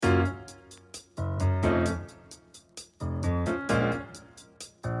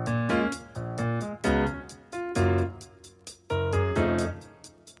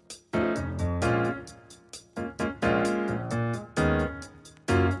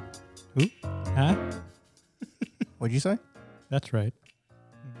Who? Huh? What'd you say? That's right.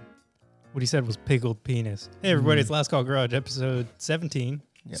 What he said was pickled penis. Hey, everybody, it's Last Call Garage, episode 17.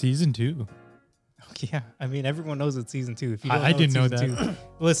 Yep. Season 2. Yeah, I mean, everyone knows it's season 2. If you don't I didn't know it's season that.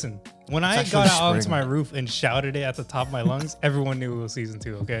 2. Listen, when I actually got out onto spring. my roof and shouted it at the top of my lungs, everyone knew it was season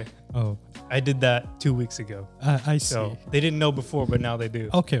 2, okay? Oh, I did that 2 weeks ago. I see. So they didn't know before, but now they do.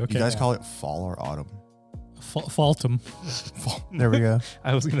 Okay, okay. You guys call it fall or autumn? Faultum. There we go.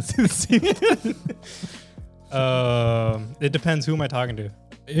 I was going to do the same. It depends who am I talking to.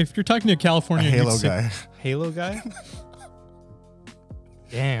 If you're talking to a A California Halo guy. Halo guy?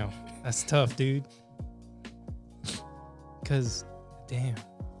 Damn, that's tough, dude. Because, damn.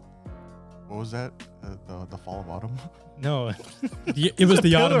 What was that? The fall of autumn? No, it was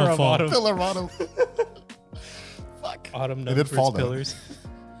the autumn Pillar of of fall. autumn. Pillar of autumn. Fuck. autumn It known did for fall, its though. pillars.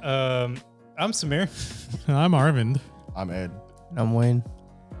 I'm Samir. I'm Arvind. I'm Ed. I'm Wayne.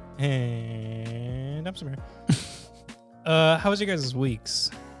 And I'm Samir. How was your guys' weeks?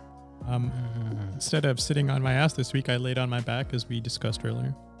 Instead of sitting on my ass this week, I laid on my back as we discussed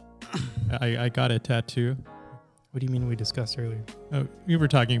earlier. I got a tattoo. What do you mean we discussed earlier? We were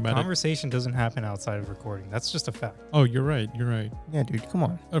talking about it. Conversation doesn't happen outside of recording. That's just a fact. Oh, you're right. You're right. Yeah, dude, come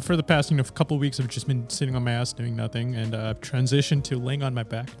on. For the past couple weeks, I've just been sitting on my ass doing nothing, and I've transitioned to laying on my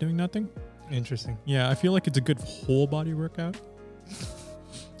back doing nothing. Interesting. Yeah, I feel like it's a good whole body workout,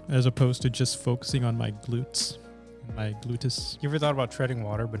 as opposed to just focusing on my glutes, and my gluteus. You ever thought about treading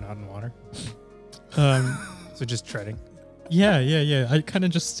water but not in water? So just treading. Yeah. I kind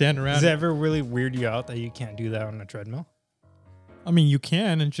of just stand around. Does it ever really weird you out that you can't do that on a treadmill? I mean, you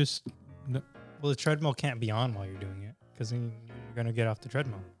can and just. Well, the treadmill can't be on while you're doing it because then you're going to get off the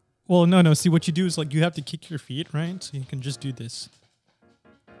treadmill. Well, no. See, what you do is like you have to kick your feet, right? So you can just do this.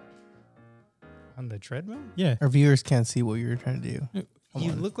 On the treadmill? Yeah. Our viewers can't see what you're trying to do. Come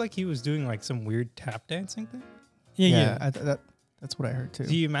You on. look like he was doing like some weird tap dancing thing. Yeah. That's what I heard too.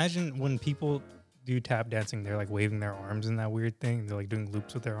 Do you imagine when people do tap dancing, they're like waving their arms in that weird thing? They're like doing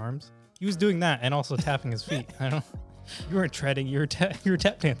loops with their arms. He was doing that and also tapping his feet. I don't. You weren't treading. You were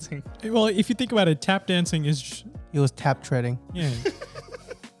tap dancing. Well, if you think about it, tap dancing is. He was tap treading. Yeah.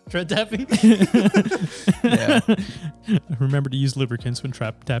 Tread tapping. Yeah. Remember to use lubricants when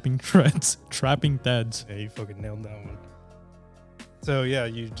trapping threads. Trapping threads. Yeah, you fucking nailed that one. So yeah,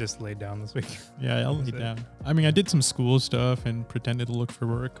 you just laid down this week. Yeah, I'll That's lay it. down. I mean, I did some school stuff and pretended to look for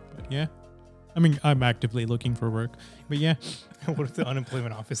work, but yeah. I mean, I'm actively looking for work, but yeah. What if the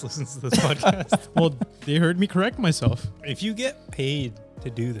unemployment office listens to this podcast? Well, they heard me correct myself. If you get paid to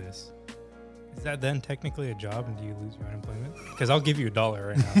do this, is that then technically a job and do you lose your unemployment? Because I'll give you $1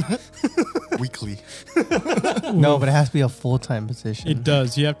 right now. Weekly. No, but it has to be a full-time position. It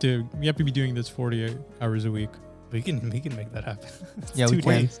does. You have to be doing this 40 hours a week. We can make that happen. It's Yeah, we 2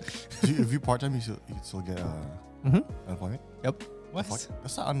 can. days. If you part time, you can still get Mhm. unemployment. What? Fuck,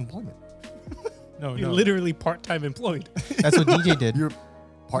 that's not unemployment. No, You're no. literally part-time employed. That's what DJ did. You're Who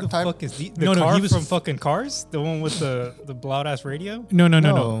part the time. fuck is the No, car he was from fucking Cars? The one with the loud ass radio? No.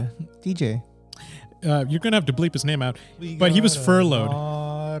 No. DJ. You're going to have to bleep his name out. But he was furloughed.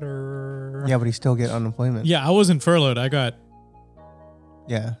 Water. Yeah, but he still get unemployment. Yeah, I wasn't furloughed. I got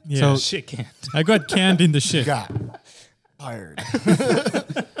Yeah. Yeah. So Shit can't. canned in the shit. Got fired.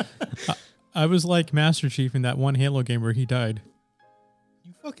 I was like Master Chief in that one Halo game where he died.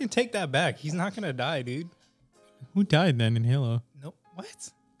 You fucking take that back. He's not gonna die, dude. Who died then in Halo? Nope.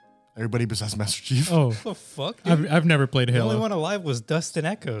 What? Everybody besides Master Chief. Oh, The fuck? Dude? I've never played The only Halo. one alive was Dustin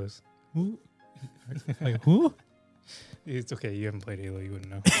Echoes. Who? Like, who? It's okay. You haven't played Halo. You wouldn't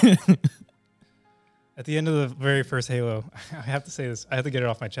know. At the end of the very first Halo, I have to say this. I have to get it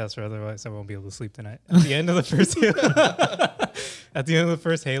off my chest, or otherwise I won't be able to sleep tonight. At the end of the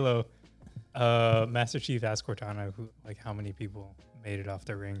first Halo, Master Chief asked Cortana, how many people made it off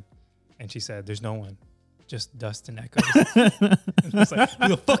the ring, and she said, "There's no one, just Dustin Echoes." I was like, "Who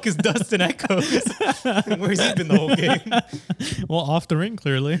the fuck is Dustin Echoes? Where's he been the whole game?" Well, off the ring,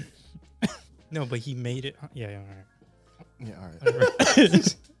 clearly. No, but he made it. Yeah, all right. Yeah, all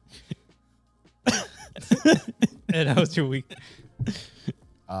right. Ed, how was your week?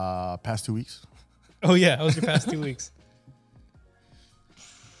 Past 2 weeks. Oh yeah, how was your past 2 weeks?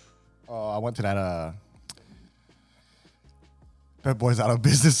 I went to that Pep Boys out of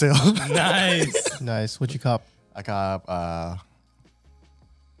business sale. Nice. nice. What you cop? I got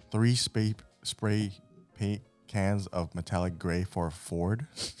 3 spray paint cans of metallic gray for a Ford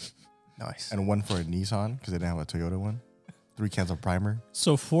Nice. and 1 for a Nissan because they didn't have a Toyota one. 3 cans of primer.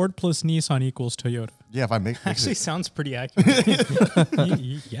 So Ford plus Nissan equals Toyota. Yeah, if I mix Actually, it. sounds pretty accurate.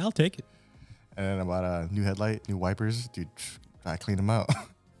 Yeah, I'll take it. And then about a new headlight, new wipers. Dude, I cleaned them out.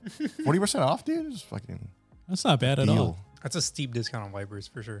 40% off, dude. It's fucking That's not bad at all. deal. That's a steep discount on wipers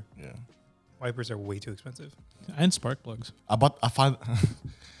for sure. Yeah. Wipers are way too expensive. And spark plugs. I find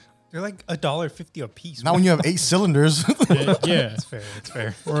They're like $1.50 a piece. now when you have 8 cylinders. Yeah. That's fair. That's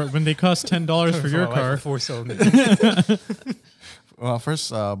fair. Or when they cost $10 for your car. 4-cylinder. When I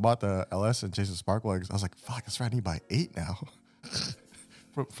first bought the LS and chased the spark plugs, I was like, "Fuck, that's right. I need to buy 8 now."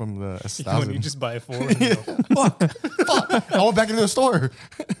 from the when you S1000. just buy 4. And you go, I went back into the store.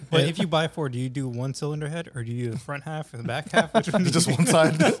 but if you buy 4, do you do 1 cylinder head or do you do the front half or the back half? Which one do you Just do? one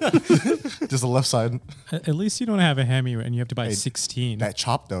side, just the left side. At least you don't have a Hemi and you have to buy Hey, 16. That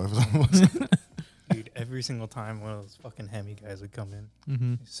chop though, it was almost Dude, every single time one of those fucking Hemi guys would come in.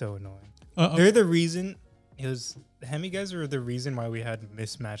 Mm-hmm. It's so annoying. Uh, They're the reason. The Hemi guys are the reason why we had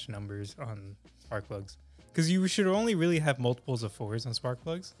mismatched numbers on spark plugs. Because you should only really have multiples of 4s on spark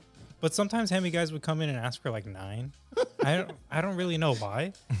plugs. But sometimes Hemi guys would come in and ask for like 9. I don't really know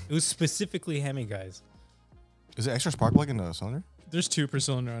why. It was specifically Hemi guys. Is it extra spark plug in the cylinder? There's 2 per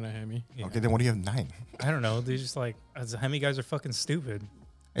cylinder on a Hemi. Yeah. Okay, then what do you have 9? I don't know. They're just like the Hemi guys are fucking stupid.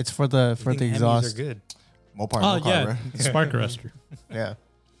 It's for the They think Hemis exhaust. are good. Mopar, Oh, Mopar, yeah. right? The spark arrestor. Yeah.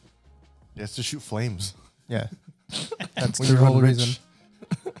 Yeah, it's to shoot flames. Yeah. That's When the you run whole rich. reason.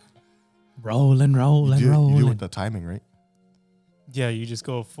 Rolling, You rolling, do, you do rolling. with the timing, right? Yeah, you just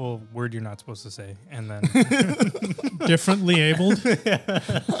go full word you're not supposed to say, and then Differently abled.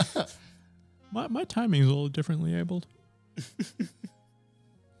 My timing is a little differently abled.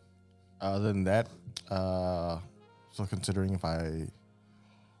 Other than that, so considering if I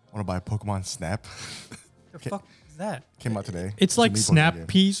want to buy Pokemon Snap, the fuck is that? came out today. It's like a Mii Pokemon Snap game.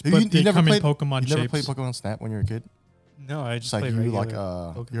 Peas, You- but you they never come in played- Pokemon You never shapes. played Pokemon Snap when you were a kid? No, I It's just like played you regular. like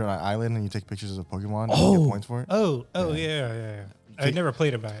Pokemon. you're on an island and you take pictures of Pokemon and you Oh. get points for it. Oh, Yeah. yeah. I take- never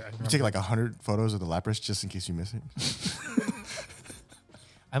played it, but I You remember. take like 100 photos of the Lapras just in case you miss it.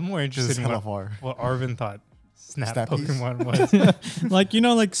 I'm more Just interested in hella what, far. what Arvin thought Snap Snappies? Pokemon was. Like,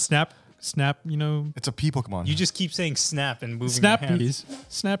 like Snap, It's a P Pokemon. You just keep saying Snap and moving your hands.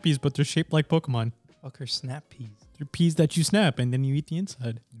 Snappies, but they're shaped like Pokemon. Fuck are Snap Peas. They're peas that you snap and then you eat the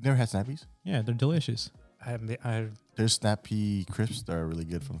inside. You've never had Snappies? Yeah, they're delicious. There's Snap Pea crisps that are really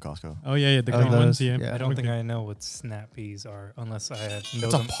good from Costco. Oh yeah, the Oh, green ones. those, Yeah, yeah. I don't think I know what Snap Peas are unless I know It's a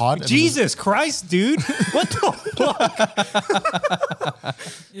them. pod. and Jesus Christ, dude! What the fuck?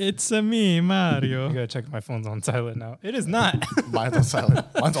 It's a me, I Mario. gotta check if my phone's on silent now. It is not. Mine's on silent.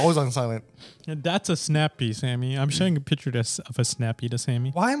 Mine's always on silent. And that's a Snappy, Sammy. I'm showing a picture of a Snappy to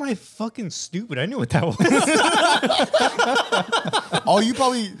Sammy. Why am I fucking stupid? I knew what that was. Oh, you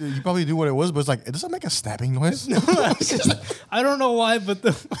probably knew what it was, but it's like, it doesn't make a snapping noise. I don't know why, but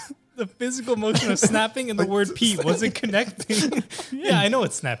the physical motion of snapping and the word P wasn't connecting. Yeah, I know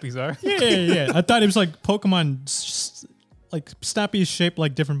what Snappies are. Yeah. I thought it was like Pokemon, like Snappy is shaped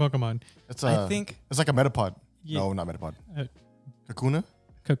like different Pokemon. It's I think it's like a Metapod. Yeah. No, not Metapod. Uh, Kakuna?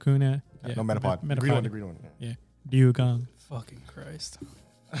 Kakuna. Yeah. No, Metapod. Metapod. Green one, the green one. Yeah. Yeah. Dugong. fucking Christ.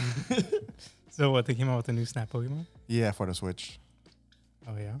 So what, they came out with a new Snap Pokemon? Yeah, for the Switch.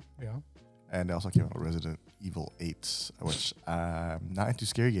 Oh yeah, yeah. And they also came out with Resident Evil 8, which I'm not into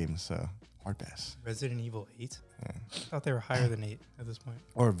scary games, so hard pass. Resident Evil 8? Yeah. I thought they were higher than 8 at this point.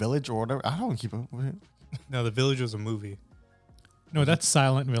 Or Village or whatever. I don't keep up with it. No, The Village was a movie. No, that's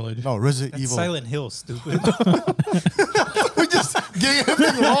Silent Village. No, Resident That's Evil. Silent Hill, stupid. We just getting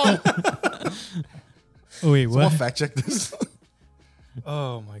everything wrong. Oh wait, Someone what? fact check this.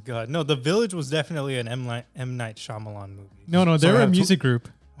 Oh my god. No, The Village was definitely an M. Night Shyamalan movie. No, So they're I a have music group.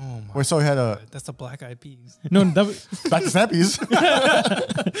 Oh my Wait, so we had a god. That's the Black Eyed Peas. No, that was back to Snappies.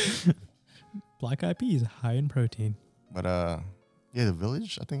 Black Eyed Peas, high in protein. But yeah, The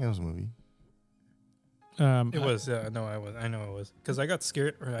Village. I think that was a movie. It was. No, I was. I know it was. Because I got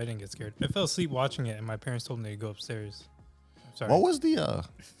scared, or I didn't get scared. I fell asleep watching it, and my parents told me to go upstairs. I'm sorry. What was the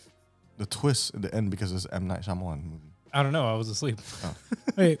twist in the end because it's M Night Shyamalan movie? I don't know. I was asleep.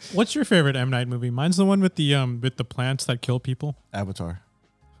 Wait, what's your favorite M Night movie? Mine's the one with the plants that kill people. Avatar.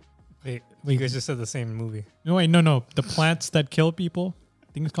 Wait, you guys just said the same movie. No, wait, no, the plants that kill people.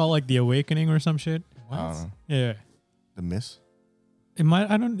 I think it's called like The Awakening or some shit. I don't know. Yeah, The Mist. it might.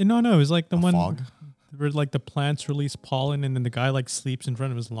 I don't. No, it was like the A one Fog. where like the plants release pollen and then the guy like sleeps in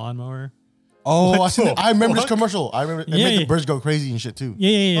front of his lawnmower. Oh, What the I remember this fuck? commercial. I remember it Yeah, made yeah. the birds go crazy and shit too.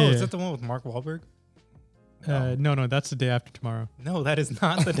 Yeah. Oh, is that the one with Mark Wahlberg? No, that's The Day After Tomorrow. No, that is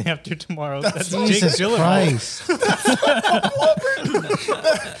not The Day After Tomorrow. That's Jake Jesus Gyllenhaal. Christ.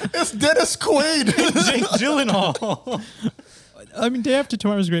 It's Dennis Quaid. Jake Gyllenhaal. I mean, Day After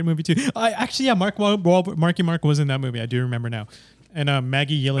Tomorrow is a great movie too. Marky Mark was in that movie. I do remember now. And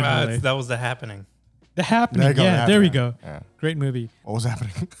Maggie Gyllenhaal. That was The Happening. The Happening. There you go, Yeah, The there we Happening. go. Yeah. Great movie. What was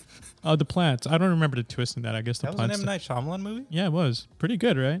happening? The plants. I don't remember the twist in that. I guess the That was an plants. M. Night Shyamalan movie? Yeah, it was pretty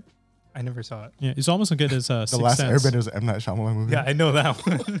good, right? I never saw it. Yeah, it's almost as good as The Sixth last Sense. Airbender was an M. Night Shyamalan movie. Yeah, I know that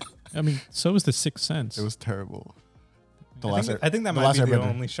one. I mean, so was the Sixth Sense. It was terrible. The I last think, I think that the might last be the Airbender.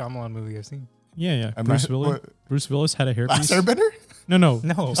 only Shyamalan movie I've seen. yeah. M. Bruce Night- Willis. what? Bruce Willis had a hairpiece. Last Airbender? No.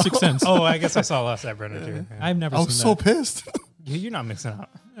 No. Sixth Sense. Oh, I guess I saw Last Airbender too. Yeah. I've never I seen was so that. pissed. You're not mixing up.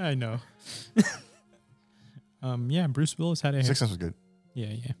 I know. Yeah, Bruce Willis had a hair. Sixth Sense was good.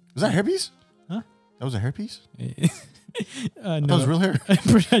 Yeah. Was that a hairpiece? Huh? That was a hairpiece? No, That was real hair. I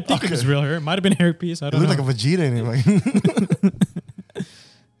think it was Okay. real hair. It might have been a hairpiece. I It don't looked know. like a Vegeta anyway.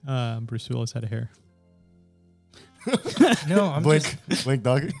 Bruce Willis had a hair. No, I'm Blink. just. Blink,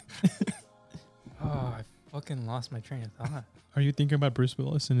 dog. Oh, I fucking lost my train of thought. Are you thinking about Bruce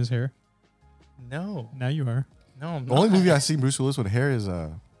Willis and his hair? No, Now you are. no, I'm The only not. movie I've seen Bruce Willis with hair is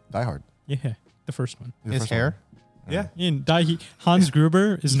Die Hard. Yeah, the first one. The His first hair? one. Yeah, Hans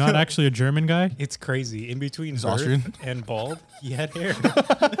Gruber is not actually a German guy. it's crazy. In between He's birth Austrian? and bald, he had hair.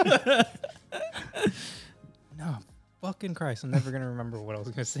 No, fucking Christ! I'm never gonna remember what I was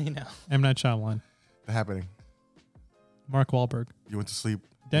gonna say now. M. Night Shyamalan. The Happening. Mark Wahlberg. You went to sleep.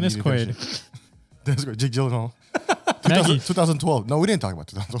 Dennis You needed to Quaid. finish it. Dennis Quaid. Jake Gyllenhaal. Maggie. 2012. No, we didn't talk about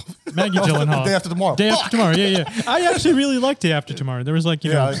 2012. Maggie The day Gyllenhaal. after tomorrow. Day Fuck! After Tomorrow. Yeah. I actually really liked Day After Tomorrow. There was like,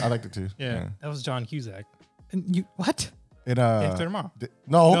 you Yeah, know. I liked it too. Yeah. That was John Cusack. And you what? It, Day After Tomorrow.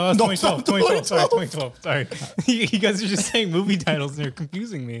 no, No, no, that's 2012. Sorry, 2012. Sorry. You guys are just saying movie titles and they're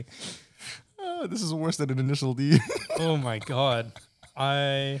confusing me. This is worse than an initial D. Oh my god.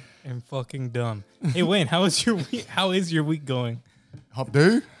 I am fucking dumb. Hey Wayne, how is your week? How is your week going? Hump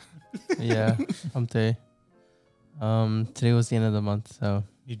day. Yeah, hump day. Today was the end of the month, so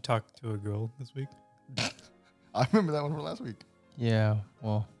You talked to a girl this week? I remember that one from last week. yeah.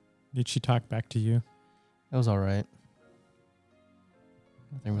 Well, Did she talk back to you? it was all right.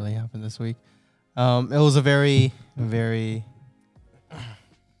 Nothing really happened this week. It was a very, very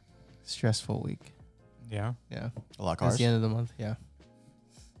stressful week. Yeah. Yeah, A lot of it's cars. the end of the month. Yeah.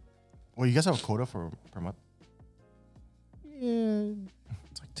 Well, you guys have a quota per month? Yeah,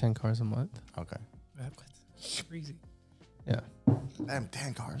 it's like 10 cars a month. Okay. That's crazy. Damn,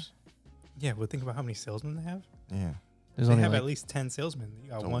 10 cars. Yeah, well think about how many salesmen they have. Yeah. There's They only have like at least 10 salesmen.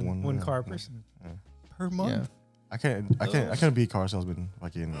 You got So one one- car yeah, person yeah. per month. yeah. I can't be a car salesman.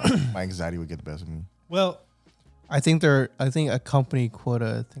 My anxiety would get the best of me. Well, I think a company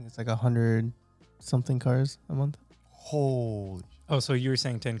quota. I think it's like 100 something cars a month. Holy, oh, so you were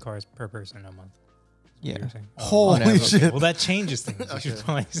saying 10 cars per person a month. Yeah. You were saying. Oh, holy average. shit. well, that changes things. You should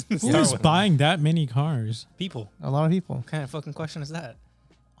probably Who start is with buying that many cars? people. A lot of people. What kind of fucking question is that?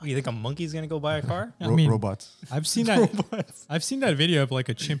 Oh, you think a monkey's gonna go buy a car? I mean, Robots. I've seen that. I've seen that video of like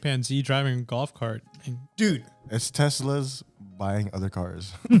a chimpanzee driving a golf cart. And Dude, It's Teslas buying other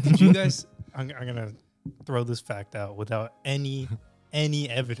cars. did you guys? I'm gonna throw this fact out without any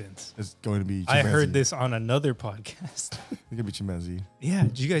evidence. It's going to be I chimpanzee. heard this on another podcast. It's going to be chimpanzee. Yeah,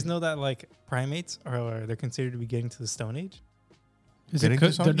 do you guys know that like primates are they're considered to be getting to the Stone Age? is Getting it to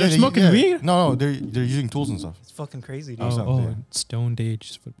they're, some- they're yeah, smoking yeah. weed? No, they're using tools and stuff. It's fucking crazy, dude. Oh, sounds, yeah. stoned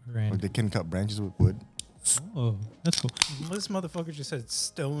age is what we're in. Like they can cut branches with wood. Oh, that's cool. This motherfucker just said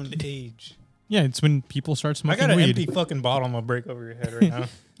stoned age. Yeah, it's when people start I smoking got an weed. empty fucking bottle I'm gonna break over your head right now.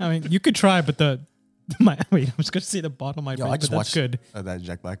 I mean, you could try, but wait, I was gonna say the bottle might Yo, break, I just but that's watched good. That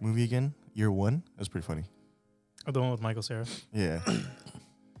Jack Black movie again. Year One. It was pretty funny. Oh, the one with Michael Cera. Yeah.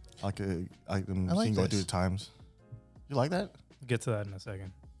 I like them I like seeing go this. through the times. You like that? We'll get to that in a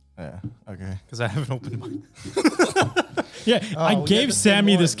second Yeah. Okay. because I have an open mind. Yeah, Oh, I we gave had the same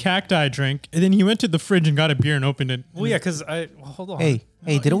Sammy this one. cacti drink, and then he went to the fridge and got a beer and opened it. Well, yeah, because hold on. Hey,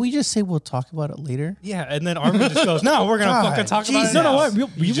 didn't we just say we'll talk about it later? Yeah, and then Armin just goes, "No, we're gonna God, fucking talk about it." Jesus. No, no, now." what? You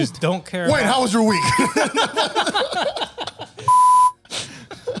We just don't care. Wait, about- how was your week?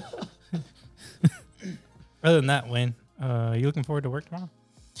 Other than that, Wayne, you looking forward to work tomorrow?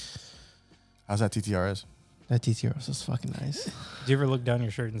 How's that TTRS? That TTRS was fucking nice. Did you ever look down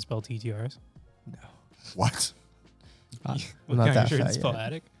your shirt and spell TTRs? What? Look not down your that shirt and fat spell yet.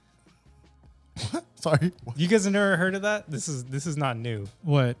 attic. Sorry. You guys have never heard of that? This is not new.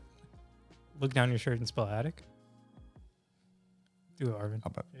 What? Look down your shirt and spell attic. Do it, Arvin. How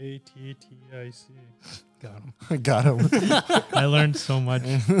about ATTIC. Got him. got him? I learned so much.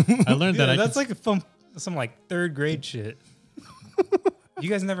 I learned that Yeah, I that's could, like some like third grade shit. You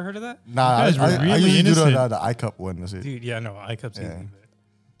guys never heard of that? Nah, You guys were I really usually do innocent. the iCup one. That's it. Dude, yeah, no, iCup's Yeah. easy. But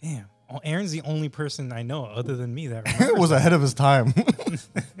damn. Well, Aaron's the only person I know other than me that It remembers was that. ahead of his time.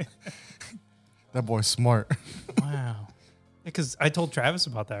 That boy's smart. Wow. Because I told Travis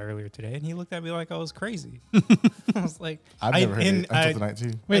about that earlier today, and he looked at me like I was crazy. I was like, I've never heard it until tonight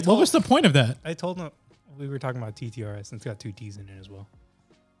too. Wait, what was the point of that? I told him we were talking about TTRS, and it's got 2 T's in it as well.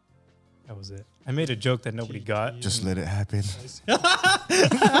 That was it. I made a joke that nobody got. Just let it happen.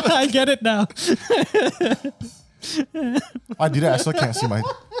 I get it now. I do that. I still can't see my.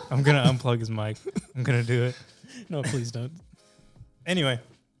 I'm gonna unplug his mic. I'm gonna do it. No, please don't. Anyway.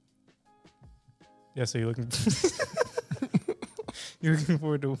 Yeah, so you're looking you're looking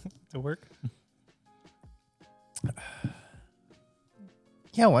forward to work?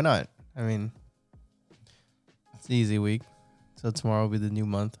 Yeah, why not? I mean, it's an easy week. So tomorrow will be the new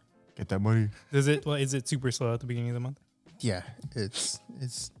month. Get that money. Is it super slow at the beginning of the month? Yeah, it's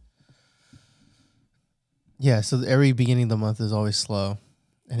yeah. So every beginning of the month is always slow,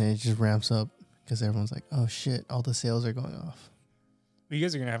 and it just ramps up because everyone's like, "Oh shit, all the sales are going off." Well, you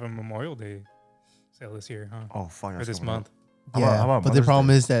guys are gonna have a Memorial Day sale this year, huh? Oh fuck! Or that's this coming up. month? How Yeah, about but the Mother's problem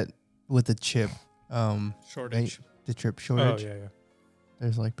Day? is that with the chip, Shortage. the chip Oh shortage, yeah.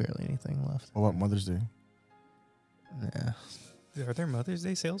 there's like barely anything left. What about Mother's Day? Yeah, Are there Mother's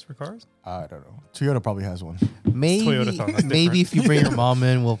Day sales for cars? I don't know. Toyota probably has one. maybe Toyotathon, that's maybe if you bring your mom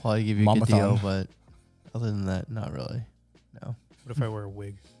in, we'll probably give you a good deal. Mamathon. But other than that, not really. No. What if I wear a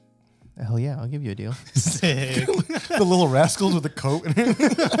wig? Hell yeah, I'll give you a deal. Sick. The little rascals with the coat.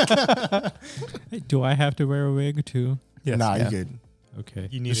 Hey, do I have to wear a wig too? Yes. Nah, Yeah. you good. Okay.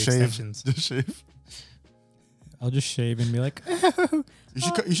 You need Just shave. extensions. Just shave. I'll just shave and be like,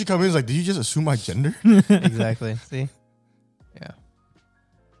 You should come in. It's like, did you just assume my gender? Exactly. See? Yeah.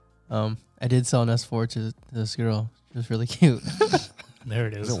 I did sell an S4 to this girl. She was really cute. There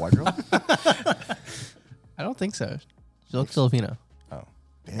it Is is. it a white girl? I don't think so. She looked Filipino.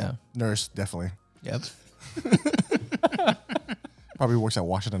 Damn. Yeah. Nurse, definitely. Yep. Probably works at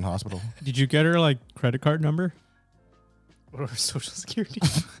Washington Hospital. did you get her like credit card number? Or social security.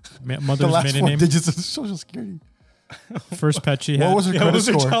 The Mother's last maiden 4 name? digits of Social Security. First pet she had? What was her Yeah, credit what was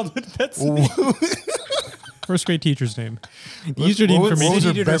her score? childhood pet's First grade teacher's name. What- These are the what was- information. was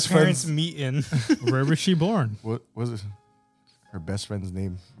her Did her best parents friend's- meet in? Where was she born? What was it? Her best friend's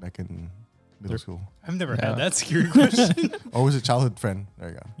name back in middle school. I've never Yeah. had that security question. Oh, was it childhood friend? There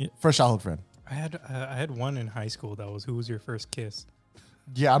you go. Yeah. First childhood friend. I had one in high school that was, who was your first kiss?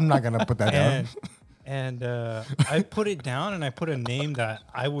 Yeah, I'm not gonna put that down. And I put it down, and I put a name that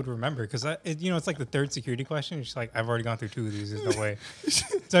I would remember because it's like the third security question. It's just like, I've already gone through 2 of these. There's no way.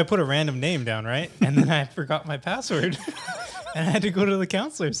 So I put a random name down, right? And then I forgot my password, and I had to go to the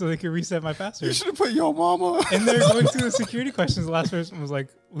counselor so they could reset my You password. should have put your mama. And they're going through the security questions. The last person was like,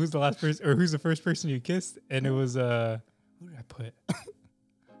 "Who's the last person, or who's the first person you kissed?" And it was who did I put?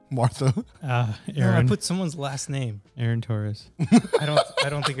 Martha. No, I Aaron. put someone's last name. Aaron Torres. I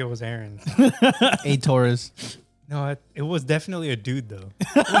don't think it was Aaron. A Taurus. No, it was definitely a dude though.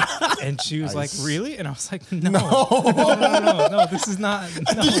 And she was Nice. like, "Really?" And I was like, "No, No. no, this is not."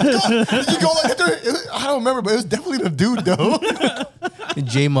 No. Did you go like that? I don't remember, but it was definitely the dude though.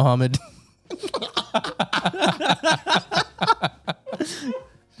 J. Muhammad.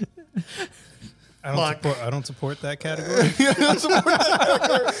 I don't support that category.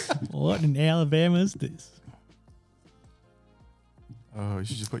 What in Alabama is this? Oh, you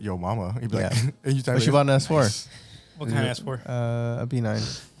should just put your mama. You'd be like, Yeah. and you type What it you in. bought an S4? Nice. What kind of S4? A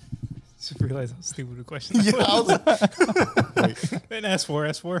B9. Just realized how stupid a question. Yeah, That I was like, wait. An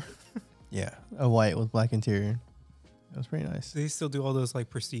S4. Yeah. A white with black interior. That was pretty nice. Do they still do all those like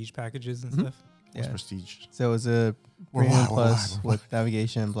prestige packages and Mhm. stuff? What's Yeah. prestige? So it was a We're Premium live, we're Plus live, we're with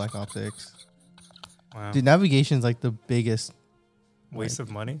navigation and black optics. Wow. Dude, navigation's like the biggest. Waste of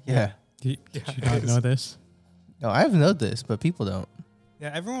money. Yeah. Did Yeah, you it not is. know this? No, I've known this, but people don't.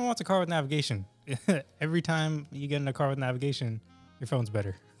 Yeah, everyone wants a car with navigation. Every time you get in a car with navigation, your phone's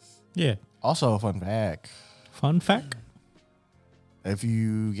better. Yeah. Also, a fun fact: Fun fact. if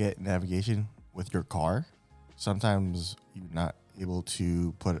you get navigation with your car, sometimes you're not able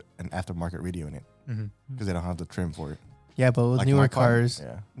to put an aftermarket radio in it Mm-hmm. because they don't have the trim for it. Yeah, but with Like newer my car. cars,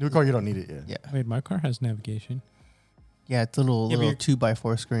 Yeah, newer car you don't need it. Yeah. yeah. Wait, my car has navigation. Yeah, it's a little Yeah, but little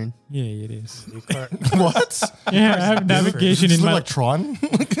 2x4 screen. Yeah, it is. Your car, What? Yeah, I have navigation Does it in look my. like Tron?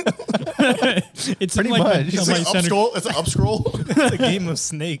 It's Pretty in like much. The, It's on like my up center. scroll. It's an up scroll. it's a game of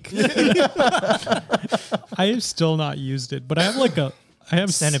Snake. I have still not used it, but I have like a. I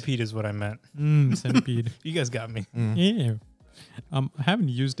have Centipede is what I meant. Centipede. You guys got me. Yeah. I haven't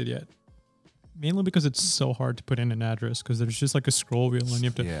used it yet. Mainly because it's so hard to put in an address because there's just like a scroll wheel and you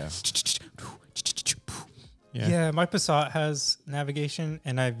have to. Yeah. Yeah. Yeah, my Passat has navigation,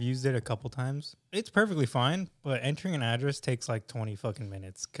 and I've used it a couple times. It's perfectly fine, but entering an address takes like 20 fucking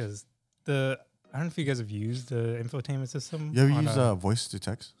minutes because the I don't know if you guys have used the infotainment system. You ever on use voice to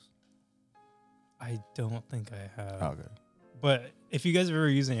text? I don't think I have. Oh, okay. But if you guys have ever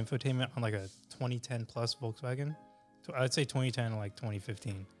used an infotainment on like a 2010 plus Volkswagen, I'd say 2010 or like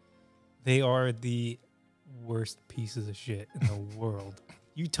 2015, they are the worst pieces of shit in the world.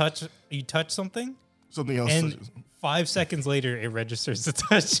 You touch something, Something else. and 5 seconds later it registers the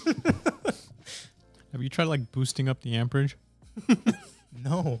touch. Have you tried like boosting up the amperage?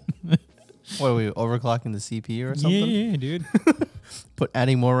 No. What are we overclocking the CPU or something? Yeah, dude. Put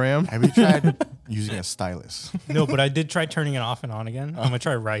adding more RAM. Have you tried using a stylus? No, but I did try turning it off and on again. I'm gonna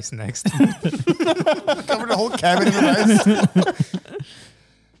try rice next. Cover the whole cabin in the rice.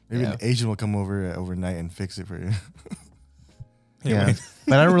 Maybe Yeah. an Asian will come over overnight and fix it for you. Yeah, Anyway.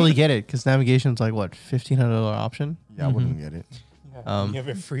 but I don't really get it because navigation's like what $1,500 option. Yeah, I wouldn't get it. Um, You have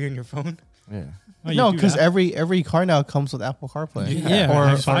it free on your phone. Yeah. Oh, you No, do because that? every car now comes with Apple CarPlay. yeah,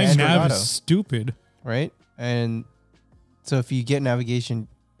 or buying Android nav Auto, is stupid. right? And so if you get navigation,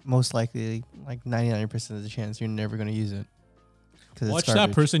 most likely like 99% of the chance you're never going to use it. Because Watch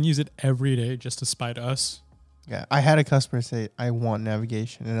that person use it every day just to spite us. Yeah, I had a customer say, "I want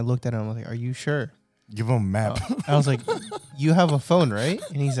navigation," and I looked at him. I was like, "Are you sure?" Give them a map. I was like, "You have a phone, right?"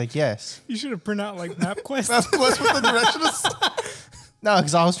 And he's like, "Yes." You should have printed out like MapQuest. That's close with the directions. No,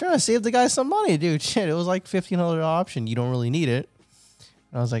 because I was trying to save the guy some money, dude. Shit, it was like $1,500 option. You don't really need it.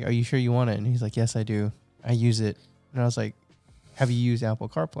 And I was like, "Are you sure you want it?" And he's like, "Yes, I do. I use it." And I was like, "Have you used Apple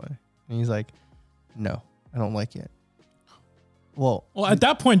CarPlay?" And he's like, "No, I don't like it." Well, At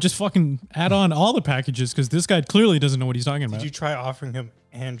that point, just fucking add on all the packages because this guy clearly doesn't know what he's talking about. Did you try offering him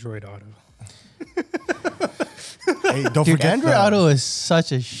Android Auto? Hey, don't dude, forget Android the- Auto is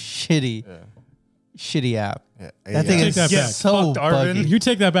such a shitty app. Yeah. That thing Take is that back. so Fucked, Arvin. buggy. You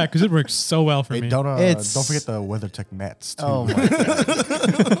take that back because it works so well for Hey, me. don't It's- forget the WeatherTech mats too. Oh my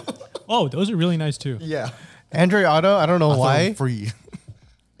god. Oh, those are really nice too. yeah. Android Auto, I don't know I thought it why. was free.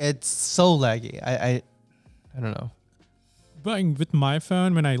 It's so laggy. I don't know. But with my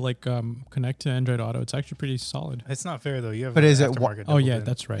phone, when I like connect to Android Auto, it's actually pretty solid. It's not fair though. You have But is it aftermarket Oh double yeah, din.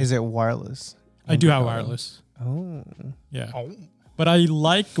 that's right. Is it wireless? I do have Android Auto? wireless. Oh. Yeah, Oh. but I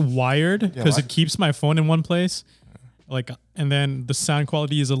like wired because why- it keeps my phone in one place. Like, and then the sound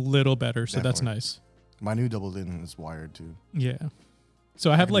quality is a little better, so that's Definitely. nice. My new double din is wired too. Yeah.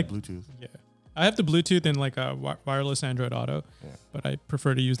 So I have can like do Bluetooth. yeah, I have the Bluetooth and like a wireless Android Auto, Yeah. but I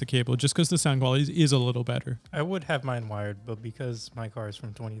prefer to use the cable just because the sound quality is a little better. I would have mine wired, but because my car is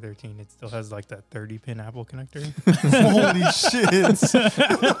from 2013, it still has like that 30-pin Apple connector. Holy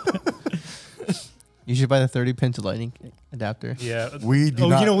shit! You should buy the 30-pin to lightning adapter. Yeah. We do Oh,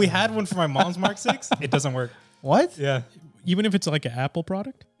 not. you know, we had one for my mom's Mark 6. It doesn't work. What? Yeah. Even if it's like an Apple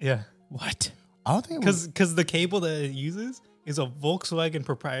product. Yeah. What? I don't think it was. Because the cable that it uses is a Volkswagen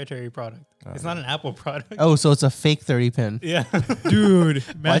proprietary product. It's not an Apple product. Oh, so it's a fake 30-pin. Yeah. Dude,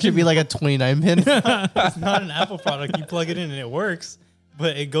 Why should it be like a 29-pin? It's not an Apple product. You plug it in and it works,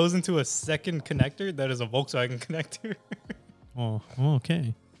 but it goes into a second connector that is a Volkswagen connector. Oh,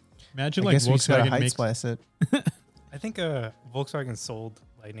 okay. Imagine I like guess we just gotta Volkswagen height makes. splice it. I think Volkswagen sold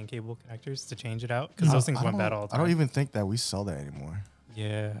lightning cable connectors to change it out because those things I went don't- bad all the I time. don't even think that we sell that anymore.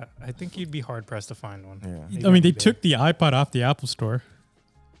 Yeah, I think you'd be hard pressed to find one. Yeah. Maybe I mean, on they eBay. took the iPod off the Apple Store.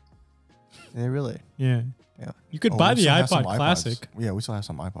 They really? Yeah. Yeah. You could Oh, buy we the still have some iPod iPods. Classic. Yeah, we still have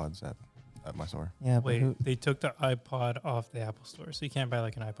some iPods at my store. Yeah, but Wait, who, they took the iPod off the Apple Store, so you can't buy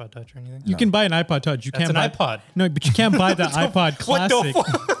like an iPod Touch or anything. You No. can buy an iPod Touch. You That's can't an buy iPod. No, but you can't buy the iPod What Classic. the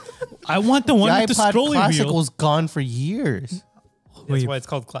fuck? I want the one the with the iPod scrolling Classic wheel. was gone for years. That's Wait. why it's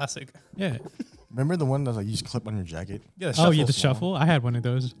called Classic. Yeah. Remember the one that like you just clip on your jacket? Yeah. Oh yeah, the shuffle. I had one of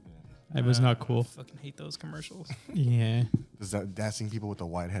those. It was not cool. Fucking hate those commercials. Yeah. Is that dancing people with the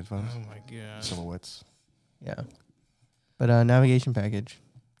wide headphones? Oh my god. Silhouettes. Yeah. But navigation package,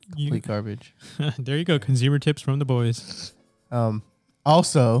 You, complete garbage. there you go. Consumer tips from the boys.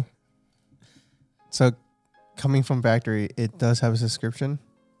 Also, so coming from factory, it does have a subscription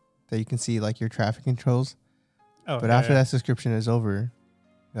that you can see like your traffic controls. Oh, But yeah, after yeah. that subscription is over,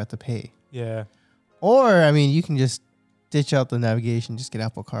 you have to pay. Yeah. Or I mean, you can just ditch out the navigation, just get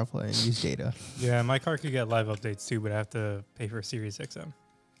Apple CarPlay and use data. Yeah, my car could get live updates too, but I have to pay for Sirius XM. You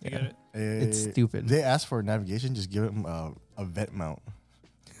Yeah. get it? It's stupid. They ask for navigation, just give them a vet mount.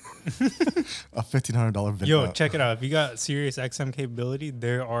 A $1,500 vet Yo, mount. check it out. If you got Sirius XM capability,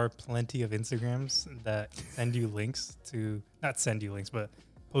 there are plenty of Instagrams that send you links to, not send you links, but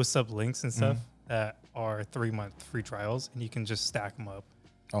post up links and stuff that are 3-month free trials, and you can just stack them up.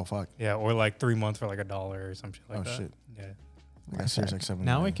 Oh fuck! Yeah, or like 3 months for like $1 or some shit like Oh that. shit! Yeah. I got Sirius XM.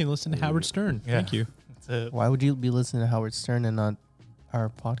 Now I can listen to Howard Stern. Yeah. Thank you. It's a, Why would you be listening to Howard Stern and not our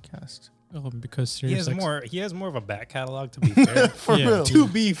podcast? Oh, because He has Sirius XM. more. He has more of a back catalog. To be fair, For Yeah. real. to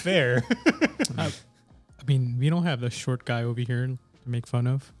be fair, I mean, we don't have the short guy over here to make fun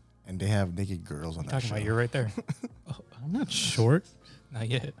of. And they have naked girls on that talking show. about you right there. Oh, I'm not short. Not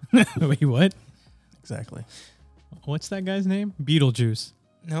yet. Wait, what? Exactly. What's that guy's name? Beetlejuice.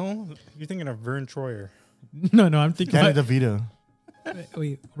 No, you're thinking of Vern Troyer. No, I'm thinking Danny about... DeVito.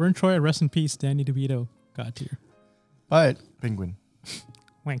 Wait, Vern Troyer, rest in peace, Danny DeVito. God tier. But Penguin.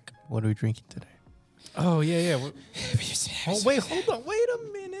 Wank. what are we drinking today? Oh yeah. Oh wait, hold on. Wait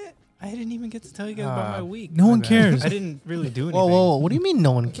a minute. I didn't even get to tell you guys about my week. No one bad. cares. I didn't really do anything. Whoa. What do you mean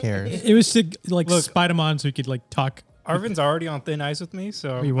no one cares? It was to like Look. spite him on so he could like talk. Arvin's already on thin ice with me,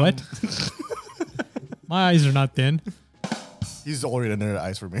 so Wait, what? My eyes are not thin. He's already under the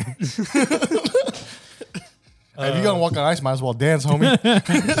ice for me. If you're gonna walk on ice, might as well dance, homie.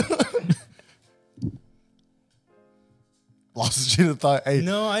 Lost the chain of thought. Hey,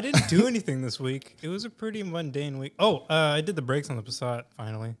 No, I didn't do anything this week. It was a pretty mundane week. Oh, I did the brakes on the Passat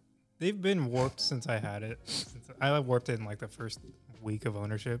finally. They've been warped since I had it. I warped it in like the first week of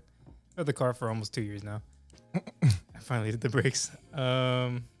ownership. I've had the car for almost 2 years now. I finally did the brakes.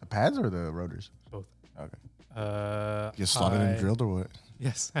 the pads or the rotors? Both. Okay. You slotted and drilled or what?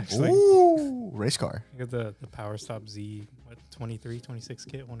 Yes, actually. Ooh, race car. I got the Power Stop Z, 23, 26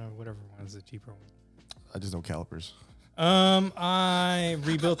 kit, whatever one is the cheaper one. I just know calipers. I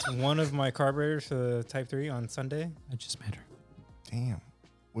rebuilt one of my carburetors for the Type 3 on Sunday. I just met her. Damn.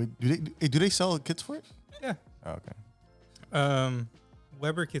 Wait, do they sell kits for it? Yeah. Oh, okay.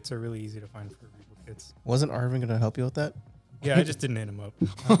 Weber kits are really easy to find for rebuild kits. Wasn't Arvin going to help you with that? Yeah, I just didn't hit him up.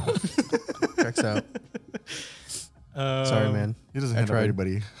 Checks out. Sorry, man. He doesn't I hit up tried.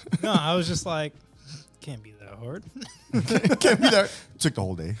 anybody. No, I was just like, can't be that hard. Can't be that. Took the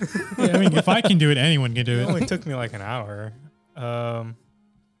whole day. Yeah, I mean, if I can do it, anyone can do It it. only took me like an hour.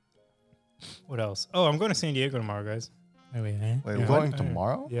 What else? Oh, I'm going to San Diego tomorrow, guys. Oh, wait, Wait, Yeah. we're going I-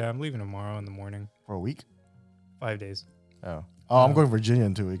 tomorrow Yeah, I'm leaving tomorrow in the morning. for a week? 5 days. Oh. I'm going to Virginia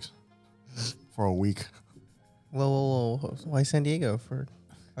in 2 weeks for a week. Whoa. Why San Diego for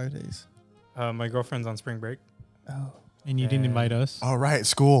 5 days? My girlfriend's on spring break. Oh. And you didn't invite us. All right,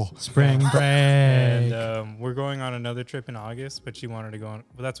 school. Spring break. And we're going on another trip in August, but she wanted to go on.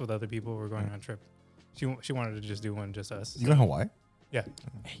 Well, that's with other people. We're going on a trip. She wanted to just do one, just us. You going to Hawaii? Yeah.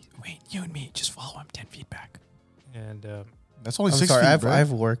 Hey, wait, you and me, just follow him 10 feet back. And That's only I'm 6 sorry. feet, I have, bro. I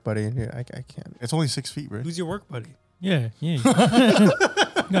have work, buddy. Yeah, I can't. It's only 6 feet, bro. who's your work buddy? Yeah.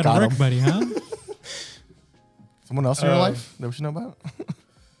 Got Got a work him. buddy, huh? Someone else in your life that we should know about?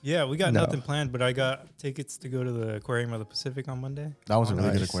 Yeah, we got No. nothing planned, but I got tickets to go to the Aquarium of the Pacific on Monday. That was a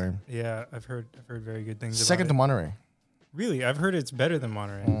really good Nice. aquarium. Yeah, I've heard very good things. Second to about it. Monterey. Really, I've heard it's better than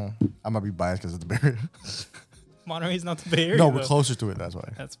Monterey. I might be biased because it's the Bay. Monterey's not the Bay Area. No, we're though. closer to it. That's why.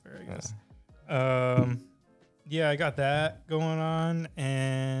 That's fair, I guess. Yeah, I got that going on,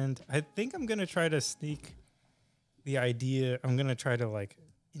 and I think I'm gonna try to sneak the idea. I'm gonna try to like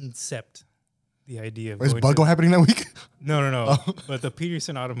incept the idea of Is going Buggo to, happening that week? No. Oh. But the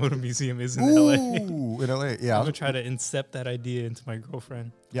Peterson Automotive Museum is in LA. Ooh, in LA. Yeah. I'm gonna try to incept that idea into my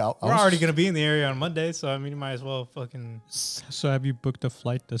girlfriend. Yeah. We're already gonna be in the area on Monday, so I mean, you might as well fucking So have you booked a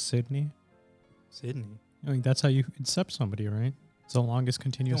flight to Sydney? Sydney. I mean, that's how you incept somebody, right? It's the longest You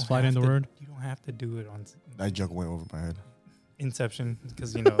continuous don't flight in have the to- world. You don't have to do it on That joke went over my head. Inception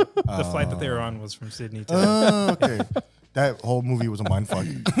because you know the flight that they were on was from Sydney to. Oh, okay. That whole movie was a mindfuck.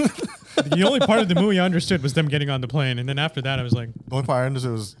 The only part of the movie I understood was them getting on the plane, and then after that, I was like, The only part I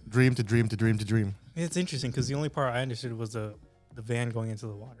understood was dream to dream to dream to dream. It's interesting because the only part I understood was the van going into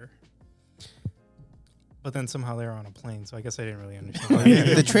the water. But then somehow they were on a plane, so I guess I didn't really understand.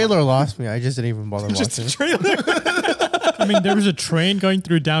 The trailer lost me. I just didn't even bother watching. I mean, there was a train going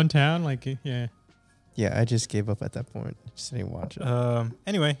through downtown. Like, yeah. Yeah, I just gave up at that point. Just didn't watch it.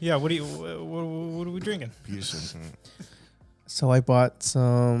 Anyway, yeah. What are we drinking? Peterson. So I bought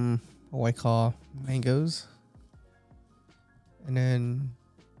some White Claw mangoes, and then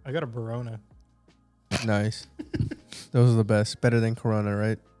I got a Barona. nice. Those are the best. Better than Corona,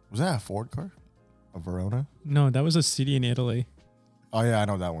 right? Was that a Ford car? A Verona? No, that was a city in Italy. Oh, yeah, I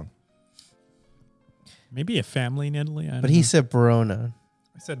know that one. Maybe a family in Italy. I But don't he know. said Barona.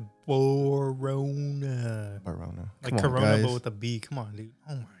 I said Borona. Verona. Like Come on, Corona, guys. but with a B. Come on, dude.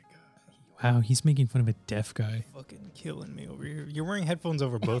 Oh my god. Wow, he's making fun of a deaf guy. Fucking killing me over here. You're wearing headphones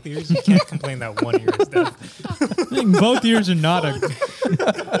over both ears. You can't complain that one ear is deaf. I think both ears are not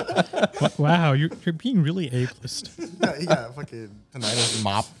a. Wow, you're being really ableist. Yeah, he got fucking tinnitus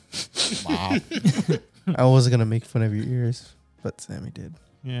mop. I wasn't gonna make fun of your ears, but Sammy did.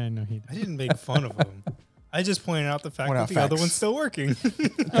 Yeah, I know he. I didn't make fun of him. I just pointed out the fact Point that out the other facts. one's still working.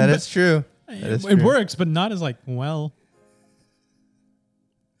 That is true. is It true. works, but not as like well.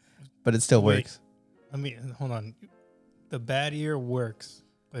 But it still Wait. works. Hold on. The bad year works,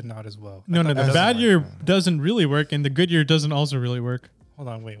 but not as well. No, the doesn't bad work, year yeah. doesn't really work, and the good year doesn't also really work. Hold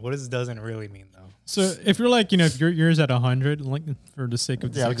on, wait. What does doesn't really mean though? So if you're like, if your year's at 100, like for the sake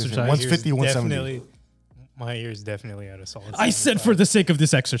of this Yeah, I was gonna say, exercise, once- Year's 50, 170. definitely- My year's definitely at a solid. I said 75. for the sake of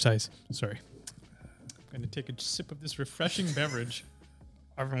this exercise. Sorry. I'm going to take a sip of this refreshing beverage.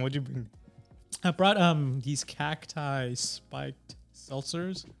 Arvin, what'd you bring? I brought these cacti spiked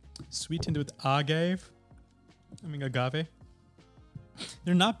seltzers, sweetened with agave. Agave.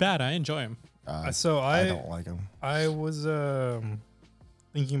 They're not bad. I enjoy them. So I don't like them. I was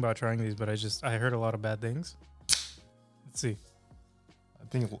thinking about trying these, but I heard a lot of bad things. Let's see. I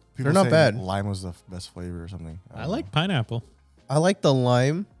think people not say bad. lime was the best flavor or something. I don't like know. pineapple. I like the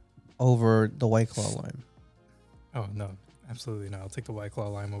lime over the White Claw lime. Oh no, absolutely not. I'll take the White Claw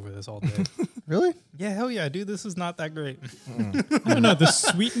lime over this all day. Really? Yeah, hell yeah, dude. This is not that great. I don't know. The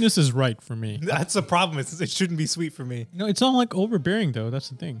sweetness is right for me. That's the problem. It shouldn't be sweet for me. No, it's not like overbearing though. That's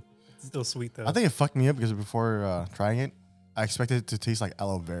the thing. It's still sweet though. I think it fucked me up because before trying it, I expected it to taste like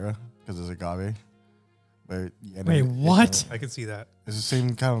aloe vera because it's agave. But yeah, Wait, what? I can see that. It's the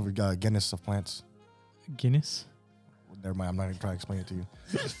same kind of Guinness of plants. Guinness. Never mind. I'm not even trying to explain it to you.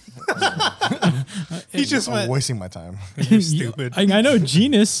 He just I'm went. wasting my time. You're stupid. I know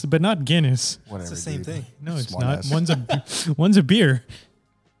genus, but not Guinness. Whatever. It's the same dude. thing. No, it's Smart not. ass. One's a beer.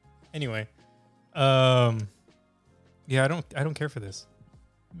 Anyway, yeah, I don't care for this.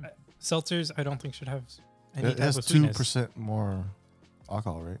 Seltzers, I don't think should have any It type has of sweetness. 2% more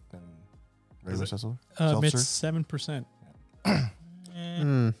alcohol, right? Than regular it? seltzer. It's 7%.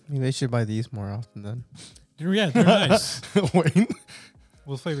 Maybe they should buy these more often then. Yeah, they're nice. Wait.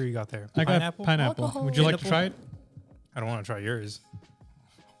 What flavor you got there? I got Pineapple? pineapple. Would you like to try it? I don't want to try yours.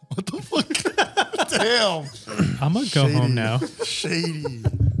 What the fuck? Damn. I'm gonna go home now. Shady.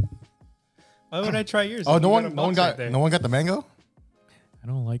 Why would I try yours? Oh, You no got a one box right got there. no one got the mango. I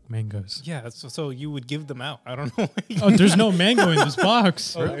don't like mangoes. Yeah, so you would give them out. I don't know. Oh, there's no mango in this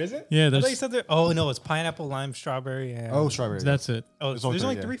box. Oh, there isn't? Yeah, I thought you there's. said there. Oh no, it's pineapple, lime, strawberry, and Oh, strawberry. That's it. oh, it's all there's three,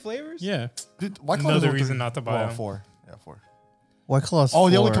 only yeah. 3 flavors. Yeah. Dude, why call Another those reason three? not to buy Well, them. 4. Yeah, 4. White Claw's Oh,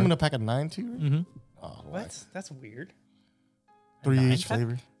 they only 4. come in a pack of 9 too. Mm-hmm. Oh, What? That's weird. 3 9 each pack?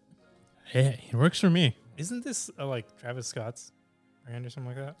 flavor. Hey, it works for me. Isn't this like Travis Scott's brand or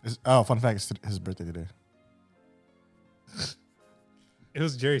something like that? Fun fact: it's his birthday today. It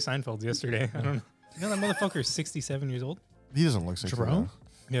was Jerry Seinfeld yesterday. I don't know. You know that motherfucker is 67 years old? He doesn't look 60. Jerome?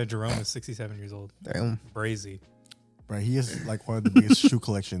 Yeah, Jerome is 67 years old. Damn. Brazy. Right, he has like one of the biggest shoe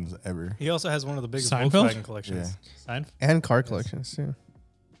collections ever. He also has one of the biggest Seinfeld? Volkswagen collections. Seinfeld. And car collections too.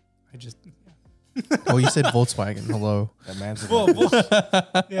 I just, Oh, you said Volkswagen. Hello. That man's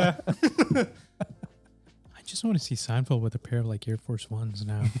yeah. I just want to see Seinfeld with a pair of like Air Force Ones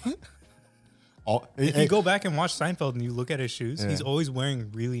now. If you go back and watch Seinfeld and you look at his shoes, Yeah. he's always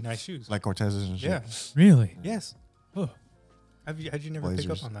wearing really nice shoes. like Cortez's and shit. Yeah. Really? Yes. Oh. How'd you never pick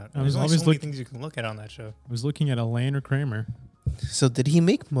Blazers. up on that? I was There's only always so many look- things you can look at on that show. I was looking at Elaine or Kramer. So did he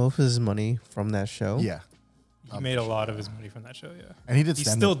make most of his money from that show? Yeah, He made a lot of his money from that show, yeah. and he did He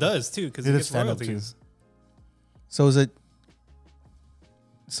stand still up. does too, because He he did gets stand up, too. royalties. So is it?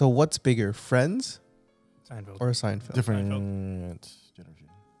 So what's bigger, Friends Seinfeld. or Seinfeld? Different generation.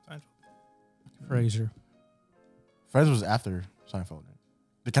 Seinfeld. Frasier. Friends was after Seinfeld.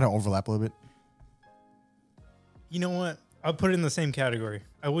 They kind of overlap a little bit. You know what? I'll put it in the same category.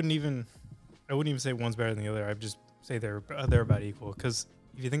 I wouldn't even say one's better than the other. I'd just say they're about equal. Because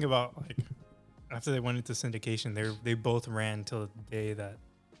if you think about like after they went into syndication, they both ran till the day that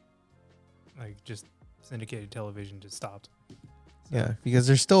like just syndicated television just stopped. So, Yeah, because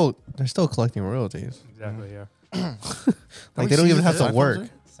they're still collecting royalties. exactly. Yeah. Like they don't even have to Seinfeld, work. is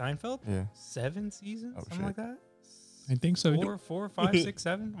it? Seinfeld, Yeah. 7 seasons, Oh, something shit. like that. I think so. 4, 5, 6,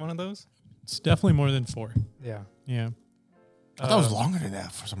 7, one of those. It's definitely more than 4. Yeah. Yeah. I thought it was Um, longer than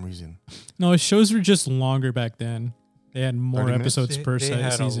that for some reason. No, shows were just longer back then. They had more 30 minutes? episodes per They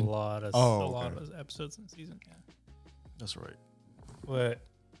had season. a lot of Oh, episodes in season. Yeah. That's right. But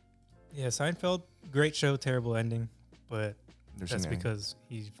yeah, Seinfeld, great show, terrible ending. But that's because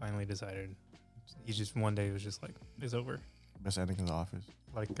he finally decided. He just one day was just like, it's over. best ending in The Office.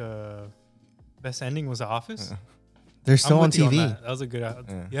 Like, best ending was The Office. Yeah. They're still I'm on with you TV. that. That was a good.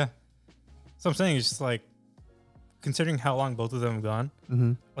 Yeah. Yeah. So I'm saying it's just like, considering how long both of them have gone,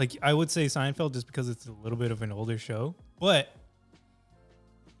 Mm-hmm. like I would say Seinfeld just because it's a little bit of an older show, but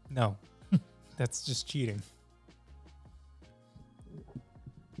no, that's just cheating.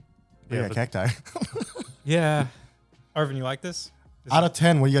 Yeah, but- cacti. Yeah. Arvin, you like this? Out of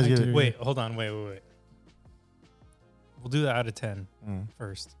 10, what do you guys I give it? do. Wait, hold on. Wait. We'll do that out of 10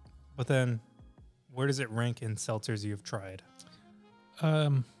 first. But then, where does it rank in seltzers you've tried?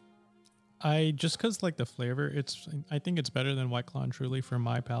 I just cause like the flavor, I think it's better than White Claw and Truly for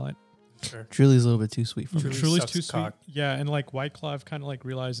my palate. Sure. Truly's a little bit too sweet for me. Truly Truly's sucks too sweet. cock. Yeah, and like White Claw, I've kind of like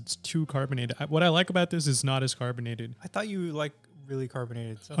realized it's too carbonated. What I like about this is not as carbonated. I thought you like really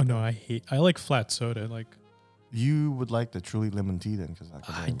carbonated stuff. Oh no, I like flat soda. Like You would like the Truly lemon tea then, because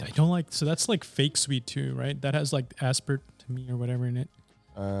I don't like, so that's like fake sweet too, right? That has like aspartame or whatever in it.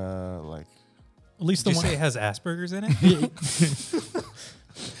 like At least Did the you one. say it has Asperger's in it?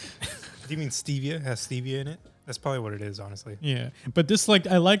 Do you mean stevia? It has stevia in it? That's probably what it is, honestly. Yeah, but this like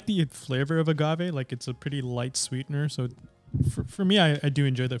I like the flavor of agave. Like it's a pretty light sweetener, so for me, I do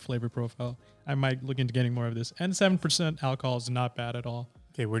enjoy the flavor profile. I might look into getting more of this. And 7% alcohol is not bad at all.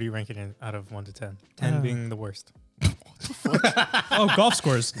 Okay, where do you rank it in out of 1 to 10? 10 being the worst. Oh, golf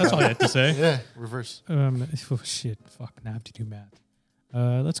scores. That's all I had to say. yeah, reverse. Oh shit! Fuck. Now I have to do math.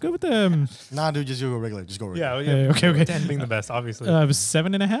 Let's go with the Nah, dude, just go regular. Just go regular. Yeah, okay. 10 being the best, obviously.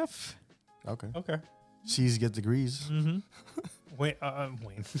 7.5. Okay. Okay. C's get degrees. Mm-hmm. Wait,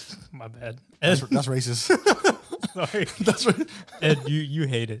 Wayne. My bad. That's, Ed, that's racist. sorry. that's right. Ed, you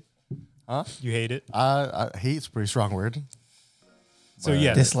hate it. Huh? You hate it. I hate's a pretty strong word. So But,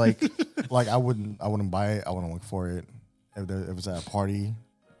 yeah, Dislike. like I wouldn't buy it. I wouldn't look for it. If it's at a party,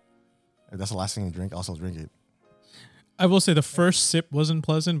 if that's the last thing you drink, I'll still drink it. I will say the first sip wasn't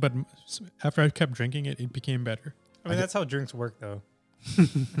pleasant, but after I kept drinking it, it became better. I mean that's how drinks work, though. I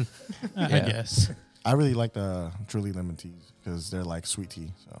Yeah. guess. I really like the Truly lemon teas because they're like sweet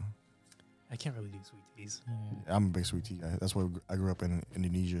tea. So I can't really do sweet teas. I'm a big sweet tea guy. That's why I grew up in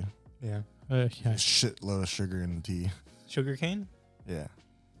Indonesia. Yeah. Yeah. Shitload of sugar in the tea. Sugar cane? Yeah.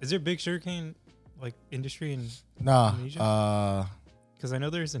 Is there big sugar cane like industry in? Nah. Indonesia? Because I know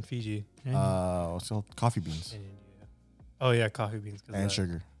there's in Fiji What's it called? Coffee beans and India. Oh yeah, coffee beans. and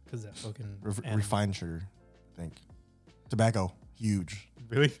sugar. Because that fucking Refined sugar, I think. Tobacco, huge.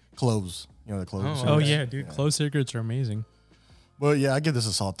 Really? Cloves. You know the cloves. Oh, Oh okay. yeah, dude. Clove cigarettes are amazing. Well, yeah, I give this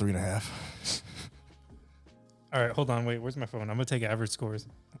a solid 3.5. All right, hold on. Wait, where's my phone? I'm gonna take average scores.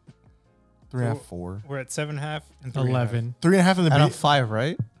 3.5, So- 4. We're at 7.5 and 3.5. 11. 3.5 in the Out of beat. 5,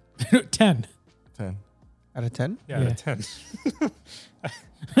 right? 10. 10. Out of 10? Yeah, out of 10.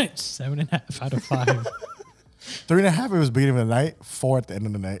 7.5 out of 5. 3.5, it was beginning of the night. 4 at the end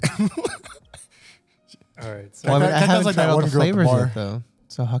of the night. All right. So Well, I mean, That- I that's haven't like tried that all one the girl at the flavors bar. yet, though.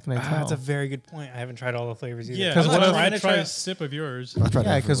 So how can I tell? that's a very good point. I haven't tried all the flavors either. Yeah, Because because what I'm if- trying to try try a sip of yours. I tried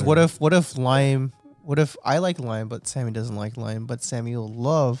Yeah, that because flavor. what if lime? What if I like lime, but Sammy doesn't like lime, but Sammy will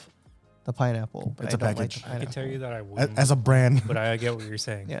love the pineapple? But It's I a don't package. Like the I can pineapple. tell you that I A- wouldn't. as a brand, but I get what you're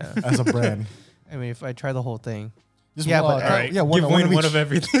saying. Yeah. as a brand. I mean, if I try the whole thing, Just Yeah, one- but- All right. yeah, one, Give one Wayne of one each. of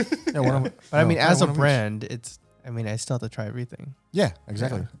everything. Yeah, one of, but I mean, no, as a one of each. brand, I still have to try everything. Yeah,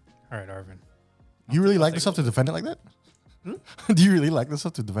 exactly. All right, Arvin. You really like this stuff to defend it like that? Do you really like this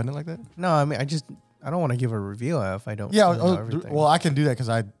stuff to defend it like that? No, I mean, I don't want to give a review if I don't. Yeah, know everything. well, I can do that because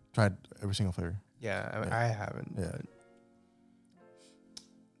I tried every single flavor. yeah, I, mean, yeah. I haven't. Yeah. but-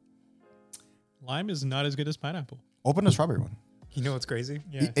 Lime is not as good as pineapple. Open the strawberry one. You know what's crazy?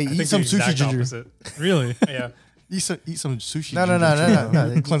 Yeah. Hey, I eat think some the sushi exact ginger. opposite. Really? Yeah. Eat some sushi. No, no, ginger no, too, no,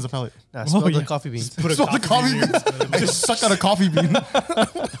 though. no. Cleanse the palate. Nah, smell the yeah. coffee beans. Put a Smell the coffee coffee bean. bean. I just sucked out a coffee bean.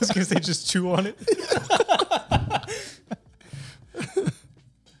 I was gonna say just chew on it.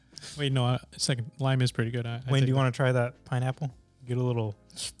 Wait, no. Second, lime is pretty good. Wayne, do you want to try that pineapple? Get a little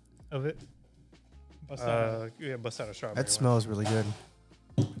of it. Bust Yeah, bust out a strawberry. That smells really good.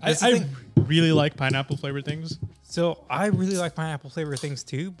 I That's the really like pineapple flavored things. So I really like pineapple flavor things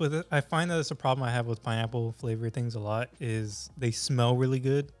too, but I find that it's a problem I have with pineapple flavor things a lot is they smell really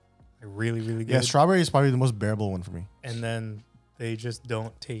good, like really, really good, Yeah, strawberry is probably the most bearable one for me. and then they just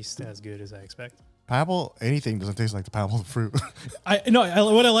don't taste as good as I expect. Pineapple, anything doesn't taste like the pineapple fruit.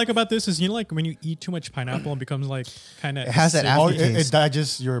 What I like about this is like when you eat too much pineapple, it becomes like kind of. It has that Oh, aftertaste. it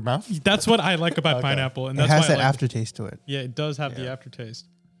digests your mouth. That's what I like about Okay. pineapple, and It that's has why that I like aftertaste to it. Yeah, it does have the Yeah. aftertaste.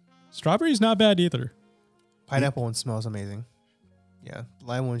 Strawberry's not bad either. Pineapple one smells amazing. Yeah,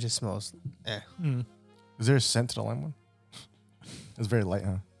 lime one just smells. Mm. Is there a scent to the lime one? It's very light,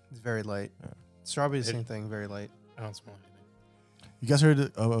 huh? It's very light. Yeah. Strawberry, the same thing, very light. I don't smell anything. You guys heard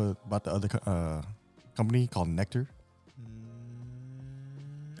about the other company called Nectar?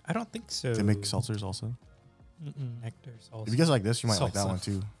 I don't think so. They make seltzers also. Mm-mm. Nectar salsa. If you guys like this, you might like that Salsa. one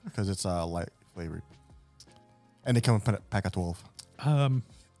too because it's light flavored. And they come in a pack of 12.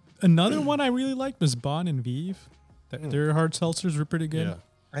 Another one I really liked was Bon and Vive. Their hard seltzers were pretty good.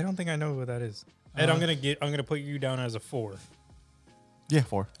 I don't think I know what that is. Ed, I'm gonna put you down as a 4. Yeah,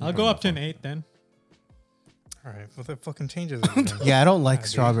 4. I'll go up to an 8 then. All right, well that fucking changes everything. Yeah, I don't like dude.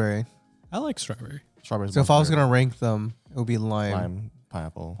 strawberry. I like strawberry. Strawberries. So if I was gonna rank them, it would be lime, lime,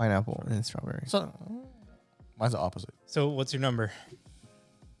 pineapple. pineapple, and then strawberry. So mine's the opposite. So what's your number?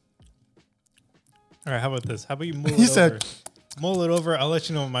 All right, how about this? How about you mull He it said- over? Mull it over. I'll let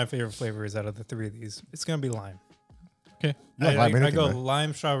you know what my favorite flavor is out of the 3 of these. It's gonna be lime. Okay. You like I lime anything, go right?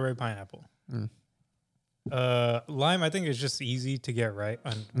 lime, strawberry, pineapple. Mm. Lime, I think is just easy to get right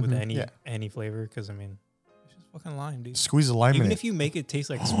with Mhm. Yeah. any flavor because I mean, it's just fucking lime, dude. Squeeze the lime Even in if it. you make it taste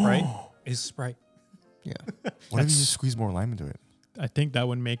like Sprite, it's Sprite. Yeah. What if you just squeeze more lime into it? I think that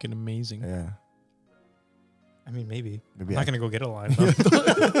would make it amazing. Yeah. I mean, maybe. Maybe I'm not I- gonna go get a lime. Though.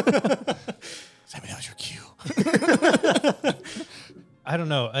 Sammy, that was your cue. I don't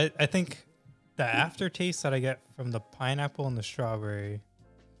know. I think the aftertaste that I get from the pineapple and the strawberry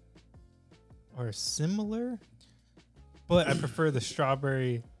are similar, but I prefer the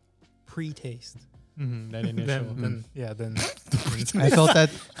strawberry pre-taste. That initial. Then I felt that.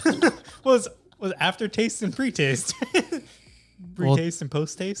 was aftertaste and pre-taste. Pre-taste and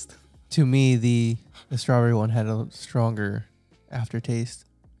post-taste. To me, the strawberry one had a stronger aftertaste.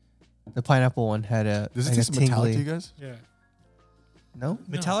 The pineapple one had a Does it like a taste metallic to you tingly. guys? Yeah. No.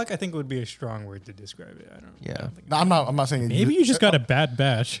 Metallic, I think, would be a strong word to describe it. I don't. Yeah. I don't think No, I'm not saying. Maybe you just got a bad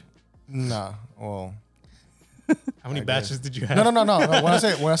batch. Nah. Well. How many I batches did you have? No. When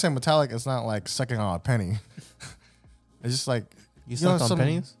I say metallic, it's not like sucking on a penny. It's just like You know, sucked on some-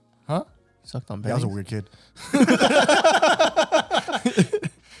 pennies? Huh? You sucked on Yeah, I was pennies? a weird kid.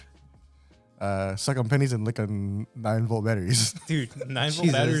 Suck on pennies and lick on 9-volt batteries. Dude, 9-volt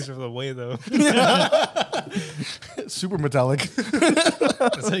Jesus. batteries are the way though. Super metallic.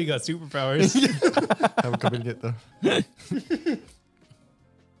 That's how you got superpowers. Haven't come in yet though.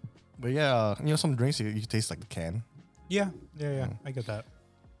 But yeah, some drinks you can taste like the can. Yeah. I get that.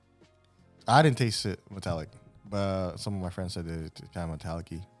 I didn't taste it metallic, but some of my friends said it's kind of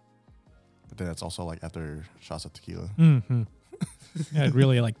metallic-y. But then it's also like after shots of tequila. Mm-hmm. Yeah, it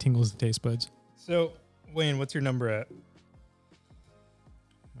really like tingles the taste buds. So, Wayne, what's your number at?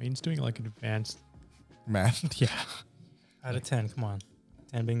 Wayne's doing like an advanced. Math. Yeah. Out of 10, come on.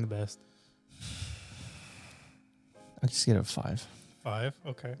 10 being the best. I just get a 5. 5,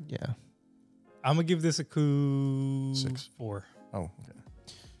 okay. Yeah. I'm gonna give this a cool 6. 4. Oh, okay.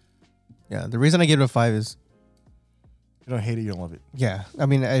 Yeah. The reason I give it a 5 is, You don't hate it, you don't love it. yeah. I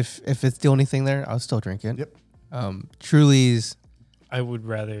mean, if it's the only thing there, I'll still drink it. Yep. Truly's I would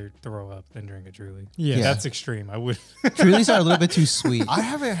rather throw up than drink a Truly. Yeah. That's extreme. I would. Truly's are a little bit too sweet. I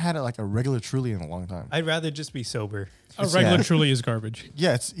haven't had it like a regular Truly in a long time. I'd rather just be sober. A regular Yeah. Truly is garbage.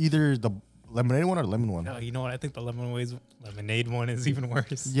 Yeah, it's either the lemonade one or the lemon one. No, you know what? I think the lemonade one is even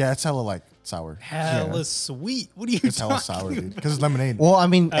worse. Yeah, it's hella like sour. Hella Yeah. sweet. What are you It's hella talking sour, about? dude. Because it's lemonade. Well, I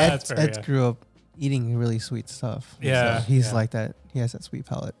mean, Ed, that's fair, Ed yeah. grew up eating really sweet stuff. Yeah, So he's yeah. like that. He has that sweet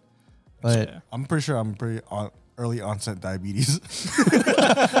palate. But Yeah. I'm pretty sure I'm pretty early onset diabetes.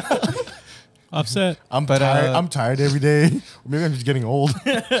 Upset. I'm But, tired. I'm tired every day. Or maybe I'm just getting old.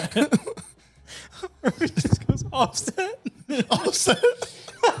 It just goes offset. Offset.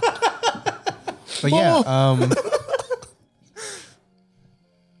 But yeah,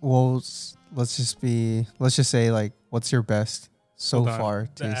 well, let's just say like, what's your best so Hold on. far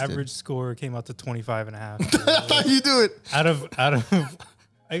The tasted? average score came out to 25 and a half. How you do it? out of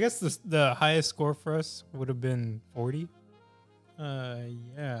I guess the highest score for us would have been 40.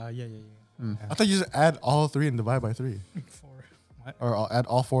 Yeah. I thought you just add all 3 and divide by 3. 4. What? Or I'll add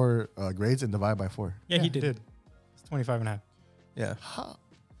all 4 grades and divide by 4. Yeah, he did. It's 25 and a half. Yeah,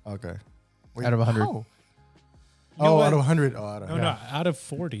 Okay. Out of 100. how? You know Oh, what? out of 100. Oh, out of No, 100. no, out of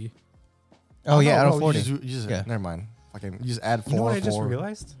 40. Oh yeah, no, out no, of 40. You just, Yeah. Never mind. Fucking, you just add 4, You know what I 4, just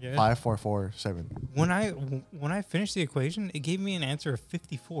realized? Yeah. 5, 4, 4, 7. When I finished the equation, it gave me an answer of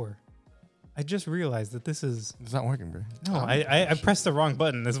 54. I just realized that this is It's not working, bro. no. I pressed the wrong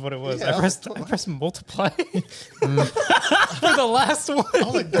button. Is what it was. Yeah, I pressed multiply for the last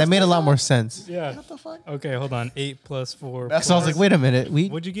one. That made a lot more sense. Yeah. What the fuck? Okay, hold on. 8 plus 4. So I was like, wait a minute,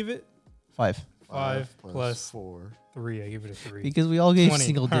 What'd you give it? 5 5 plus 4. 3. I give it a 3. because we all gave 20.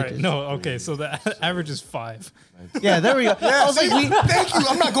 single All right, digits. no, okay. So the average is 5. Yeah, there we go. I was like, Thank you.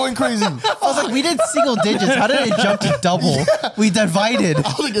 I'm not going crazy. I was like, we did single digits. How did it jump to double? We divided. I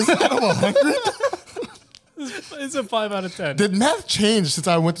was like, is it out of 100? It's a 5 out of 10. Did math change since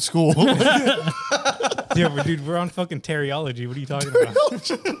I went to school? Yeah, but dude, we're on fucking teriology. What are you talking about?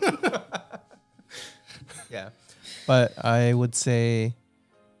 Yeah, but I would say,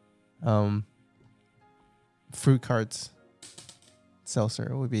 fruit carts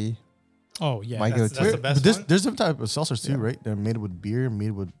seltzer would be Oh yeah. My That's go-to. the best But one? there's different type of seltzers too, Yeah. right? They're made with beer,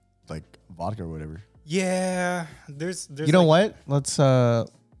 made with like vodka or whatever. Yeah, there's You know like, what? Let's There's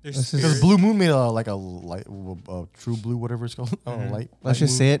This is- Because spirit. Blue Moon made like a light, True Blue, whatever it's called. I don't know, light. let's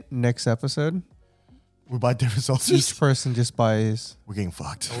just say it. Next episode, We buy different seltzers. each person just buys. We're getting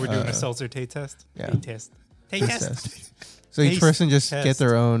fucked. Oh, we're doing uh, a seltzer taste test. yeah. Taste test. Taste test. So each Taste person just get test.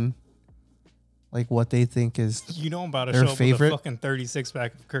 their own, like what they think is. You know I'm about to Their show favorite? up with a fucking 36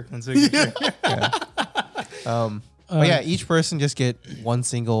 pack of Kirkland signature. Yeah. But yeah, each person just get one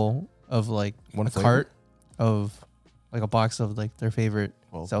single of like One a flavor? cart of like a box of like their favorite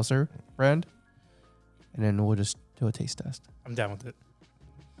Well, seltzer brand, and then we'll just do a taste test. I'm down with it.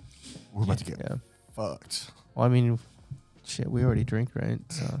 we're about to get Yeah. fucked. Well, I mean, shit, we already drink, right?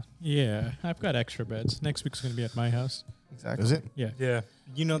 So Yeah, I've got extra beds. Next week's gonna be at my house. exactly. Is it? Yeah. Yeah.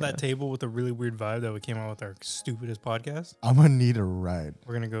 You know Yeah. that table with a really weird vibe that we came out with our stupidest podcast? I'm gonna need a ride.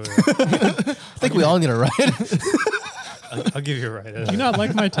 We're going to go. I think we all need a ride. I'll give you a ride. Do you not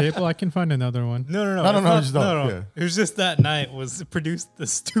like my table? I can find another one. No, No, it's no, not- just don't. Yeah. It was just that night was produced the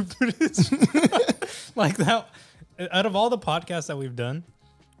stupidest. Like that. Out of all the podcasts that we've done,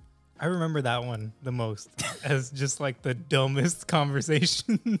 I remember that one the most as just like the dumbest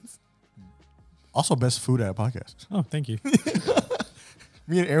conversations. Also, best food at a podcast. Oh, thank you.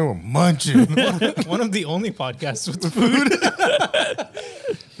 Me and Aaron were munching. One of the only podcasts with food.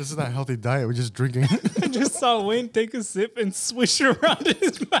 This is not a healthy diet. We're just drinking I just saw Wayne take a sip and swish it around in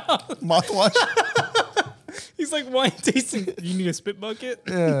his mouth. mouthwash. He's like, wine tasting. You need a spit bucket?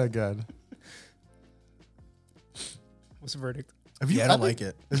 Yeah, God. What's the verdict? Have you, Yeah, I don't like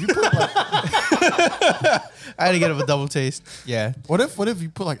it. If you put like, I had to get a double taste. Yeah. what if you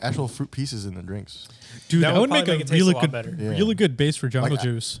put like actual fruit pieces in the drinks? Dude, That that, would would make probably a make it taste a really lot good, better. Yeah. really good base for jungle Like,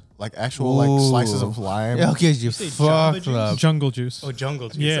 juice. Like actual like slices of Ooh. lime. Yeah, okay, you say Jamba fucked juice? up. Jungle juice. Oh, jungle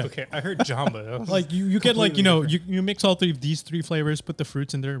juice. Yeah. Okay, I heard Jamba. I was Like you get like Completely you mix all these three flavors, put the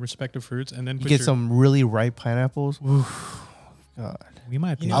fruits in their respective fruits, and then You put get your, some really ripe pineapples. Oof. God. We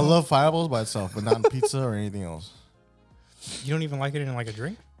might be. You I know- love pineapples by itself, but not in pizza or anything else. You don't even like it in like a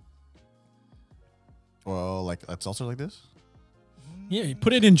drink? Well, like a seltzer like this. Yeah, you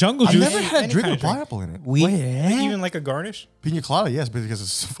put it in jungle I've juice. never had a any drink kind with of drink. pineapple in it. We Even like a garnish? Pina colada, yes, but because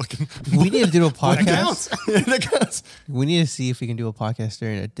it's fucking. we need to do a That podcast. counts. that counts. We need to see if we can do a podcast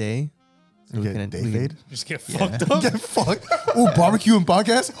during a day. So You we get can day we can- fade. Just get Yeah. fucked up. Get fucked. Oh, barbecue and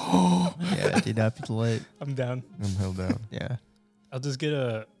podcast. Yeah, dude, that'd be lit. I'm down. I'm held down. Yeah. I'll just get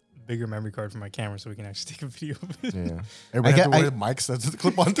a bigger memory card for my camera so we can actually take a video of it. Yeah. Everybody have to I- wear mics that's the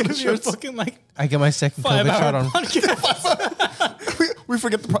clip onto the It's gonna be a shirts. fucking like I get my second 5 COVID shot hour on. podcast. we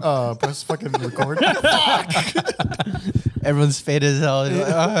forget to press fucking record. Everyone's faded as hell. It's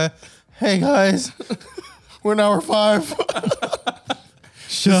like, hey guys. We're in hour 5.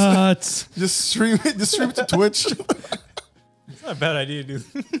 Shots. Just stream it. Just stream it to Twitch. It's not a bad idea, dude.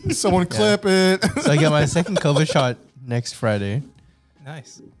 Someone clip it. So I get my second COVID shot next Friday.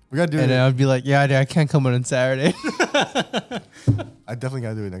 Nice. We gotta do And it. then I'd be like, yeah, dude, I can't come in on Saturday. I definitely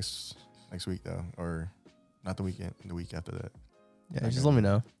gotta do it next week though, or not the weekend. The week after that. Yeah, just let me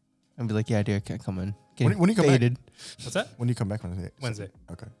know. I'd be like, yeah, dude, I can't come in. When you come back? faded. What's that? When do you come back Wednesday? Wednesday.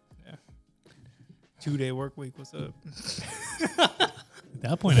 Okay. 2-day work week. What's up? At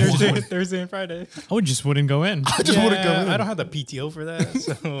that point, Thursday and Friday. I would just wouldn't go in. I just want to go in. I don't have the PTO for that.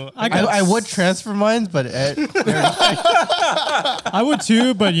 So I would transfer mine, but I would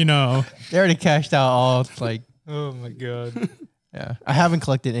too, but you know, they already cashed out all, like, oh my god. yeah. I haven't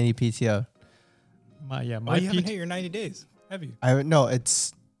collected any PTO. my Why my you haven't PT hit your 90 days? Have you? No,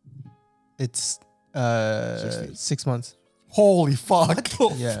 it's 6 months. Holy fuck.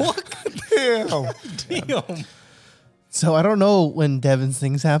 Yeah. Damn. Damn. So I don't know when Devin's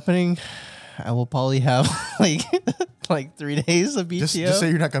thing's happening. I will probably have like 3 days of PTO. Just say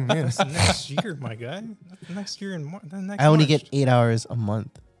you're not coming in. That's next year, my guy. That's next year in March. I only get 8 hours a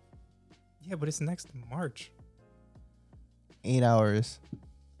month. Yeah, but it's next March. 8 hours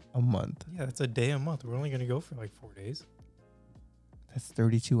a month. Yeah, that's a day a month. We're only gonna go for like 4 days. That's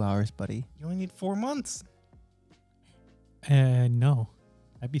 32 hours, buddy. You only need 4 months. no,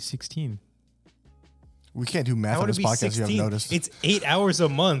 I'd be 16. We can't do math That on would this be podcast. 16. You haven't noticed. It's 8 hours a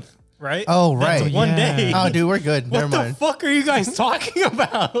month, right? Oh, That's right. one Yeah. day. Oh, dude, we're good. what Never the mind. fuck are you guys talking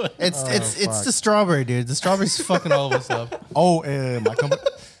about? It's Oh, it's fuck. the strawberry, dude. The strawberry's fucking all of us up. Oh, my company,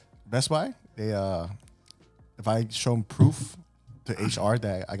 Best Buy. They if I show them proof to HR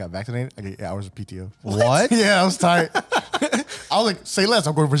that I got vaccinated, I get 8 hours of PTO. What? Yeah, I was tight. I was like, say less.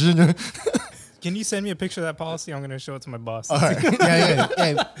 I'm going to Virginia. Can you send me a picture of that policy? I'm gonna show it to my boss. All right. Yeah.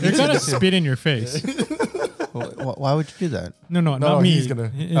 They're gonna spit in your face. Why would you do that? No, No, not me. he's gonna-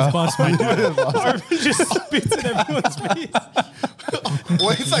 His boss might do it. Arvin just spits in everyone's face. Well,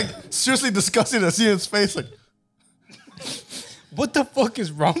 he's like seriously disgusting to see his face. Like, What the fuck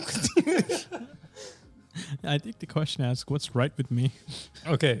is wrong with you? I think the question asks, what's right with me?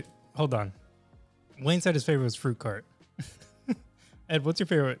 Okay, hold on. Wayne said his favorite was Fruit Cart. Ed, what's your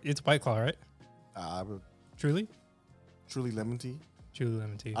favorite? It's White Claw, right? Truly? truly lemon tea. Truly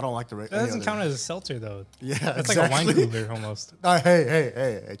lemon tea. I don't like the. That doesn't count as a seltzer though. Yeah, That's exactly. like a wine cooler almost.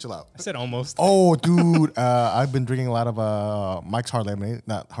 Hey, chill out. I said almost. Oh, dude, I've been drinking a lot of Mike's Hard Lemonade.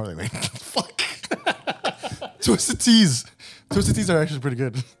 Not Hard Lemonade. Fuck. Twisted Teas. Twisted Teas are actually pretty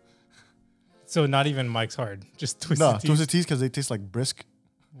good. So not even Mike's Hard, just Twisted No, Teas. Twisted Teas because they taste like brisk.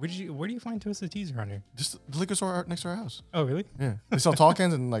 Where do you find Twisted Teas around here? Just the liquor store next to our house. Oh really? Yeah, they sell tall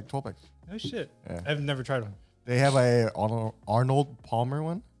cans and like 12 packs. Oh shit. Yeah. I've never tried one. They have a Arnold Palmer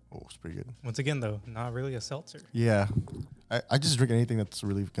one. Oh, it's pretty good. Once again though, not really a seltzer. Yeah, I just drink anything that's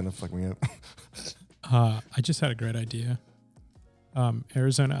really gonna fuck me up. I just had a great idea.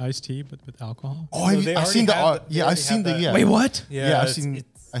 Arizona iced tea, but with alcohol. Oh, So they I've already seen the. have the- they Yeah, I've already seen have the. that. Yeah. Wait, what? Yeah, I've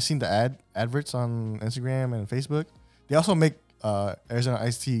it's- seen the adverts on Instagram and Facebook. They also make Arizona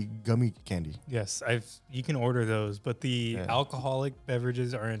iced tea gummy candy. Yes, you can order those, but the Yeah. alcoholic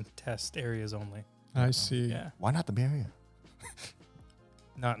beverages are in test areas only. I see. Yeah. Why not the Bay Area?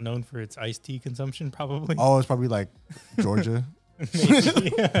 Not known for its iced tea consumption, probably. Oh, it's probably like Georgia.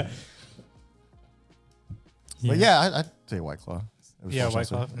 Maybe. Yeah. But yeah, I'd say White Claw. It was Yeah, fun White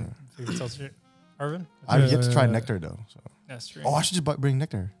seltzer. Claw. Favorite seltzer. Arvin? I've yet to try Uh, nectar though. So. That's true. Oh, I should just bring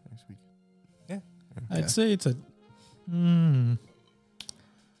nectar next week. I'd say it's a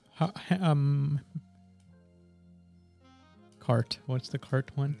cart. What's the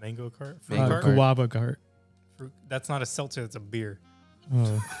cart one? Mango cart? Fruit Mango cart? cart. Guava cart. Fruit. That's not a seltzer, it's a beer.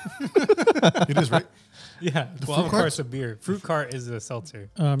 Oh. It is right. Yeah, The guava fruit cart's carts? a beer. Fruit cart is a seltzer.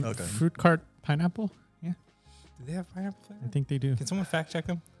 Okay. Fruit cart pineapple. Do they have pineapple flavor? I think they do. Can someone fact check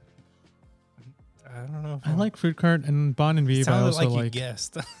them? I don't know. If I like fruit cart and Bon and It Vive. I sounded also like you like.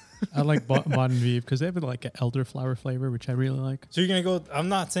 guessed. I like Bon and Vive because they have like an elderflower flavor, which I really like. So you're gonna go. I'm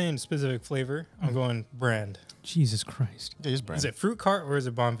not saying specific flavor. I'm going brand. Jesus Christ! Yeah, just brand. Is it Fruit Cart or is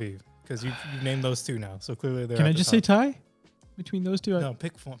it Bon Vive? Because you've named those two now. So clearly they're. Can at I the just say top. tie between those two? No,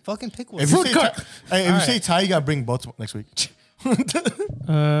 pick one. Fucking pick one. If you Fruit say cart. Hey, if you Alright. say Thai, you gotta bring both next week. Those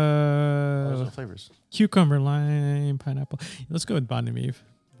are the flavors. Cucumber, lime, pineapple. Let's go with Bon and Vive.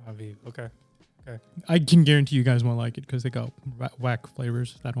 Bon Vive. Okay. I can guarantee you guys won't like it because they got whack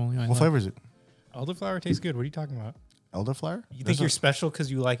flavors that only I What like. flavor is it? Elderflower tastes good. What are you talking about? Elderflower? You think you're special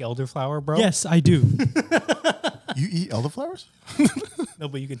because you like elderflower, bro? Yes, I do. You eat elderflowers? No,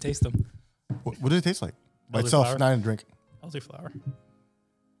 but you can taste them. What do they taste like? By itself, Elderflower? not in a drink. Elderflower.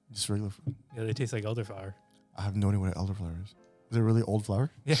 Just regular fruit. Yeah, they taste like elderflower. I have no idea what an elderflower is. Is it really old flower?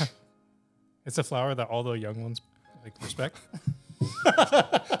 Yeah. It's a flower that all the young ones like respect.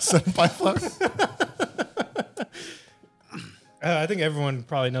 Senpai flower? I think everyone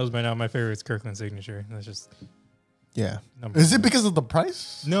probably knows by now my favorite is Kirkland Signature. That's just Yeah. number Is it one. because of the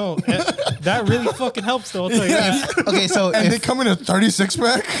price? No, that really fucking helps though. I'll tell you that. Okay, so And they if, come in a 36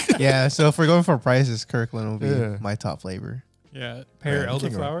 pack? yeah, so if we're going for prices, Kirkland will be Yeah. Oh, my top flavor. Yeah, Pear Yeah, you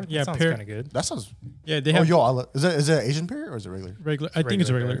can go. elderflower. Yeah, That sounds pear- kind of good. That sounds. yeah. They Oh, have yo, is it Asian pear or is it regular? regular. I think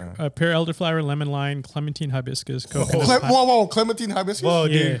it's regular, regular. yeah. Pear elderflower, lemon lime, clementine hibiscus, coconut. Whoa, Clementine hibiscus? Whoa,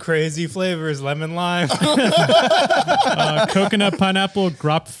 Yeah. dude, crazy flavors: lemon, lime. Coconut, pineapple,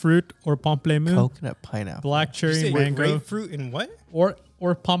 grapefruit, or pamplemousse, Coconut pineapple. black You cherry, say mango, grapefruit and what? or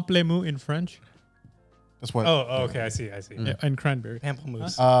pamplemousse in French, That's what. Oh, okay, I see. yeah, and cranberry.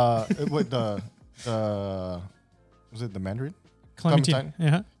 Pamplemousse. What the was it the mandarin? Clementine,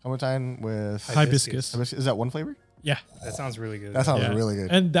 yeah, Clementine with hibiscus. Is that one flavor? Yeah, That sounds really good. That sounds yeah. really good.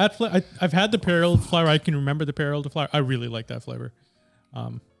 And that I've had the pear elderflower. I can remember the pear elderflower. I really like that flavor.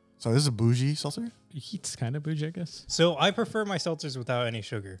 So this is a bougie seltzer? It's kind of bougie, I guess. So I prefer my seltzers without any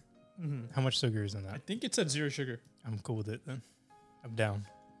sugar. How much sugar is in I that? think it's at 0 sugar. I'm cool with it then. I'm down.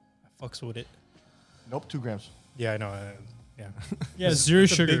 I fucks with it. Nope, 2 grams. Yeah, I know. Yeah. Yeah, It's- 0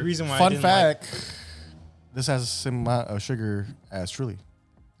 it's a sugar. big reason why I Fun didn't like- fact: this has the same amount of sugar as Truly.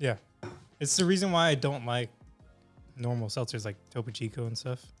 yeah. It's the reason why I don't like normal seltzers like Topo Chico and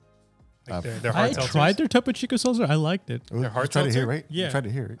stuff. Like they're I hard seltzers. tried their Topo Chico seltzer. I liked it. They're hard you tried it seltzer? here, right? Yeah. You tried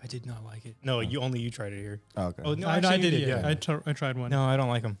it here, right? I did not like it. No, you tried it here. Oh, okay. Oh no, I actually, did you it. Yeah, I tried one. No, I don't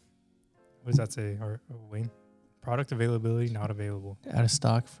like them. What does that say? Or Wayne? Product availability not available. Out of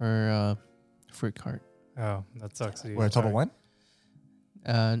stock for fruit cart. Oh, that sucks. Dude. Wait, Total Sorry.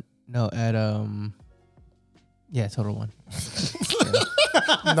 Wine? No, at yeah, Total One.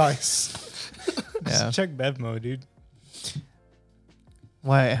 Nice. Yeah. check Bevmo, dude.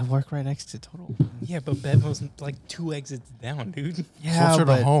 Why? I work right next to Total. Yeah, but Bevmo's like 2 exits down, dude. Closer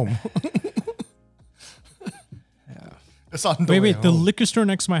to home. Yeah. It's on the Wait, way wait. The home. liquor store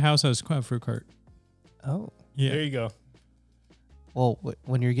next to my house has a fruit cart. Oh. Yeah. There you go. Well,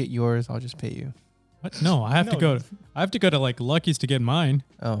 when you get yours, I'll just pay you. What? No, I have to No. go. I have to go to like Lucky's to get mine.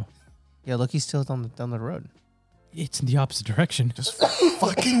 Oh. Yeah, Lucky's still down the road. It's in the opposite direction. Just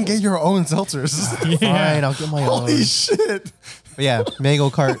fucking get your own seltzers. Fine, I'll get my own. Holy shit. But yeah, mango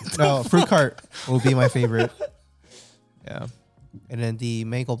cart. No, fruit cart will be my favorite. Yeah. And then the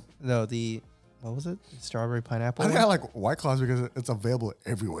mango, no, the, what was it? Strawberry pineapple. I think I one? like White Claws because it's available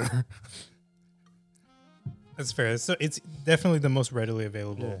everywhere. That's fair. So it's definitely the most readily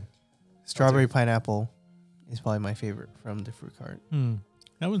available. Strawberry pineapple is probably my favorite from the fruit cart.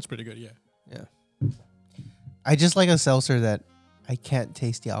 That one's pretty good. Yeah. Yeah. I just like a seltzer that I can't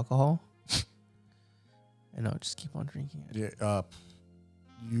taste the alcohol. And I'll just keep on drinking it. Yeah,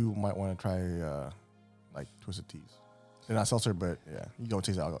 you might want to try like Twisted Teas. They're not seltzer, but yeah, you don't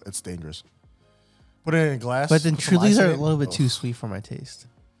taste the alcohol. It's dangerous. Put it in a glass. But then put some ice Trulies in are a it. little bit Oh. too sweet for my taste.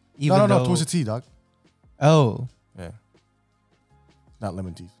 No, though- Twisted Tea, dog. Oh. Yeah, not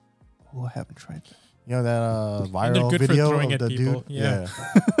lemon teas. Oh, I haven't tried that. You know that And they're viral good for video throwing of at the people. dude? Yeah.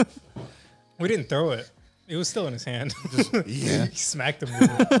 We didn't throw it. It was still in his hand. Yeah. He smacked him with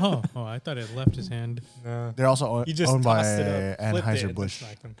it. oh, I thought it left his hand. No. They're also He just owned by tossed it up, flipped it, and then Anheuser-Busch.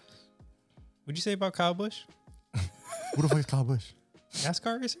 smacked him. What'd you say about Kyle Busch? Who the fuck is Kyle Busch?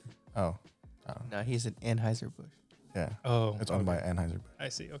 NASCAR racer? Oh, No, he's an Anheuser-Busch. yeah. Oh. It's owned by okay. Anheuser-Busch. I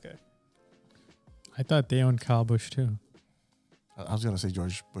see. Okay. I thought they owned Kyle Busch too. I was going to say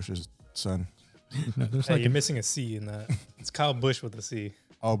George Bush's son. No, there's Hey, like you're missing a C in that. It's Kyle Busch with a C.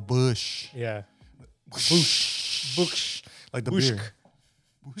 Oh, Bush. Yeah. Bush. Bush. Like the Bushk. beer.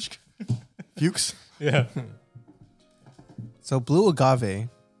 Bush. Fuchs. Yeah. So blue agave.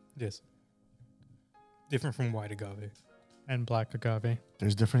 Yes. Different from white agave. and black agave.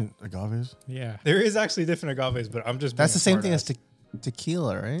 There's different agaves. Yeah. There is actually different agaves, but I'm just. That's the being a same thing as smartass.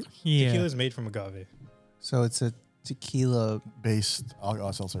 tequila, right? Yeah. Tequila is made from agave. So it's a tequila. Based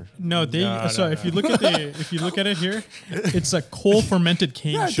seltzer. No, they. No, so no, if no. you look at the, if you look at it here, it's a coal fermented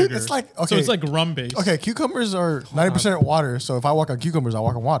cane Yeah, dude, sugar. it's like- So okay. it's like rum based. Okay, cucumbers are 90% water. So if I walk on cucumbers, I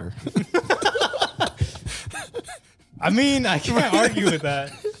walk on water. I mean, I can't argue with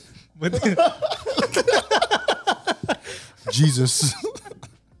that. But Jesus.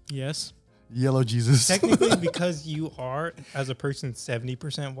 Yes. Yellow Jesus. technically, because you are, as a person,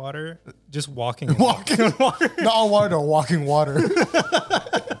 70% water, just walking. and Walking on water. Not on water, though, walking water.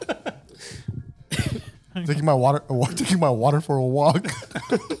 taking my water for a walk.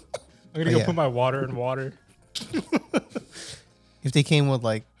 I'm gonna go Yeah. put my water in water. If they came with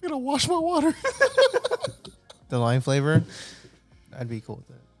like I'm gonna wash my water. the lime flavor, I'd be cool with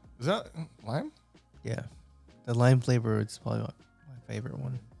it. Is that lime? Yeah, the lime flavor is probably my favorite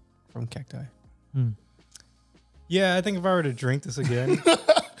one from Cacti. Yeah, I think if I were to drink this again,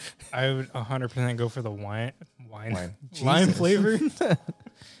 I would 100% go for the wine. Wine. Lime Jesus. flavor.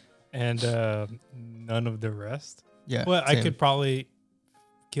 And none of the rest. Yeah, But I same. could probably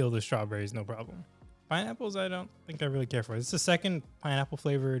kill the strawberries, no problem. Pineapples, I don't think I really care for. It's the second pineapple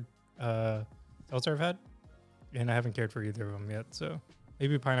flavored seltzer I've had, and I haven't cared for either of them yet. So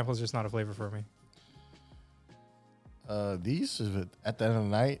maybe pineapple is just not a flavor for me. These, at the end of the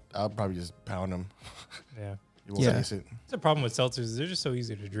night, I'll probably just pound them. Yeah, You won't Yeah. taste it. it's a problem with seltzers. They're just so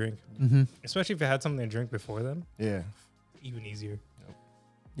easy to drink, Mm-hmm. especially if you had something to drink before them. Yeah. Even easier.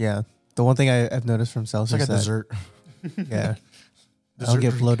 Yeah, the one thing I've noticed from It's seltzers like a that dessert. yeah, I Dessert don't get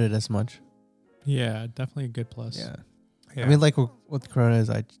drink. bloated as much. Yeah, definitely a good plus. Yeah, Yeah. I mean like with Coronas,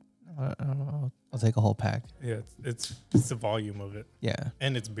 I don't know. I'll take a whole pack. yeah, it's the volume of it, Yeah,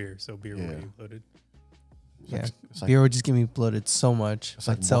 and it's beer, so beer will Yeah. get you bloated. yeah. It's like, Beer would just get me bloated so much. it's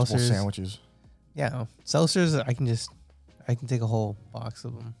like But multiple seltzers, sandwiches. yeah, seltzers. I can take a whole box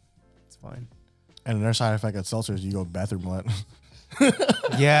of them. It's fine. And another side effect of seltzers, you go bathroom wet.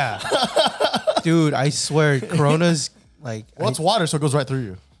 Yeah, dude, I swear, Coronas like Well, it's water, so it goes right through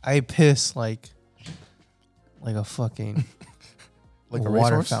you. I piss like a fucking Like a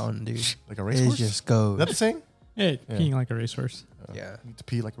water racehorse? fountain, dude. Like a It racehorse? just Is goes. that the saying? Yeah, Yeah. peeing like a racehorse. Yeah. You need to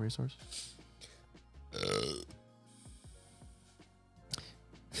pee like a racehorse.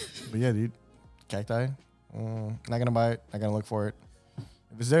 But yeah, dude. Cacti. Not gonna buy it. Not gonna look for it.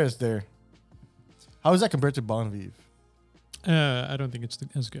 If it's there, it's there. How is that compared to Bon Vive? I don't think it's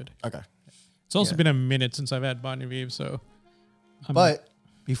as good. Okay. It's also Yeah. been a minute since I've had Bon Vive, so. But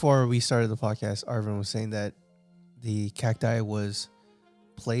before we started the podcast, Arvin was saying that the Cacti was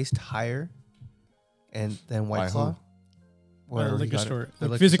placed higher and then Why, White who? Claw. Well, Where the he liquor got it. store. The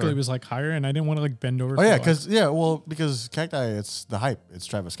Like liquor physically, store. it was like higher, and I didn't want to like bend over. Oh for yeah, a because Cacti, it's the hype. It's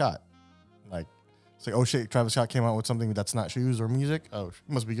Travis Scott. Like it's like, oh shit, Travis Scott came out with something that's not shoes or music. Oh, it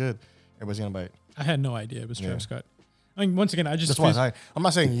must be good. Everybody's gonna buy it. I had no idea it was Yeah. Travis Scott. I mean, once again, I just That's why I'm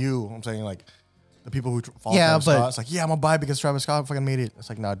not saying you. I'm saying like the people who follow Yeah, Travis but- Scott. It's like, yeah, I'm gonna buy it because Travis Scott fucking made it. It's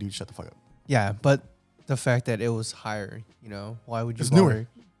like, nah, dude, shut the fuck up. Yeah, but the fact that it was higher, you know, why would you It's bother newer.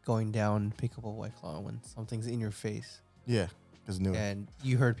 going down to pick up a White Claw when something's in your face? Yeah, because new. And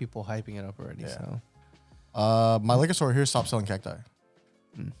you heard people hyping it up already. Yeah. So My liquor store here stopped selling Cacti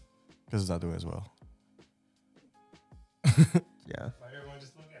Hmm. because it's not doing as well. yeah, Why everyone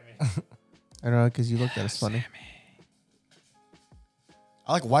just look at me? I don't know because you looked at us funny.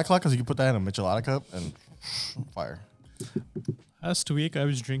 I like White Claw because you can put that in a Michelada cup and fire. last week I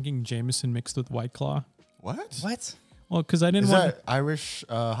was drinking Jameson mixed with White Claw. What? What? Well, because I didn't Is want. that Irish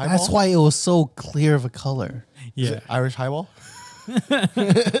highball? That's why it was so clear of a color. Is Yeah, it Irish highball?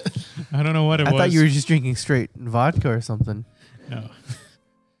 I don't know what it I was. thought you were just drinking straight vodka or something. No,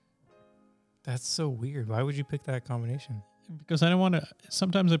 That's so weird. Why would you pick that combination? because I didn't want to.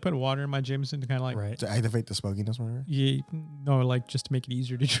 Sometimes I put water in my Jameson to kind of like. Right. To activate the smokiness, whatever. Yeah, no, like just to make it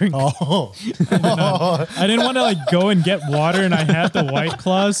easier to drink. Oh, I didn't want to like go and get water, and I had the White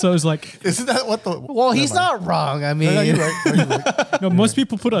Claws, so I was like, isn't that what the? Well, he's not wrong. I mean, No, you're right. No, you're right. no. Most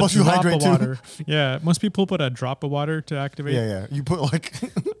people put a Plus you drop hydrate of too. water. Yeah, most people put a drop of water to activate. Yeah, yeah. You put like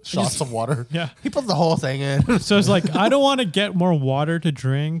shots of water. Yeah. he put the whole thing in. So it's like I don't want to get more water to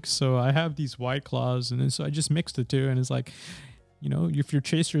drink, so I have these White Claws, and then so I just mixed the two, and it's like, you know, if your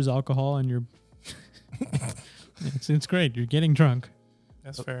chaser is alcohol and you're, it's great. You're getting drunk.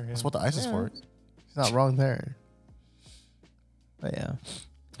 That's fair. Yeah. That's what the ice is for. He's not wrong there. But yeah,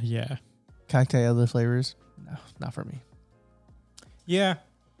 Yeah. Cacti other flavors, no, not for me. Yeah.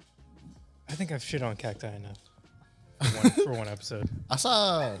 I think I've shit on Cacti enough for one episode. I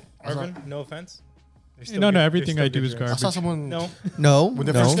saw. Arvin, no offense. They're still No, good- no, they're everything still I do good is drinks. I saw garbage. someone No, No, When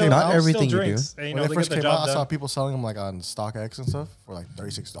they no, first came not out, everything still you do. drinks. You know, when they they first get the came out. job I saw done. people selling them like on StockX and stuff for like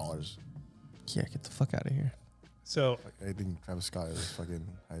 $36. Yeah, get the fuck out of here. So Like, I think Travis Scott is fucking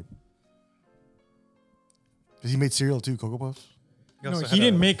hype. Cause he made cereal too, Cocoa Puffs. No, he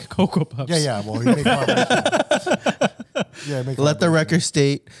didn't make Cocoa Puffs. Yeah, yeah. Well, he made collaboration. Yeah, make Let the collaboration. record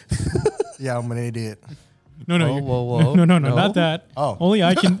state. Yeah, I'm an idiot. No, no, Whoa, you- whoa, whoa. no, not that. Oh, Only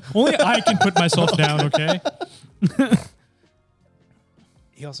I can put myself down. Okay.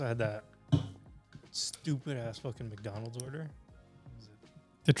 He also had that stupid ass fucking McDonald's order.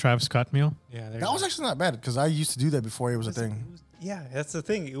 The Travis Scott meal. Yeah, there that was actually not bad because I used to do that before it was a thing. Yeah, that's the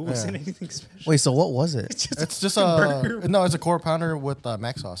thing. It wasn't anything special. Wait, so what was it? It's just fucking burger. no, it's a core pounder with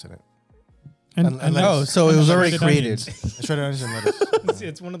mac sauce in it. And, And and lettuce. Oh, so it was already shredded created. onions. And shredded onions and lettuce.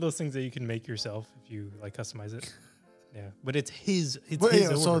 It's one of those things that you can make yourself if you like customize it. Yeah, but it's his. It's But his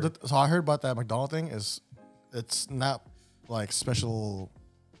yeah, so order. so I heard about that McDonald's thing is it's not like special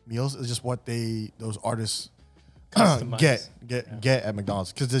meals. It's just what those artists Customize. get at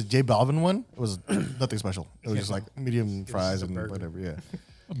McDonald's. Because the J Balvin one was nothing special. It was Yeah. just like medium fries just a and burger. whatever. Yeah,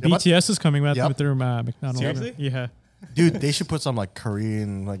 BTS is coming out Yep. with their McDonald's. Seriously? Yeah. dude, they should put some like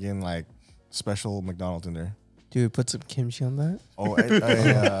Korean like special McDonald's in there. Dude, put some kimchi on that. Oh,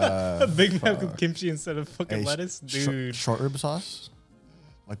 a Big Mac with kimchi instead of fucking a lettuce, dude. short rib sauce,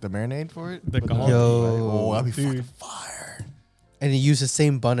 like the marinade for it. The Put gall- that- Yo, oh, that'd be dude. fucking fire. And you use the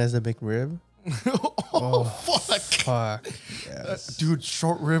same bun as the McRib. Oh, fuck. Fuck. Yes. Dude,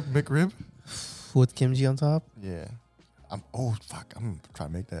 short rib McRib. With kimchi on top. Yeah. I'm fuck. I'm gonna try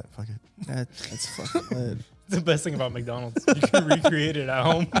to make that. Fuck it. That's fucking lit. The best thing about McDonald's, you can recreate it at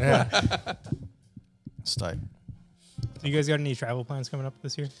home. Yeah. It's tight. Do you guys got any travel plans coming up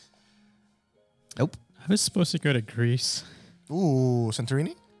this year? I was supposed to go to Greece. Ooh,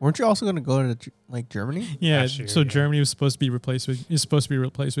 Santorini? Weren't you also gonna go to like Germany? Yeah, Last year, so yeah. Germany was supposed to be replaced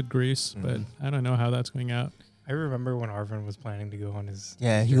with Greece, but I don't know how that's going out. I remember when Arvin was planning to go on his.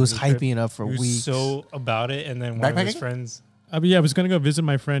 Yeah, he was Germany trip. hyping it up for He was weeks. so about it, and then one of his Backpacking? friends, But yeah, I was gonna go visit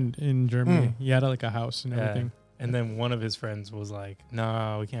my friend in Germany. Mm. He had like a house and Yeah. everything. and then one of his friends was like,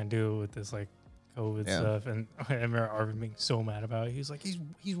 "No, we can't do it with this like COVID Yeah. stuff." And I remember Arvin being so mad about it. He's like,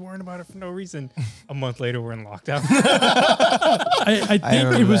 "He's worrying about it for no reason." A month later, we're in lockdown. I think it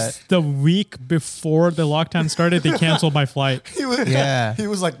remember was that. the week before the lockdown started. They canceled my flight. He was, Yeah. He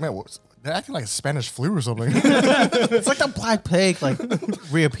was like, man, they're acting like Spanish flu or something. It's like the Black Plague like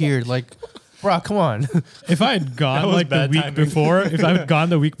reappeared. Like, bro, come on. If I had gone That was like the bad week timing. before, if I had gone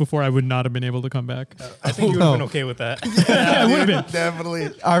the week before, I would not have been able to come back. I think you would have been okay with that. Yeah, it would have been. Definitely.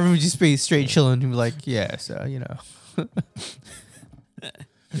 Arvin would just be straight chilling. He'd be like, yeah, so you know.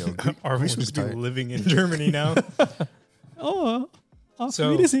 Yo, Arvin will Greece was just be tight. living in Germany now. Oh, auf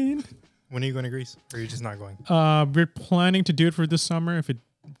So- Wiedersehen. When are you going to Greece? Or are you just not going? We're planning to do it for this summer if it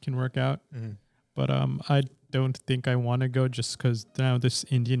can work out. Mhm. But I don't think I want to go just because now this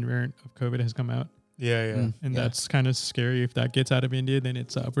Indian variant of COVID has come out. Yeah, yeah. And Yeah. that's kind of scary. If that gets out of India, then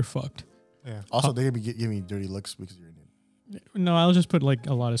it's we're fucked. Yeah. Also, they're gonna be giving me dirty looks because you're Indian. No, I'll just put like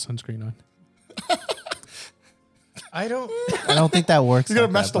a lot of sunscreen on. I don't. I don't think that works. You're gonna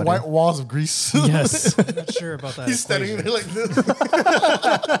like match that, the buddy. white walls of Greece. Yes. I'm not sure about that. He's standing equation. there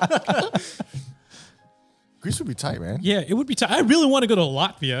like this. Greece would be tight, man. Yeah, it would be. I really want to go to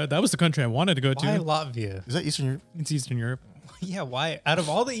Latvia. That was the country I wanted to go Why to. Latvia? Is that Eastern Europe? It's Eastern Europe. Yeah, why? Out of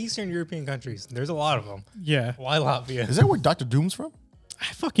all the Eastern European countries, there's a lot of them. Yeah, Why Latvia? Is that where Doctor Doom's from?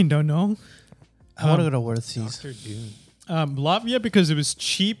 I fucking don't know. I want to go to World Seas. Dr. Doom. Latvia because it was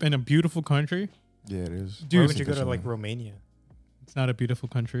cheap and a beautiful country. Yeah, it is. Dude, Why would you go to like Romania? It's not a beautiful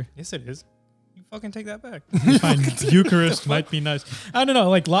country. Yes, it is. You fucking take that back. Fine, Bucharest might be nice. I don't know.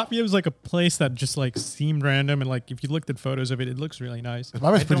 Like Latvia was like a place that just like seemed random, and like if you looked at photos of it, it looks really nice.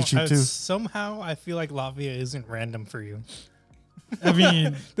 My was pretty don't- cheap too. Somehow, I feel like Latvia isn't random for you. I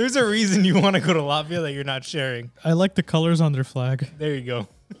mean, There's a reason you want to go to Latvia that you're not sharing. I like the colors on their flag. There you go.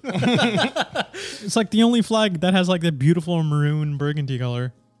 It's like the only flag that has like the beautiful maroon burgundy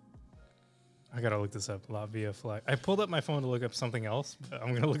color. I gotta look this up. Latvia flag. I pulled up my phone to look up something else, but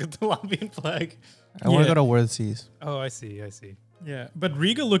I'm gonna look at the Latvian flag. I want to Yeah. go to World Seas. Oh, I see. I see. Yeah, but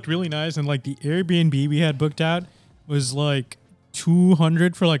Riga looked really nice, and like the Airbnb we had booked out was like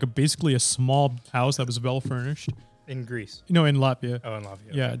 200 for like basically a small house that was well furnished. In Greece. You know, in Latvia. Oh, in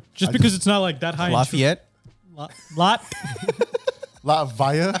Latvia. Yeah, just I because it's not like that high. in Lafayette. Lot.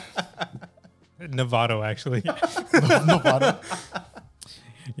 Latvia. Novato, actually. Nevada.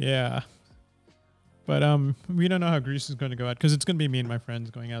 Yeah. But we don't know how Greece is going to go out because it's going to be me and my friends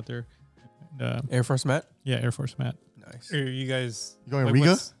going out there. And, Air Force Met. yeah, Air Force Matt. Nice. Are you guys You going to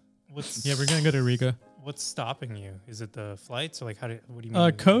Riga? What's Yeah, we're going to go to Riga. what's stopping you? Is it the flights or like what do you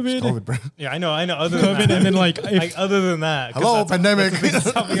mean? COVID. COVID, bro. Yeah, I know. Other than COVID, that. and then like, if, Like other than that. 'cause Hello, that's- pandemic. That's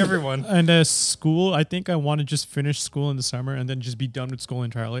stopping everyone. and school. I think I want to just finish school in the summer and then just be done with school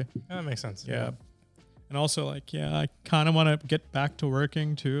entirely. That makes sense. Yeah. And also, like, yeah, I kind of want to get back to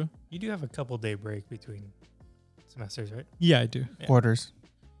working too. You do have a couple day break between semesters, right? Yeah, I do. Yeah. Quarters.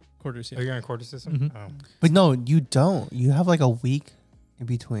 Quarters, Oh, yeah. you're on quarter system? Mhm. Oh. But no, you don't. You have like a week in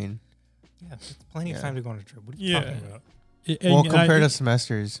between. Yeah, it's plenty of Yeah. time to go on a trip. What are you Yeah. talking about? Well, And compared I- to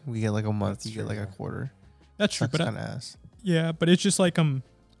semesters, we get like a month. That's You get true, like a yeah. quarter. that's true, That's but kind of ass. yeah, but it's just like I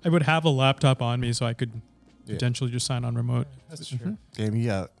would have a laptop on me so I could Yeah. potentially just sign on remote. That's true. Mhm. Damn, you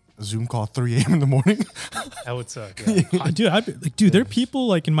got a Zoom call 3 a.m. in the morning. That would suck. Yeah. Dude, I'd be, like, dude, there are people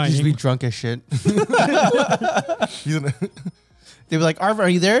like in my You just be drunk as shit. He's in a- They'd be like, Arvin, are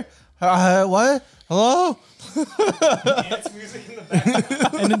you there? What? Hello?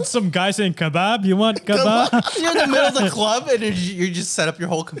 and then some guy saying kebab. You want kebab? You're in the middle of the club and you just set up your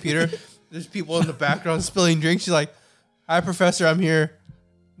whole computer. There's people in the background spilling drinks. You're like, hi, Professor, I'm here.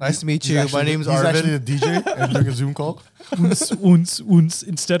 Nice to meet he's you. actually- My name's he's actually Arvin. the DJ and doing a Zoom call. Uns.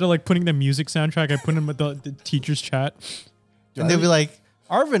 Instead of like putting the music soundtrack, I put him with the teacher's chat. And they'll be like,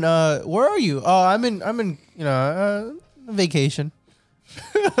 Arvin, where are you? Oh, I'm in, vacation.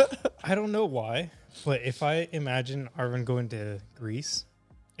 I don't know why, but if I imagine Arvin going to Greece,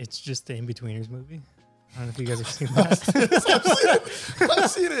 it's just the In-Betweeners movie. I don't know if you guys have seen that. I've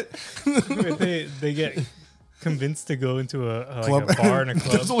seen it. Where they get convinced to go into a Club. bar and a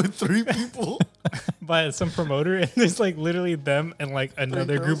club There's only 3 people. by some promoter, and there's like literally them and like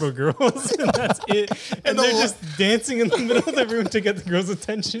another group of girls, and that's it. And they're just dancing in the middle of the room to get the girls'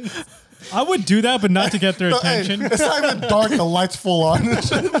 attention. I would do that, but not to get their Hey, attention. it's not even dark. The lights full on.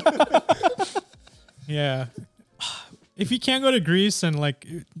 Yeah. If you can't go to Greece and like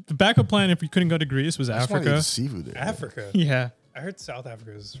the backup plan, if you couldn't go to Greece, was I just wanna eat Africa. seafood there. Africa. Yeah. I heard South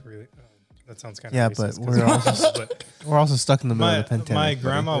Africa is really. That sounds kind Yeah, of but racist. 'cause we're of also- this, but We're also stuck in the middle my of the pandemic. my buddy.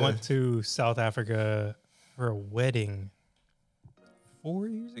 grandma Yeah. went to South Africa for a wedding 4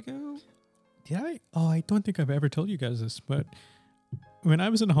 years ago. Did I? Oh, I don't think I've ever told you guys this, but when I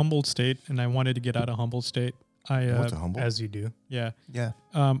was in Humboldt State and I wanted to get out of Humboldt State, I Went to Humboldt. As you do. yeah, Yeah.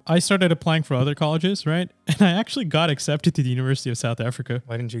 I started applying for other colleges, right? And I actually got accepted to the University of South Africa.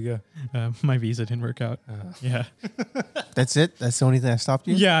 Why didn't you go? My visa didn't work out. Yeah, That's it? That's the only thing that stopped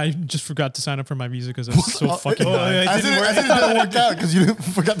you? yeah, I just forgot to sign up for my visa because I was so fucking high. yeah. I didn't work out because you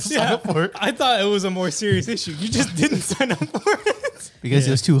forgot to sign up for it. I thought it was a more serious issue. You just didn't sign up for it. Because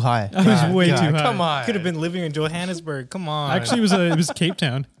it was too high. I was way too high. Come on. Could have been living in Johannesburg. Come on. Actually, it was Cape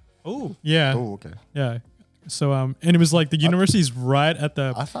Town. oh, Yeah, Oh, okay. yeah. So and it was like the university's right at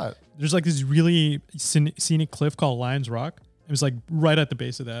the. I thought There's like this really scenic cliff called Lions Rock. It was like right at the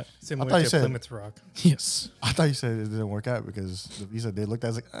base of that. Similar thought you to said- Plymouth Rock. Yes. you said it didn't work out because the visa they looked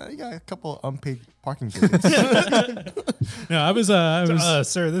at it, like you got a couple unpaid parking tickets. No, I was.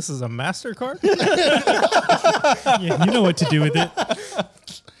 Sir, this is a MasterCard? Yeah, you know what to do with it.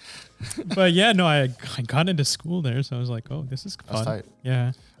 But yeah, no, I got into school there, so I was like, oh, this is That's fun. tight.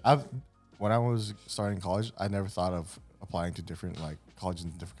 Yeah. When I was starting college, I never thought of applying to different like colleges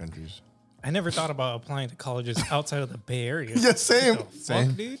in different countries. I never thought about applying to colleges outside of the Bay Area. Yeah, same. What the fuck,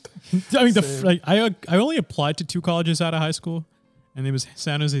 Same. dude? I mean, I only applied to 2 colleges out of high school, and it was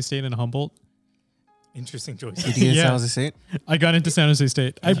San Jose State and Humboldt. Interesting choice. Did you get Yeah. San Jose State? I got into San Jose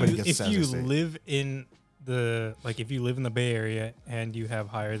State. Everybody gets If San you Jose State. live in if you live in the Bay Area and you have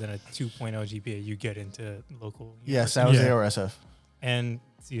higher than a 2.0 GPA, you get into local. Yeah, universities. San Jose Yeah. or SF. And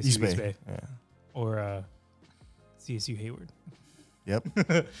CSU East East Bay. Bay, Yeah. or CSU Hayward. Yep.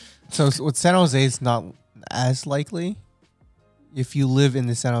 So with San Jose, it's not as likely. If you live in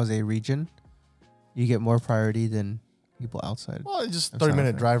the San Jose region, you get more priority than people outside. Well, it's just That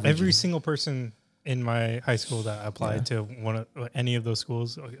 30-minute sounds drive. Every region. single person in my high school that applied to any of those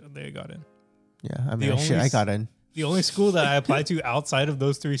schools, they got in. Yeah, I The mean, shit, only I got in. The only school that I applied to outside of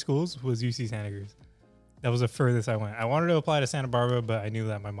those 3 schools was UC Santa Cruz. That was the furthest I went. I wanted to apply to Santa Barbara, but I knew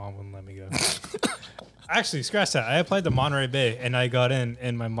that my mom wouldn't let me go. Actually, scratch that. I applied to Monterey Bay, and I got in,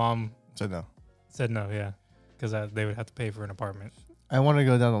 and my mom So no. said no, yeah, because they would have to pay for an apartment. I want to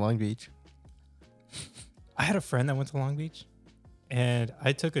go down to Long Beach. I had a friend that went to Long Beach, and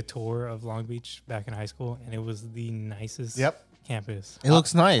I took a tour of Long Beach back in high school, and it was the nicest Yep. campus. It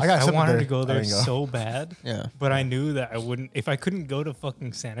looks nice. I got I accepted wanted there. to go I there didn't go. so bad. yeah. But I knew that I wouldn't, if I couldn't go to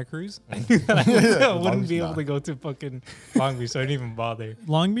fucking Santa Cruz, I knew that I Long wouldn't Beach, be able nah. to go to fucking Long Beach, so I didn't even bother.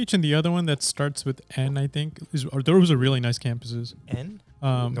 Long Beach and the other one that starts with N, I think, those are really nice campuses. And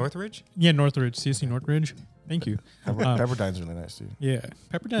Northridge? Northridge? Yeah, Northridge, CSC Northridge. Thank you. Pepperdine's really nice too. Yeah,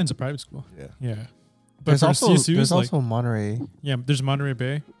 Pepperdine's a private school. Yeah. Yeah, but There's for also CSU, there's like, also Monterey. yeah, there's Monterey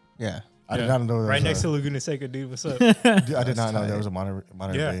Bay. Yeah. I did Yeah. not know there Right was next a, to Laguna Seca, dude. What's up? I did not know tight. there was a Monterey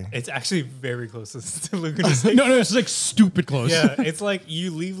Yeah, Bay. it's actually very close to Laguna Seca. No, it's like stupid close. Yeah, it's like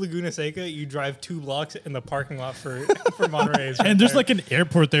you leave Laguna Seca, you drive 2 blocks in the parking lot for Monterey. is right and there's there. like an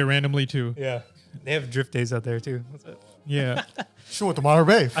airport there randomly too. yeah, they have drift days out there too. What's up? Yeah, Sure, with the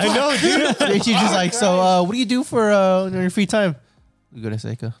Monterey Bay. I know, dude. She's just like, so what do you do for in your free time? Laguna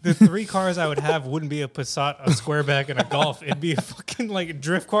Seca. The 3 cars I would have wouldn't be a Passat, a Squareback, and a Golf. It'd be a fucking like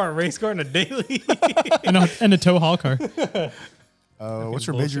drift car, a race car, and a daily. and a tow haul car. What's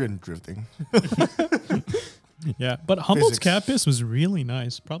your major in drifting? Yeah, but Humboldt's Physics. campus was really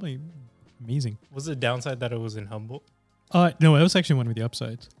nice. Probably amazing. Was the downside that it was in Humboldt? No, that was actually one of the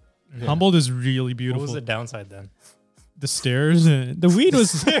upsides. Yeah. Humboldt is really What beautiful. was the downside then? The stairs, the weed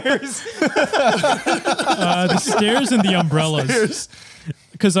was Stairs. the stairs and the umbrellas.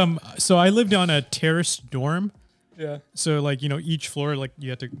 Because so I lived on a terraced dorm. Yeah. So like each floor like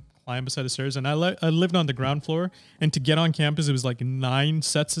you had to climb a set of stairs, and I lived on the ground floor. And to get on campus, it was like 9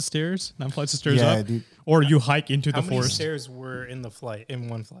 flights of stairs Yeah, up, dude. or you hike into How the many forest. stairs were in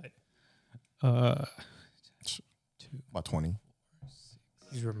one flight? About 20.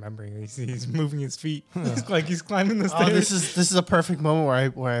 He's remembering. He's moving his feet. It's like he's climbing the Oh, stairs. this is a perfect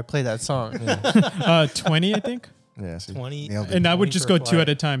moment where I play that song. 20, I think. Yeah, see, 20. nailed it. And I would 20 just per go 2 flight. at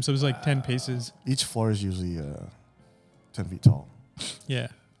a time, so it was like 10 paces. Each floor is usually 10 feet tall. Yeah,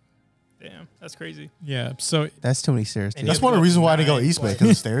 Damn, that's crazy. yeah. So That's too many stairs. And Dude. That's you one of the go reasons why I didn't go 9 East Bay, because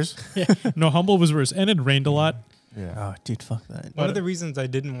of stairs. no, Humboldt was worse, and it rained a lot. Yeah. Oh, dude, fuck that. One of the reasons I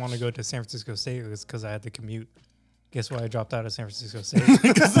didn't want to go to San Francisco State was because I had to commute. Guess why I dropped out of San Francisco State? Is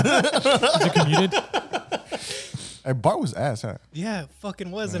it commuted? And Bart was ass, huh? Yeah,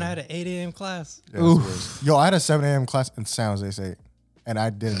 fucking was. And I had an 8 a.m. class. Yeah, that's the worst. Yo, I had a 7 a.m. class in San Jose State, and I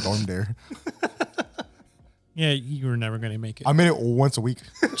didn't dorm there. Yeah, you were never gonna make it. I made it once a week.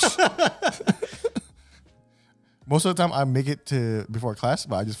 Most of the time, I make it to before class,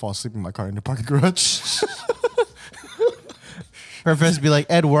 but I just fall asleep in my car in the parking garage. Professor be like,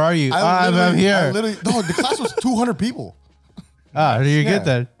 Ed, where are you? I'm I here. literally, no, the class was 200 people. You're Yeah. good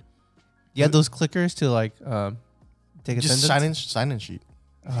then. You had those clickers to like take Just attendance. sign in sheet.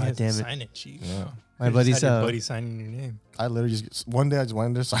 Oh, damn it. Sign it, sheet. Yeah. My You just buddy's had your buddy signing your name. I literally just one day I just went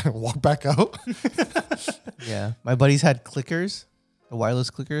in there, sign, and walk back out. yeah. My buddies had clickers, the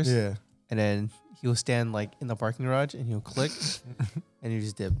wireless clickers, Yeah, and then he will stand like in the parking garage and he'll click, and you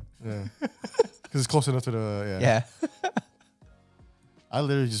just dip. yeah, because it's close enough to the Yeah. I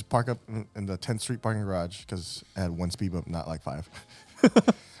literally just park up in the 10th Street parking garage because I had one speed bump, not like 5.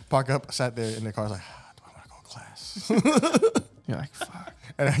 Park up, sat there in the car, I was like, do I want to go class. You're like, fuck.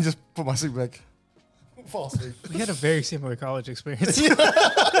 And I just put my seat back. Fall asleep. We had a very similar college experience.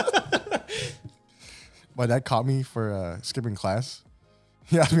 My dad caught me for skipping class.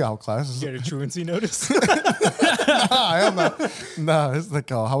 He asked me how class is. You got a truancy notice? I am not. Nah, it's like,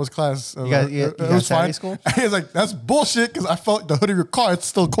 how was class? You guys, you It guys was Saturday fine. school? He was like, that's bullshit because I felt the hood of your car, it's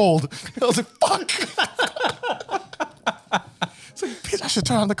still cold. I was like, fuck. It's like, bitch, I should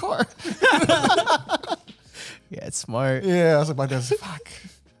turn on the car. Yeah, it's smart. Yeah, I was like, my dad's fuck.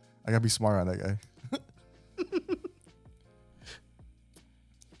 I gotta be smart on that guy.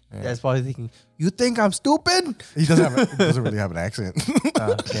 Yeah. Dad's probably thinking, you think I'm stupid? He doesn't really have an accent.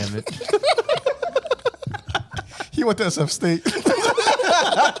 Oh, damn it. He went to SF State.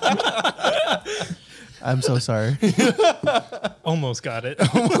 I'm so sorry. Almost got it.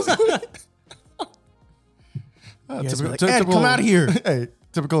 You guys be like, Ed, come out here. Hey,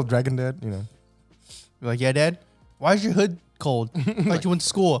 typical dragon dad, you know. You're like, yeah, Dad? Why is your hood cold? Like you went to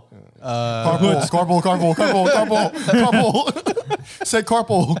school. Carpool. Say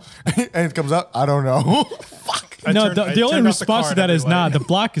carpool. And it comes out, I don't know. Fuck. I No, turned- I the only turned off the response car to that at is, every nah, light. the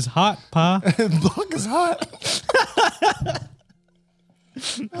block is hot, pa. Block is hot.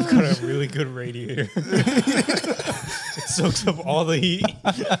 Got a really good radiator. It soaks up all the heat.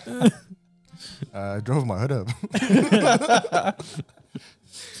 I drove my hood up.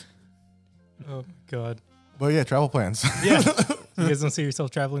 Oh God. But yeah, travel plans. Yeah. You guys don't see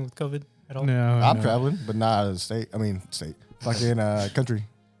yourself traveling with COVID at all? No, I'm no. traveling, but not out of the state. I mean, state. Fucking country.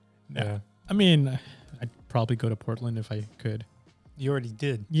 Yeah. I mean, I'd probably go to Portland if I could. You already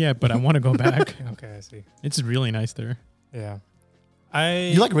did. Yeah, but I want to go back. Okay, I see. It's really nice there, Yeah.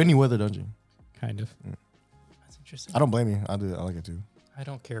 You like rainy weather, don't you? kind of. That's interesting. I don't blame you. I do. I like it too. I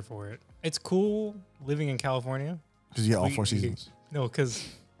don't care for it. It's cool living in California. Because you get all We- 4 we- seasons No,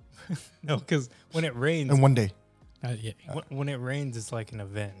 because when it rains, in one day. Yeah. when it rains, it's like an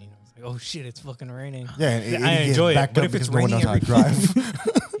event. You know, it's like, oh shit, it's fucking raining. Yeah, and I you get enjoy it, backed but up if it's because no one knows raining how to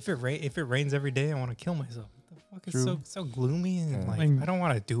drive. If it rains every day, I want to kill myself. What the fuck is True. so gloomy and Yeah. like Like- I don't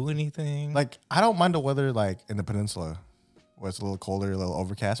want to do anything. Like, I don't mind the weather like in the peninsula where it's a little colder, a little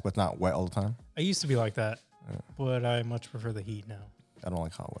overcast, but it's not wet all the time. I used to be like that, Yeah. but I much prefer the heat now. I don't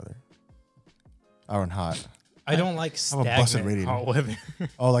like hot weather. I run hot. I don't like have a busted stagnant radiator. hot weather.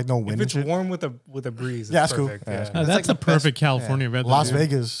 Oh, like no If wind and it's shit? warm with a breeze, Yeah, it's that's cool. perfect. Yeah, Yeah. that's That's like the the best- perfect California weather. Las dude.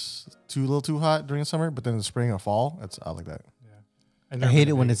 Vegas, a little too hot during the summer, but then in the spring or fall, I like that. I never hate been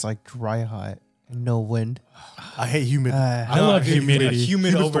it when to it's like dry hot and no wind. I hate humid. I love dude, humidity.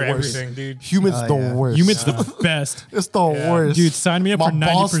 Humid Humid's over the worst. everything, dude. Humid's Oh, the yeah. worst. Humid's the best. It's the Yeah. worst. Dude, sign me up my for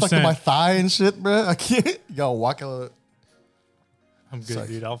balls stuck in my 90%. thigh and shit, bro. I can't. You gotta walk out. I'm good, Sucks.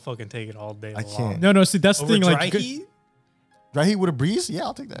 dude. I'll fucking take it all day I long. can't. No, see, that's the Over thing. dry Like, heat? Dry heat with a breeze? Yeah,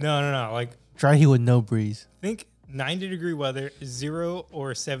 I'll take that. No. Like, Dry heat with no breeze. think 90-degree weather, 0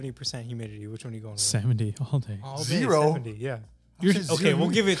 or 70% humidity. Which one are you going with? 70 all day. All day, 0? 70, yeah. You're Okay, we'll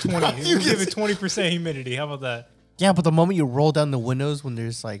give it 20. You We'll give get- it 20% humidity. How about that? Yeah, but the moment you roll down the windows when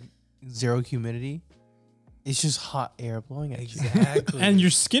there's like zero humidity, it's just hot air blowing at you. Exactly. And your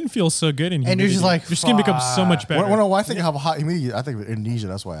skin feels so good, And you're just like, your skin becomes so much better. When I think of hot humidity, I think of Indonesia.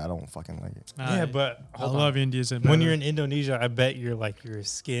 That's why I don't fucking like it. yeah, but I hold on. love India's. When you're in Indonesia, I bet your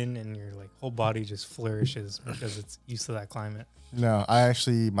skin and your like whole body just flourishes because it's used to that climate. No,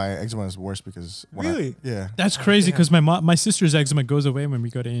 my eczema is worse because Really? yeah. That's crazy damn. because my sister's eczema goes away when we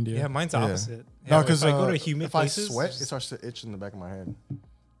go to India. Yeah, mine's Yeah. opposite. No, Yeah, because if I go to humid if places, I sweat, it starts to itch in the back of my head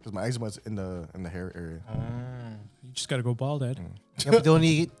because my eczema is in the hair area. You just gotta go bald, Ed. Yeah, but the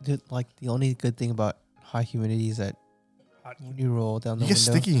only good thing about high humidity is that hot- when you roll down the You get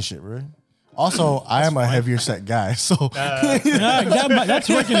window, sticky and shit, bro. Also, I am a heavier set guy, so That's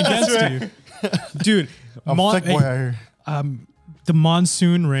working against you, dude. I'm thick boy out here. The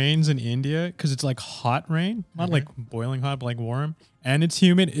monsoon rains in India because it's like hot rain, not like boiling hot, but like warm, and it's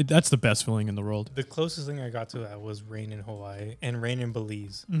humid. That's the best feeling in the world. The closest thing I got to that was rain in Hawaii and rain in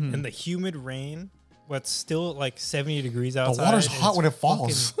Belize. Mm-hmm. And the humid rain, but still like 70 degrees The outside. water's and hot it's when it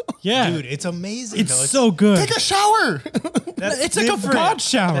falls. fucking- Yeah, Dude, it's amazing. it's though. so good. Take a shower. That's It's like a different. god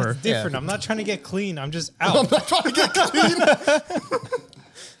shower. That's different. I'm not trying to get clean. I'm just I'm out. not trying to get clean.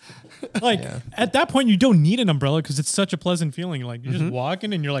 Like Yeah. at that point, you don't need an umbrella because it's such a pleasant feeling. Like you're just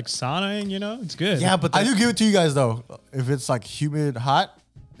walking and you're like saunaing. You know, it's good. yeah, but I do give it to you guys though. If it's like humid, hot,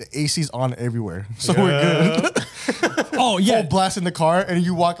 the AC's on everywhere, so we're good. Oh yeah. Full blast in the car, and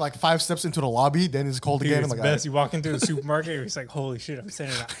you walk like 5 steps into the lobby, then it's cold Dude, again. it's I'm like, best. You walk into the supermarket, it's like, holy shit, I'm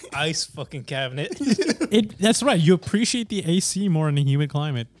sitting in an ice fucking cabinet. That's right. You appreciate the AC more in a humid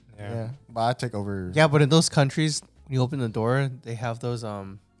climate. yeah, but I take over. yeah, but in those countries, when you open the door, they have those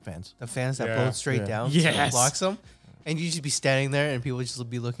fans. The fans that Yeah. blow straight Yeah. down. Yes. So it blocks them. And you just be standing there and people just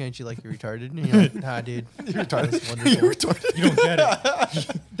be looking at you like you're retarded. And you're like, nah, dude. You're retarded. It's wonderful. You're retarded. You don't get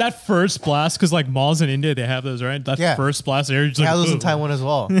it. That first blast, because like malls in India, they have those, right? That Yeah. first blast, they're just Yeah, like, those in "Ooh." Taiwan as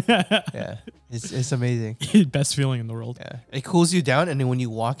well. Yeah. It's amazing. Best feeling in the world. Yeah. It cools you down. And then when you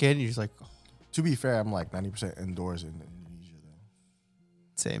walk in, you're just like, oh, To be fair, I'm like 90% indoors in Indonesia though.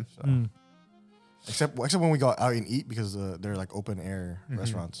 same. So. Mm. Except when we go out and eat because they're like open air Mhm.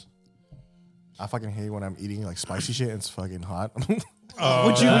 restaurants. I fucking hate when I'm eating like spicy shit and it's fucking hot. Oh,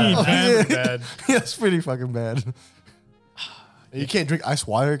 What'd you eat, that's bad. Yeah, it's pretty fucking bad. And you can't drink ice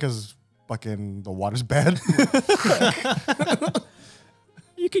water because fucking the water's bad.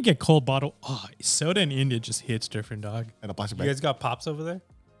 You could get cold bottle. Oh, soda in India just hits different, dog. And a plastic You bag. guys got Pops over there?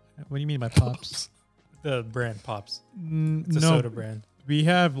 What do you mean by pops? The brand Pops. Mm, It's a no, soda brand. we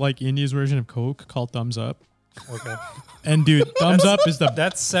have like India's version of Coke called Thumbs Up. Okay. And dude, Thumbs Up is the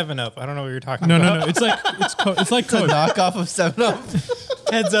That's 7-Up. I don't know what you're talking no, about. no, no. It's like it's like It's a Coke. knockoff of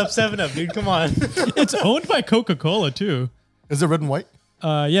 7-Up. Heads up, 7-Up, dude. Come on. It's owned by Coca-Cola too. Is it red and white?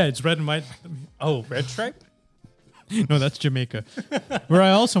 Yeah, it's red and white. Oh, Red Stripe? No, that's Jamaica, where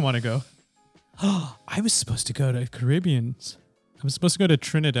I also want to go. I was supposed to go to Caribbeans. I was supposed to go to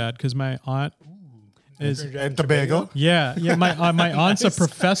Trinidad because my aunt is. And Tobago? Yeah, yeah. My aunt's a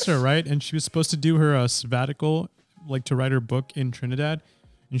professor, right? And she was supposed to do her sabbatical, like to write her book in Trinidad.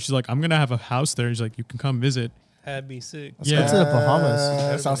 And she's like, "I'm gonna have a house there." She's like, "You can come visit." That'd be sick. Yeah. to the Bahamas.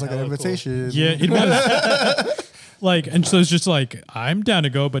 That'd Sounds be like an hella cool. invitation. Yeah, it was. Like, and so it's just like, I'm down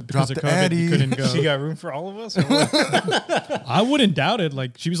to go, but because Drop of the COVID, Addy. you couldn't go. She got room for all of us? Or what? I wouldn't doubt it.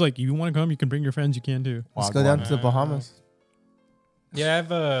 Like, she was like, "You want to come? You can bring your friends. You can too." Let's go down to the Bahamas. Yeah, I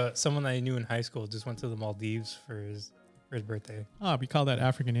have someone that I knew in high school just went to the Maldives for his birthday Ah, we call that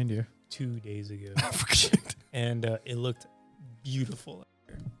African India. 2 days ago. And it looked beautiful.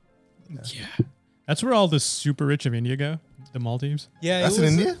 Yeah, that's where all the super rich of India go. The Maldives. Yeah, That's in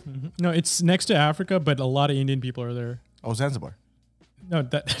India? No, it's next to Africa, but a lot of Indian people are there. Oh, Zanzibar. No,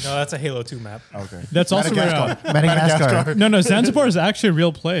 that No, that's a Halo 2 map. Okay. that's also where. Madagascar. No, Zanzibar is actually a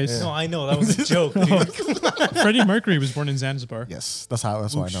real place. No, I know. That was a joke, dude. Freddie Mercury was born in Zanzibar. Yes, that's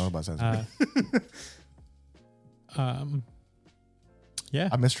what I know about Zanzibar. Yeah,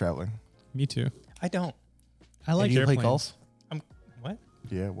 I miss traveling. me too. I don't. I like Do you play airplanes. golf? What?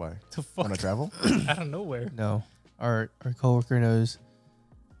 Yeah, why? The When I fuck? travel? Out of nowhere. No. Our coworker knows.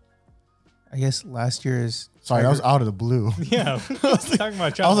 I guess last year is Sorry, that was out of the blue. Yeah. Talking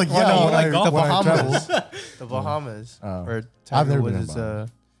about I was like, travel. yeah, no, when like I- the when I Bahamas. travel. the Bahamas. Oh. Where I've Tiger never been to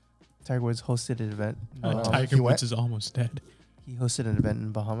Woods Tiger Woods hosted an event. Oh. Tiger He Woods went? is almost dead. He hosted an event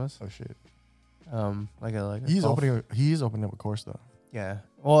in Bahamas. Oh shit. Like a He's golf- opening up a course though. Yeah.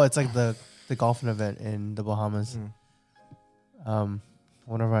 Well, it's like the golfing event in the Bahamas. One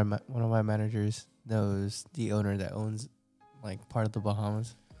of my managers knows the owner that owns like part of the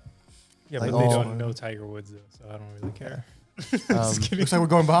Bahamas. Yeah, Like, but they oh. don't know Tiger Woods, though, so I don't really care. Looks like we're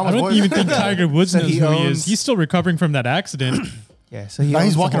going Bahamas. I don't boys. even think Tiger Woods So knows he who he owns- is. He's still recovering from that accident. Yeah. So he Nah,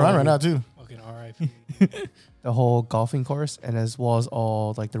 he's owns walking the around whole- right now too. Fucking RIP. The whole golfing course, and as well as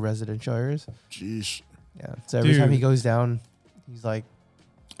all like the residential areas. Jeez. Yeah. So every time he Dude. goes down, he's like,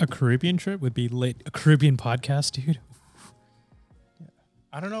 A Caribbean trip would be lit. A Caribbean podcast, dude.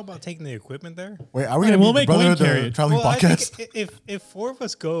 I don't know about taking the equipment there. Wait, are we Hey, gonna we'll be the make brother Wayne of the carry it. traveling I podcast? think if 4 of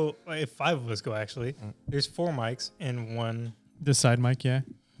us go, if 5 of us go, actually, there's 4 mics and one. The side mic, yeah.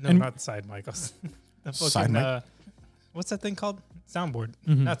 No, And- not side mic. The Side fucking, mic? what's that thing called? Soundboard.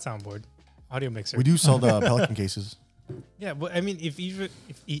 Mhm. Not soundboard. Audio mixer. We do sell the Pelican cases. Yeah, but I mean, if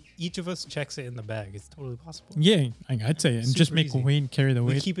each of us checks it in the bag, it's totally possible. Yeah, I'd say it. And just Super make easy. Wayne carry the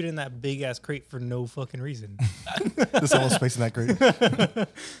We weight. keep it in that big ass crate for no fucking reason. There's all space in that crate.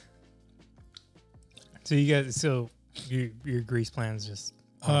 So you guys, your Greece plans just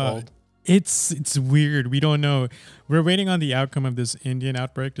on Uh, hold. It's weird. We don't know. We're waiting on the outcome of this Indian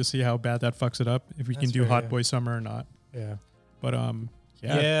outbreak to see how bad that fucks it up. If we can That's do fair, hot yeah. boy summer or not. Yeah. But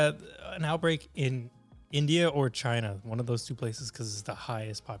Yeah, an outbreak in India or China, one of those 2 places, because it's the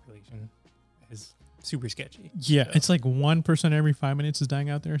highest population, is super sketchy. Yeah, it's like 1% every 5 minutes is dying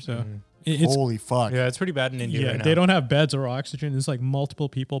out there. So Mhm. it's Holy fuck. Yeah, it's pretty bad in India yeah, right now. they don't have beds or oxygen. There's like multiple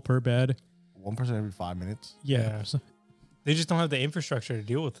people per bed. 1% every 5 minutes. Yeah. Yeah. So- They just don't have the infrastructure to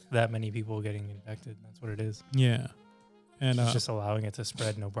deal with that many people getting infected. That's what it is. yeah. And It's just allowing it to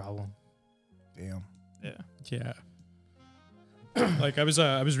spread, no problem. Damn. Yeah. yeah. Like I was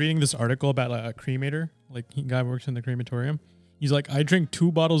reading this article about a cremator, like a guy who works in the crematorium. He's like, I drink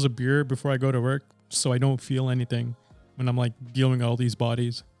 2 bottles of beer before I go to work, so I don't feel anything when I'm like dealing with all these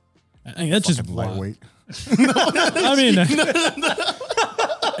bodies. I mean, that's just Fucking wild. lightweight. I mean,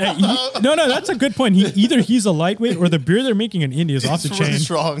 No, that's a good point. Either he's a lightweight or the beer they're making in India is off the It's really chain.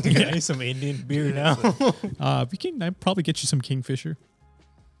 strong. Yeah, I need some Indian beer now. I'd probably get you some Kingfisher.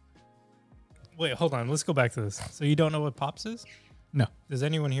 Wait, hold on. Let's go back to this. So you don't know what Pops is? No. Does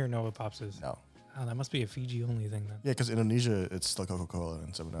anyone here know what Pops is? No. Oh, that must be a Fiji only thing then. Yeah, because Indonesia, it's still Coca-Cola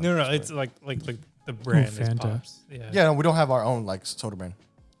and 7-Up. No, it's like the brand is Fanta. Pops. Yeah. Yeah, no, we don't have our own like soda brand.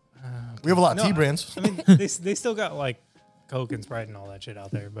 Okay. We have a lot of No, tea brands. I mean, they still got like Coke and Sprite and all that shit out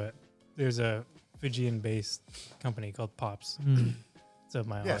there, but there's a Fijian-based company called Pops. So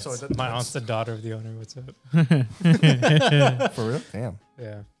my Yeah, aunt's, so that- my aunt's the daughter of the owner. What's up? For real? Damn.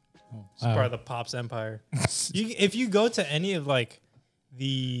 Yeah, it's Wow. part of the Pops empire. If you go to any of like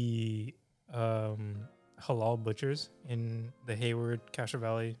the halal butchers in the Hayward, Castro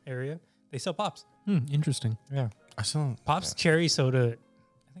Valley area, they sell Pops. Interesting. Yeah, I still Pops cherry soda.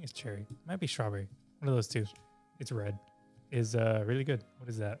 I think it's cherry. Might be strawberry. One of those two. It's red. Is really good. What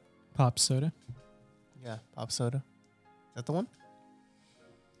is that? Pop soda. Yeah, pop soda. Is that the one?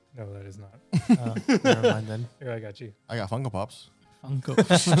 No, that is not. Never mind then. Here, I got you. I got Funko Pops.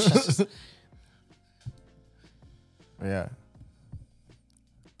 Funko. But yeah,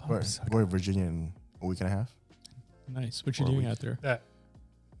 we're Pop soda. going to Virginia in a week and a half. Nice. What you Or a doing week. out there? That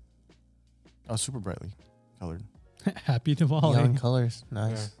Oh, super brightly colored. Happy Neon Diwali. colors.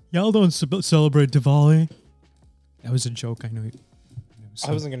 Nice. Y'all don't celebrate Diwali. That was a joke. I know.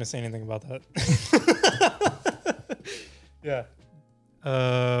 I wasn't gonna say anything about that. Yeah.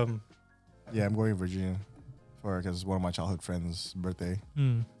 Yeah, I'm going to Virginia because it's one of my childhood friends' birthday,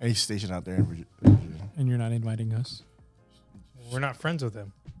 Hmm. and he's stationed out there in Virginia. And you're not inviting us. We're not friends with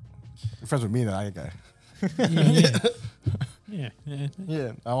him. You're friends with me, that other guy. Yeah.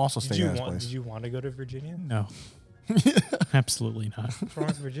 Yeah, I'm also Did staying at his did place. you want to go to Virginia? No. Absolutely not. What's wrong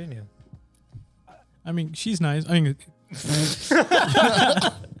with Virginia? I mean, she's nice. I mean,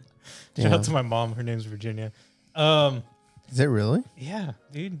 Shout Damn. out to my mom. Her name's Virginia. Is it really? Yeah,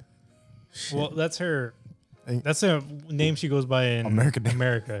 dude. Well, that's her. Hey. That's a name she goes by in American name.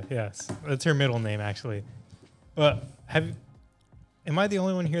 America. Yes, that's her middle name actually. But am I the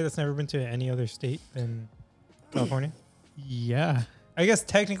only one here that's never been to any other state than California? yeah. I guess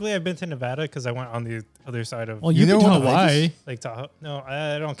technically I've been to Nevada because I went on the other side of Well, You you've been know to what Vegas- Hawaii. Lake Tahoe. No,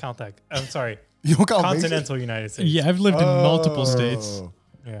 I don't count that. I'm sorry. You don't count Vegas? Continental United States. Yeah, I've lived in multiple Oh. states.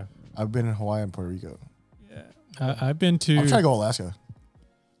 Yeah. I've been in Hawaii and Puerto Rico. Yeah. I've been to. I'm trying to go Alaska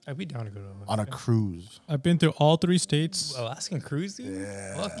I'd be down to go to on a Alaska. cruise. I've been through all 3 states. Alaskan cruise, dude?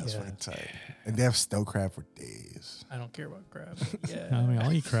 Yeah, Fuck that's yeah. fucking tight. And they have snow crab for days. I don't care about crab. I Yeah. mean,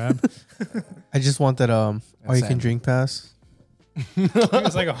 I'll eat crab. I just want that all you can salmon. drink pass. It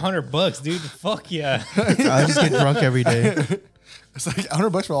was like $100, dude. Fuck yeah. I just get drunk every day. It's like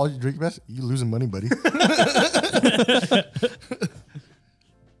 $100 for all you drink best. You losing money, buddy.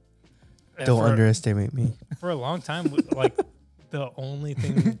 And Don't for, underestimate me. For a long time, like the only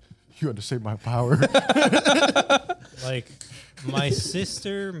thing, You understate my power. like my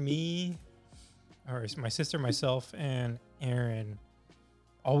sister, myself, and Aaron,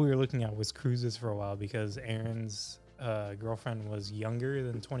 all we were looking at was cruises for a while because Aaron's girlfriend was younger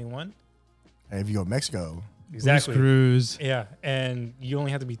than 21. And if you go to Mexico, Exactly. Cruise. Yeah, and you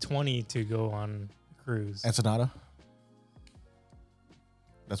only have to be 20 to go on a cruise. Ensenada.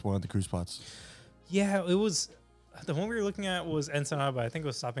 That's one of the cruise spots. Yeah, it was the one we were looking at was Ensenada, but I think it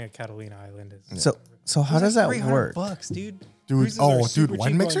was stopping at Catalina Island. So how does that work? $300, dude. Dude, Cruises are super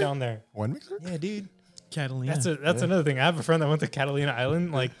wine cheap mixer? going down there. Wine mixer? Yeah, dude. Catalina. That's another thing. I have a friend that went to Catalina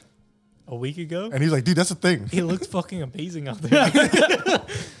Island like a week ago. And he's like, dude, that's the thing. It looked fucking amazing out there.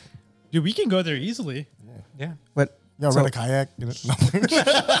 Dude, we can go there easily. Yeah. But Yeah, So- rent a kayak. You know?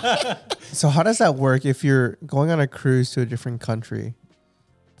 so how does that work if you're going on a cruise to a different country,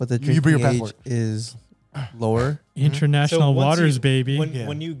 but the You bring drinking your age passport. is lower? International once waters, you- baby.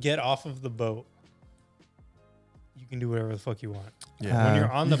 When you get off of the boat, you can do whatever the fuck you want. Yeah. When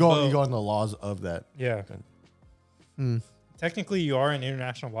you're on the you go boat, on the laws of that. yeah. Hmm. Technically, you are in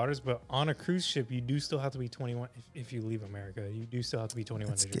international waters, but on a cruise ship, you do still have to be 21. If you leave America, you do still have to be 21.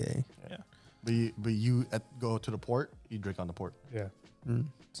 That's to drink. gay. But you go to the port, you drink on the port. Yeah. Mm.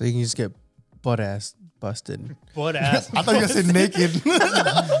 So you can just get butt ass busted. Butt ass. I thought you said naked.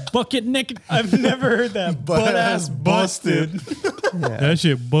 Bucket naked. I've never heard that. Butt ass busted. Yeah. That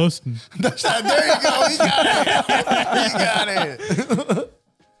shit busting. there you go. He got it. He got it.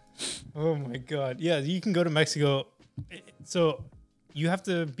 Oh my god. Yeah, you can go to Mexico. So you have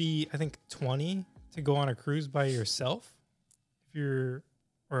to be, I think, 20 to go on a cruise by yourself. If you're,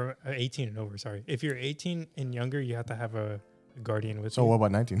 or 18 and over, sorry. If you're 18 and younger, you have to have a guardian with So you. what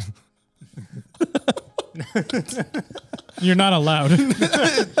about 19? You're not allowed.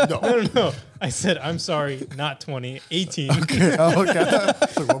 No. I said, I'm sorry, not 20, 18. Okay. Oh, okay.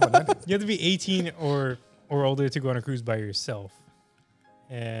 So what about 90? You have to be 18 or older to go on a cruise by yourself.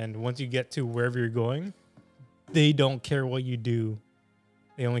 And once you get to wherever you're going, they don't care what you do.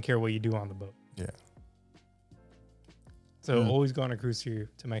 They only care what you do on the boat. Yeah. So always go on a cruise to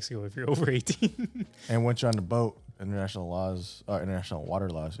Mexico if you're over 18. And once you're on the boat, international water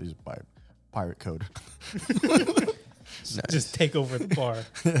laws is by pirate code. Just take over the bar.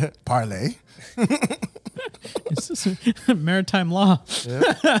 Parlay. It's just maritime law.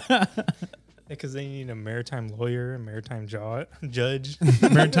 Because they need a maritime lawyer, a maritime judge.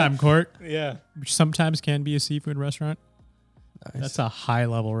 Maritime court, Yeah. which sometimes can be a seafood restaurant. Nice. That's a high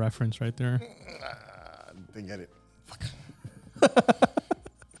level reference right there. Didn't get it.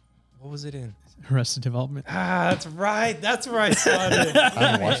 What was it in? Arrested Development. Ah, that's right. That's where I saw it. I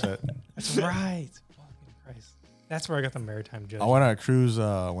haven't watched that. That's right. Fucking Christ. That's where I got the maritime judge. I went on a cruise when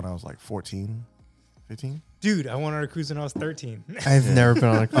I was like 14, 15. Dude, I went on a cruise when I was 13. I've never been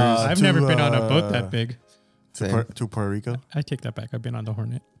on a cruise. I've to, never been on a boat that big. Same. To Puerto Rico. I take that back. I've been on the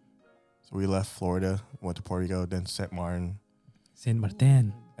Hornet. So we left Florida, went to Puerto Rico, then St. Martin, San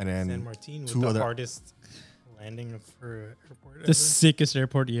Martin. and then San Martin was two the other- hardest landing for airport. The sickest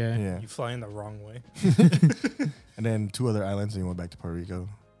airport, yeah. yeah, You fly in the wrong way. and then 2 other islands, and we went back to Puerto Rico.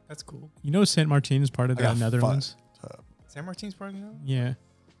 That's cool. You know San Martin is part of I the got Netherlands? San Martin's part of the island? Yeah.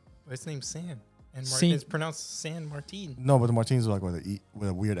 But it's named San. And Saint- it's pronounced San Martin. No, but the Martins are like with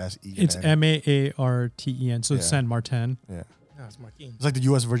a weird ass E. It's and N. Marten, so it's Yeah. San Martin. Yeah, No, it's Martin. it's like the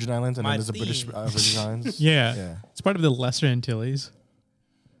U.S. Virgin Islands, and then there's the British Martin. Virgin Islands. Yeah. Yeah. It's part of the Lesser Antilles.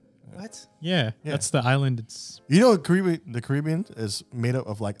 What? Yeah, Yeah. that's the island. It's You know, the Caribbean is made up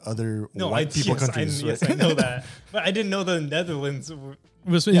of like other white people countries. Yes, right? I know that. But I didn't know the Netherlands. it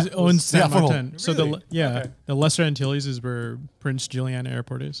was his own San yeah, Martin. So Really? Okay. the Lesser Antilles is where Prince Juliana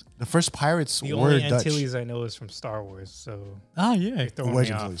Airport is. The first pirates The were only Dutch. Antilles I know is from Star Wars. So Ah, yeah. you're throwing Wedge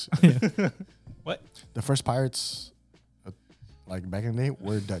me off. Antilles. What? The first pirates, like back in the day,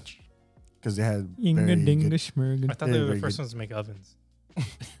 were Dutch because they had very Inga dinga good. schmerga. I thought Very, they were the very first good. ones to make ovens.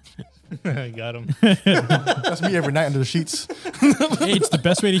 I got them. That's me every night under the sheets. Hey, it's the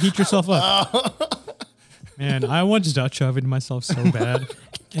best way to heat yourself up. Man, I once Dutch ovened myself so bad,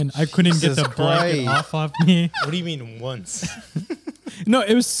 and I couldn't get Jesus the blanket Christ. off me. What do you mean once? No,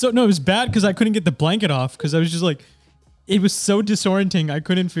 it was bad because I couldn't get the blanket off because I was just like, it was so disorienting. I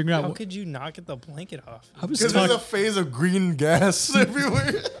couldn't figure out. How could you not get the blanket off? I was Because there's talking. a phase of green gas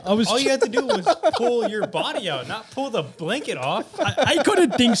everywhere. I was. All you had to do was pull your body out, not pull the blanket off. I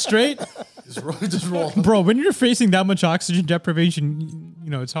couldn't think straight, just roll. bro. When you're facing that much oxygen deprivation, you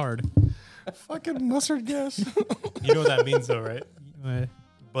know it's hard. Fucking mustard gas. You know what that means, though, right? Uh,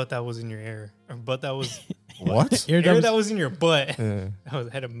 But that was in your air. Or but that was What? air air dumps- that was in your butt. Yeah.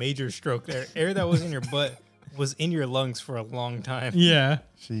 Had a major stroke there. Air that was in your butt was in your lungs for a long time. yeah,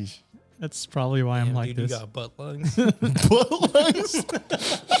 Sheesh. that's probably why I'm Damn, like dude, this. You got butt lungs. Butt lungs.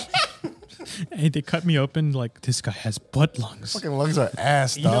 Hey, they cut me open like this guy has butt lungs. Fucking lungs are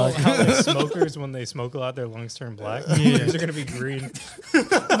ass, You know dog. how like smokers, when they smoke a lot, their lungs turn black? Yeah. Yours are going to be green. After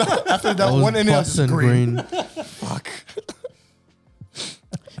that That was one inhale, just bussin' green. green. Fuck.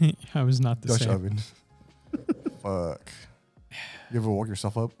 I was not the Dutch same. oven. Fuck. You ever woke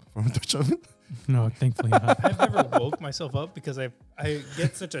yourself up from a Dutch oven? No, thankfully not. I've never woke myself up because I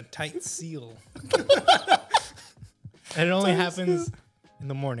get such a tight seal. And it only happens in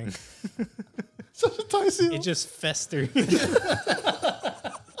the morning. Such a tight seal. It just festers.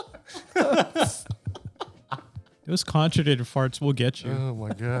 Those concentrated farts will get you. Oh my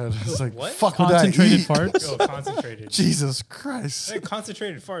god. It's like, What? fuck would I Concentrated eat? farts. Oh, concentrated. Jesus Christ. That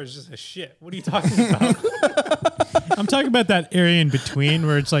concentrated fart is just a shit. What are you talking about? I'm talking about that area in between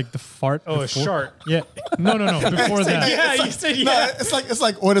where it's like the fart. Oh, a before- shark. Yeah. No. Before that. Yeah, you said No, yeah. it's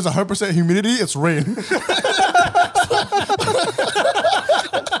like when there's 100% humidity, it's rain.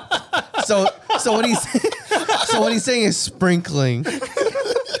 So what he's saying is sprinkling.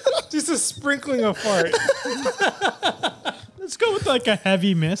 Just a sprinkling of fart. Let's go with like a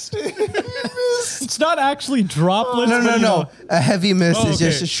heavy mist. It's not actually droplets. No, but, no, you know, no. A heavy mist Oh, is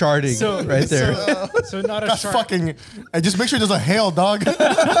just okay. sharding right there. So not a That's shark. fucking. And just make sure there's a hail, dog.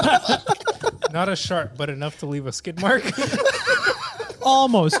 Not a shark, but enough to leave a skid mark.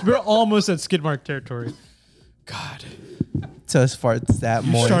 Almost. We're almost at skid mark territory. God. Tuss farts that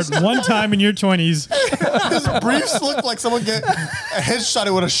You moist. start one time in your 20s. His briefs look like someone get a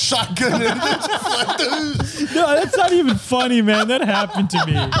headshot with a shotgun. And just No, that's not even funny, man. That happened to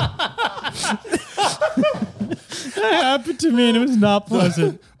me. happened to me and it was not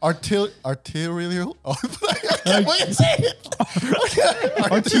pleasant. Arterial. Oh, I can't wait to say it.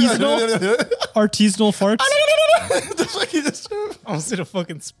 Artisanal farts. Just like you just. I almost did a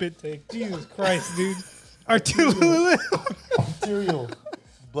fucking spit take. Jesus Christ, dude. Artillery. Arterial.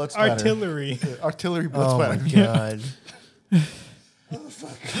 Blood splatter. Artillery. Artillery blood Oh my splatter. god.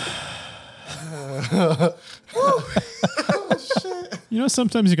 You know,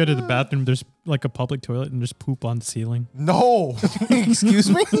 sometimes you go to the bathroom, there's like a public toilet and there's poop on the ceiling. No. Excuse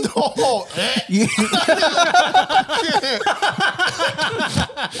me. No.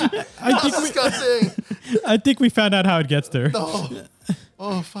 Disgusting. I think we found out how it gets there. No.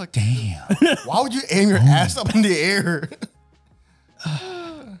 Oh fuck. Damn. Why would you aim your ass up in the air?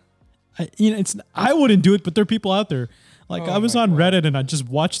 I wouldn't do it, but there are people out there. Like I was on Reddit and I just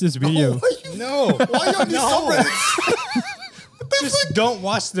watched this video. No. Why are you on these subreddits? Just don't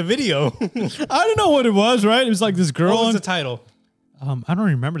watch the video. I don't know what it was, right? It was like this girl. What was on- the title? I don't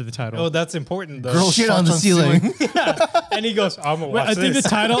remember the title. Oh, that's important though. Girl Shit on the farts ceiling. And he goes, I'm gonna watch I think this. the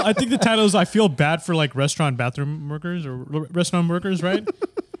title. I think the title is "I feel bad for like restaurant bathroom workers or restaurant workers," right?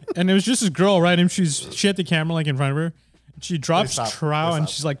 And it was just this girl, right? And she had the camera like in front of her. She drops stop. trow Wait, and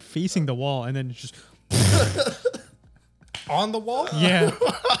stop. she's like facing the wall, and then it's just On the wall? yeah.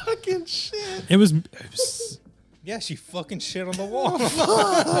 Fucking shit. It was Yeah, she fucking shit on the wall.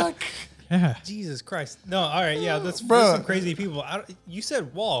 yeah. Jesus Christ. No, all right, yeah, that's Bruh. some crazy people. You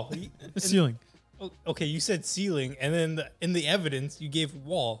said wall. The ceiling. Okay, you said ceiling, and then in the evidence, you gave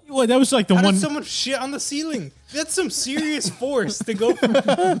wall. Well, that was like the How one. did someone shit on the ceiling? That's some serious force to go from.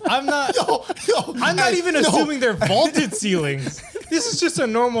 I'm not. I'm not even assuming they're vaulted ceilings. This is just a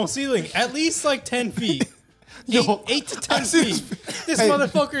normal ceiling, at least like 10 feet. Yo, 8 to 10 I see feet. this- This Hey.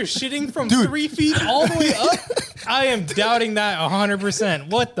 motherfucker is shitting from Dude. 3 feet all the way up. I am doubting that 100%.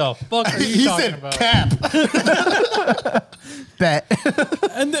 What the fuck are you He talking said about? cap. Bet.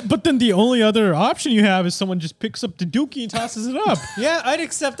 But then the only other option you have is someone just picks up the dookie and tosses it up. Yeah, I'd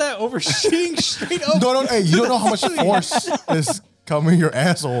accept that over shitting straight up. No, hey, you don't know how much force is coming your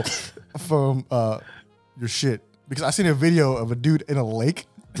asshole from your shit. Because I seen a video of a dude in a lake,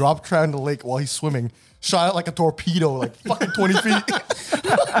 drop trout in the lake while he's swimming, shot it like a torpedo, like fucking 20 feet.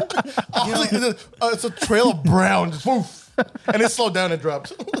 I was like, it's a trail of brown, just woof, and it slowed down and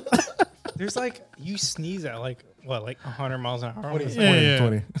dropped. There's like, you sneeze at like, what, like 100 miles an hour?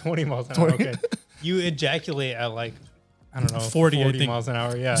 20. Miles an hour, okay. You ejaculate at like, I don't know, 40, I think. miles an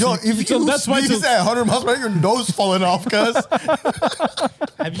hour, yeah. Yo, if you that's why it's sneeze a- at 100 miles per hour, your nose falling off, cuz.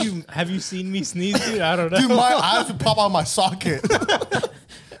 Have you seen me sneeze, dude? I don't know. Dude, my eyes would pop out of my socket.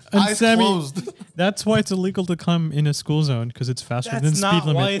 And Eyes Sammy, closed. that's why it's illegal to come in a school zone because it's faster than That's speed not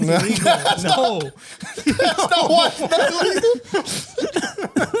limit. why it's illegal. No. That's not why.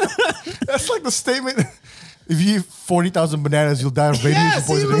 That's like the statement. If you eat 40,000 bananas, you'll die of radiation Yeah,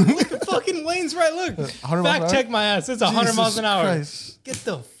 see, poisoning. look, the fucking lane's right. Look, 100 miles an fact hour? check my ass. It's 100 Jesus miles an hour. Christ. Get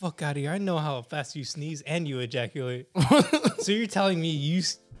the fuck out of here. I know how fast you sneeze and you ejaculate. So you're telling me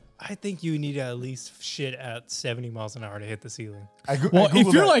I think you need to at least shit at 70 miles an hour to hit the ceiling. Well,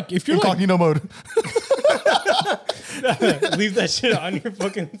 if you're like incognito mode. Leave that shit on your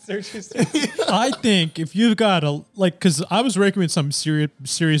fucking search history. I think if you've got a because I was working with some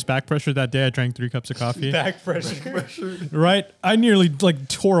serious back pressure that day. I drank 3 cups of coffee. Back pressure. Right, I nearly like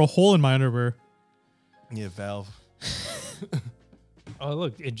tore a hole in my underwear. Yeah, valve. Oh,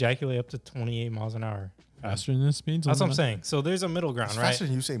 look, ejaculate up to 28 miles an hour. Faster than the speed. That's what I'm saying. So there's a middle ground, It's right? faster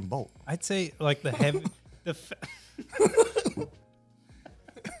than Usain Bolt. I'd say like the heavy,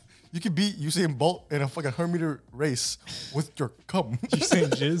 You could beat Usain Bolt in a fucking 100-meter race with your cum. you saying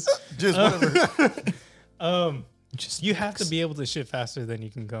jizz? Just whatever. You have to be able to shit faster than you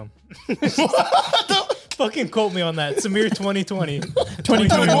can come. Fucking quote me on that. Samir 2020.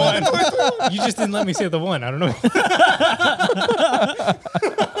 2021. You just didn't let me say the one. I don't know.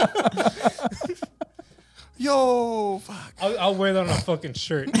 Yo, fuck. I'll wear that on a fucking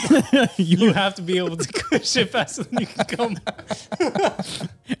shirt. You have to be able to shit faster than you can come.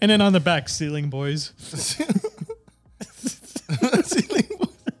 And then on the back, ceiling boys.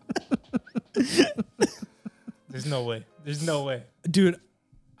 There's no way. There's no way. Dude,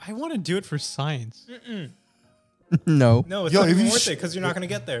 I want to do it for science. No. No, it's Yo, not if even you worth sh- it because you're not going to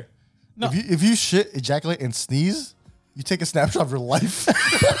get there. If you shit, ejaculate, and sneeze, you take a snapshot of your life.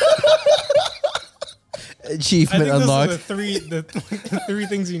 I Achievement think those are unlocked. the three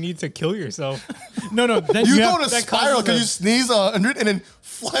things you need to kill yourself. No, then You have- go in a that spiral causes because a- you sneeze 100 and then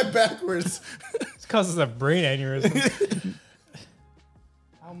fly backwards. It causes a brain aneurysm.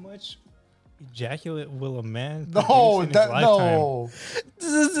 How much ejaculate will a man No, produce in his that lifetime? no.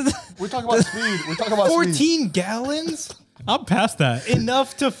 We're talking about speed. We're talking about speed. 14 gallons? I'm past that.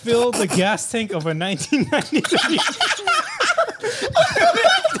 Enough to fill the gas tank of a 1993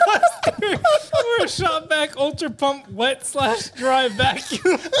 or a Shopback Ultra Pump wet/dry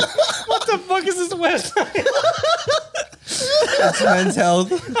vacuum. What the fuck is this website? It's Men's Health.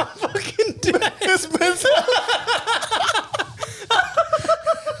 Fucking dead. It's Men's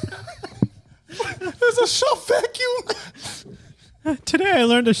There's a shop vacuum. Today I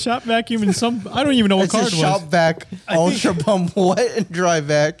learned a shop vacuum in some. I don't even know what It's a car it was. shop vac, ultra pump, wet and dry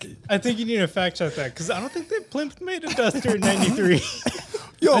vac. I think you need to fact check that because I don't think that Plymouth made a Duster in 93.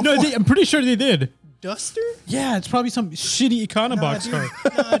 Yo, No, I'm pretty sure they did. Duster? Yeah, it's probably some shitty Econobox car.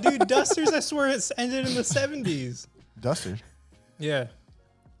 Nah, dude, Dusters, I swear it's ended in the 70s. Duster. Yeah,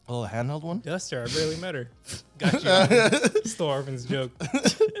 A little handheld one. Duster, I barely met her. Got you. Stole Arvin's joke.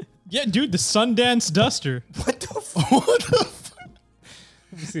 Yeah, dude, the Sundance Duster. What the fuck? What the fuck?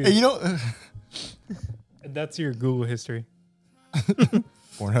 Let me see. Hey, you know, That's your Google history.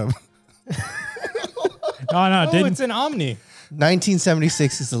 Pornhub. No, Oh, didn't. it's an Omni.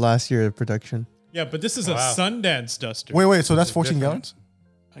 1976 is the last year of production. Yeah, but this is Wow. a Sundance Duster. Wait. So that's 14 different. gallons.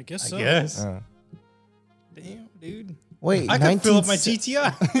 I guess I so. guess. Uh, Damn, dude. Wait, I could fill up 19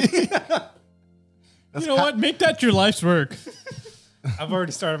 my GTI. You know what? Make that your life's work. I've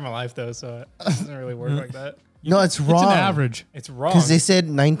already started my life though, so it doesn't really work like that. No, it's It's wrong. an average. It's wrong. Because they said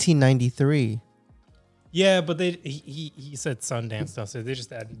 1993. Yeah, but he said Sundance stuff, so they just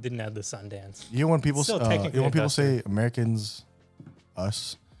didn't add the Sundance. you know when people, Still you technically know when a people Duster. say Americans,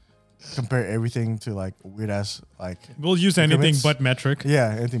 us, compare everything to like weird ass like We'll use anything Increments? but metric.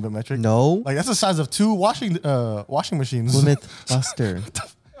 yeah anything but metric. No. Like that's the size of 2 washing machines. Plymouth Buster.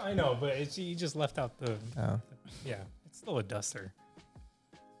 I know, but you just left out the. Oh. Yeah, it's still a Duster.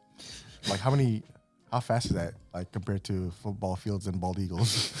 Like how fast is that? Like compared to football fields and bald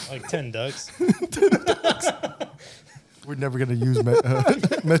eagles. Like 10 ducks. We're never gonna use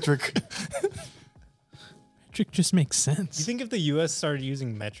metric. Metric just makes You sense. think if the U.S. started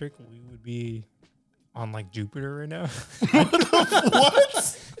using metric, we would be on like Jupiter right now?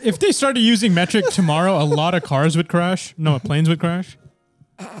 If they started using metric tomorrow, a lot of cars would crash. No, planes would crash.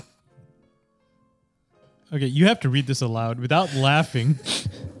 Okay, you have to read this aloud without laughing.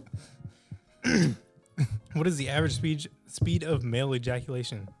 What is the average speed of male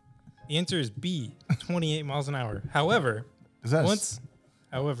ejaculation? The answer is B, 28 miles an hour. However, Is that once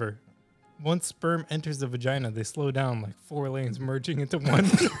sperm enters the vagina, they slow down like 4 lanes merging into one.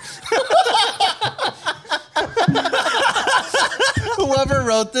 Whoever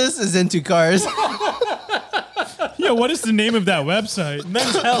wrote this is into cars. Yo, what is the name of that website?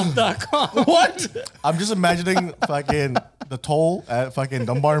 Menshealth.com. What? I'm just imagining fucking the toll at fucking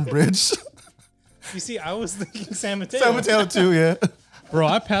Dunbar Bridge. You see, I was thinking San Mateo. San Mateo too, yeah. Bro,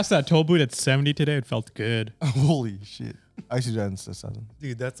 I passed that toll booth at 70 today. It felt good. Holy shit. I used to do that in 7.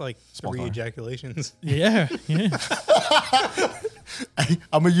 Dude, that's like Small 3 car. ejaculations. Yeah, yeah.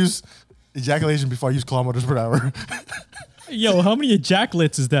 I'm gonna use ejaculation before I use kilometers per hour. Yo, how many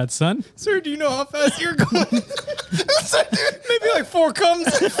ejaculates is that, son? Sir, do you know how fast you're going? Maybe like 4 comes.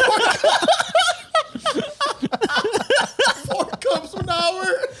 4 cups an hour.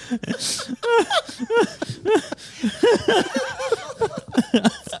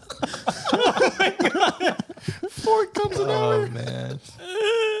 Oh my God. 4 cups an hour. Oh, man.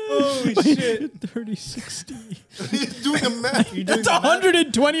 Holy shit. 30, 60. He's doing the math. You're doing It's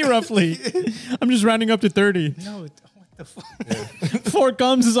 120 roughly. I'm just rounding up to 30. No, what the fuck? 4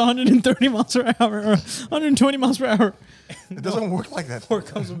 comes is 130 miles per hour or 120 miles per hour. It doesn't work like that. 4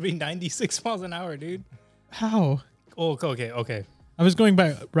 comes would be 96 miles an hour, dude. How? Oh, okay. I was going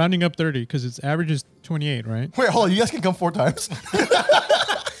by rounding up 30 because its average is 28, right? Wait, hold on. You guys can come 4 times.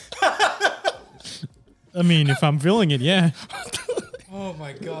 I mean, if I'm feeling it, yeah. Oh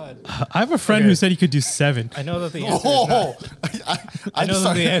my God. I have a friend Okay. who said he could do 7. I know that the answer is not, I know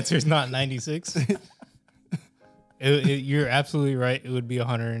that the answer is not 96. You're absolutely right. It would be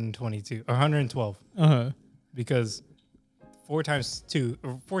 122 or 112 Uh-huh. because 4 times 2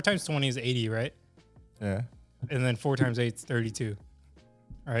 or 4 times 20 is 80, right? Yeah. And then 4 times 8 is 32.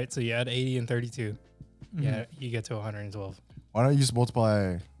 All right, so you add 80 and 32. Yeah, you get to 112. Why don't you just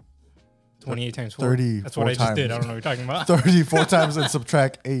multiply 28 times 4. 30 That's what I 4 just did. I times. don't know what you're talking about. 30 4 times and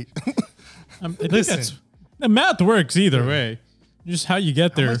subtract 8? I think Listen. that's the math works either way. Just how you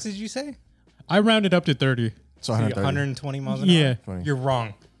get How there. much did you say? I rounded up to 30. So So 130. 120 miles an Yeah. hour? 20. You're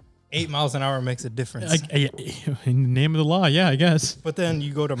wrong. 8 miles an hour makes a difference. In the name of the law, yeah, I guess. But then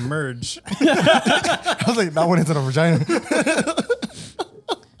you go to merge. I was like, that went into the vagina.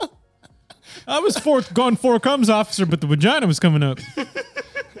 I was going 4 comes, officer, but the vagina was coming up.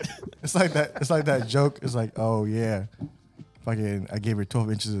 It's like that. It's like that joke. It's like, oh yeah, fucking, I gave her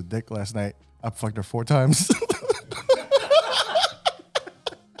 12 inches of dick last night. I fucked her 4 times.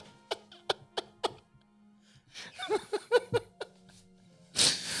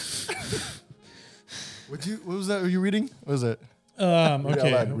 What was that? Were you reading? What was it? Read it out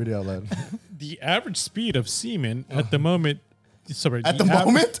Okay. loud. Read it out loud. The average speed of semen at the moment. Sorry. At the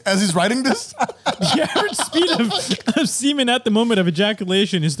moment, as he's writing this, The average speed of semen at the moment of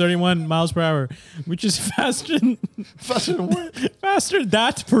ejaculation is 31 miles per hour, which is faster than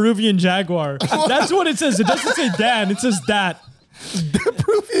that Peruvian jaguar. That's what it says. It doesn't say Dan. It says that.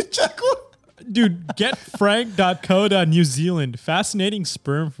 Peruvian jaguar. Dude, getfrank.co.New Zealand. Fascinating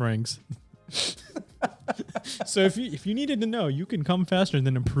sperm franks. So if you needed to know, you can come faster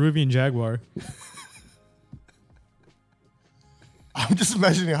than a Peruvian jaguar. I'm just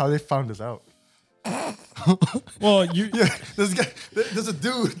imagining how they found this out. Well, Yeah, there's a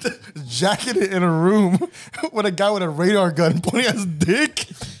dude jacketed in a room with a guy with a radar gun pointing at his dick,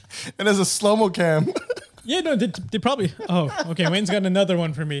 and there's a slow-mo cam. yeah, no, they probably. Oh, okay. Wayne's got another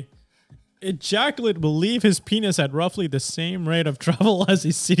one for me. Ejaculate will leave his penis at roughly the same rate of travel as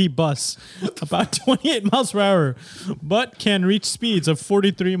a city bus, about 28 miles per hour, but can reach speeds of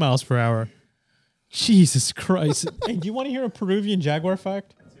 43 miles per hour. Jesus Christ. Hey, do you want to hear a Peruvian jaguar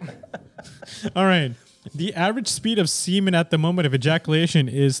fact? All right. The average speed of semen at the moment of ejaculation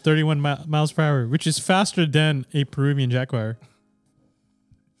is 31 miles per hour, which is faster than a Peruvian jaguar.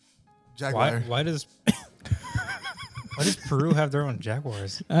 Jaguar. Why does Peru have their own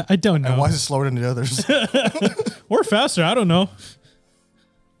jaguars? I don't know. And why is it slower than the others? Or faster. I don't know.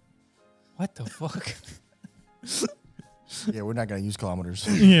 What the fuck? Yeah, we're not gonna use kilometers.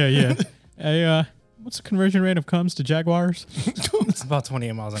 Yeah. Hey, what's the conversion rate of comes to jaguars? It's about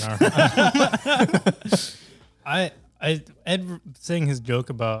 28 miles an hour. Ed saying his joke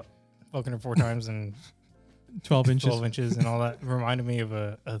about fucking her 4 times and 12 inches. 12 inches and all that reminded me of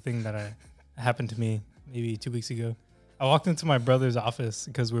a thing that happened to me maybe 2 weeks ago. I walked into my brother's office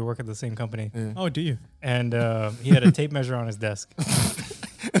because we work at the same company, Oh, do you? and he had a tape measure on his desk.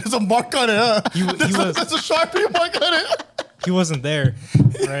 There's a mark on it, huh? He was There's a Sharpie mark on it. he wasn't there,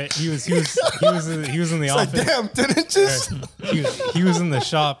 right? He was in the It's office. like, damn, 10 inches. Right. He was in the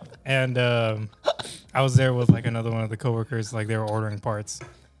shop, and I was there with like another one of the coworkers. Like they were ordering parts,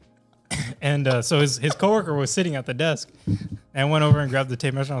 and so his coworker was sitting at the desk, and went over and grabbed the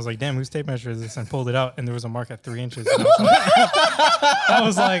tape measure. I was like, "Damn, whose tape measure is this?" And pulled it out, and there was a mark at 3 inches. And I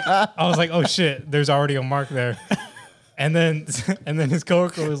was like, "Oh shit, there's already a mark there." And then his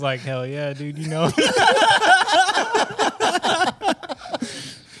coworker was like, "Hell yeah, dude, you know."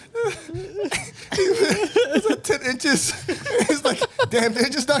 It's like 10 inches. He's like, damn, they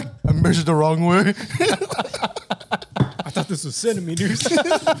just not. I measured the wrong way. I thought this was centimeters.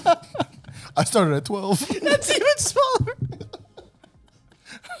 I started at 12. That's even smaller.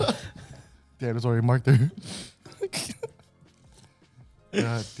 Damn, it's already marked there.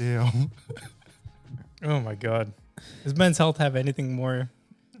 God damn. Oh my god. Does Men's Health have anything more?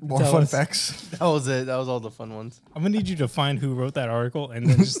 More Tell fun us. facts. That was it. That was all the fun ones. I'm gonna need you to find who wrote that article and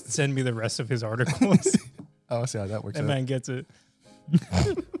then just send me the rest of his articles. Oh, I see how that works That out. man gets it.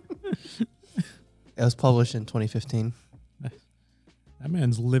 It was published in 2015. That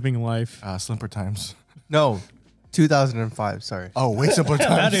man's living life. Slimper times. No, 2005. Sorry. Oh, way simpler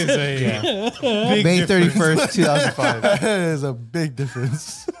times. That is a big May difference. 31st, 2005. That is a big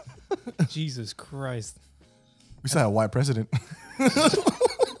difference. Jesus Christ. We still have a white president.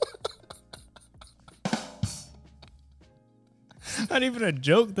 Not even a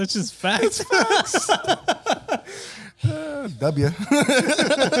joke. That's just facts. W.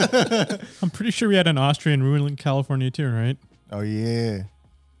 I'm pretty sure we had an Austrian ruling California too, right? Oh, yeah.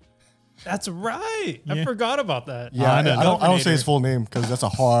 That's right. Yeah. I forgot about that. Yeah, I Arnold. don't say his full name because that's a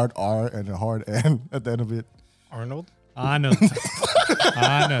hard R and a hard N at the end of it. Arnold. Arnold.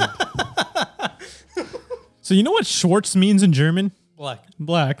 Arnold. So you know what Schwartz means in German? Black.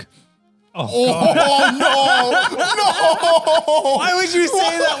 Black. Oh, Oh, why would you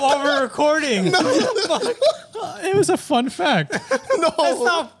say that while we're recording? It was a fun fact. That's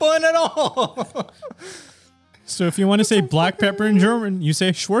not fun at all. So if you want to say black pepper in German, you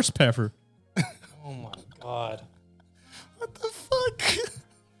say Schwarzpfeffer. Oh my god. what the fuck?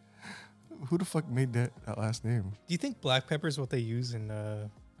 Who the fuck made that last name? Do you think black pepper is what they use in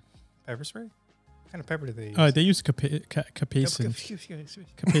pepper spray? What kind of pepper do they use? They use capsaicin. Capsaicin.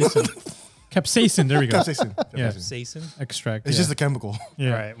 Capsaicin. There we go. Capsaicin. Yeah. Capsaicin? Extract. It's yeah. just a chemical.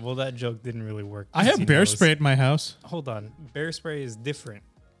 Yeah. Right. Well, that joke didn't really work. I have He bear knows. spray at my house. Hold on. Bear spray is different.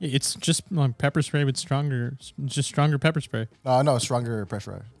 It's just pepper spray with stronger pepper spray. No, stronger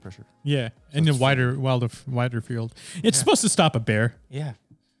pressure. Yeah, and a wider field. It's supposed to stop a bear Yeah.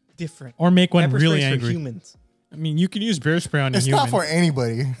 Different. or make one Pepper really spray's for angry. humans. I mean, you can use bear spray on a It's human. not for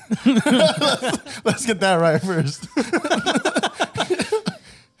anybody. Let's get that right first.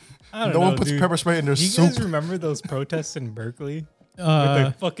 I don't No know, one puts dude. pepper spray in their Do you soup. guys remember those protests in Berkeley? With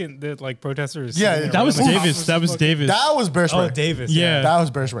the like protesters. Yeah, sitting that was around the Davis. office That was fucking- Davis. That was bear spray. Oh, Davis. Yeah. That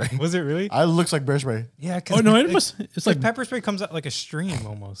was bear spray. Was it really? I looks like bear spray. Yeah. 'Cause Oh no, it, it's it's like like pepper spray comes out like a stream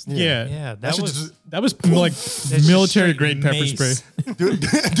almost. yeah. Yeah. That That shit was just- That was like just military straight grade pepper mace. spray. Dude,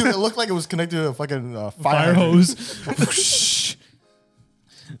 it looked like it was connected to a fucking Fire hose. What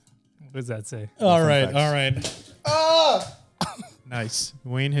does that say? all right, facts. all right. Nice.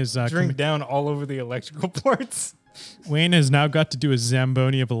 Wayne has Drink down all over the electrical ports. Wayne has now got to do a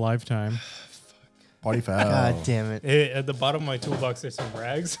Zamboni of a lifetime. Party foul. God damn it. At the bottom of my toolbox, there's some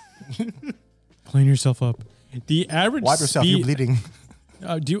rags. Clean yourself up. The average Wipe yourself. You're speed. bleeding.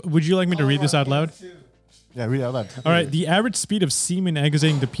 Would you like me to read this out loud? Yeah, read it out loud. All right. The average speed of semen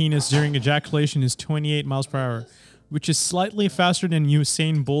exiting the penis during ejaculation is 28 miles per hour, which is slightly faster than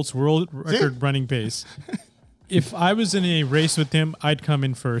Usain Bolt's world record running pace. If I was in a race with him, I'd come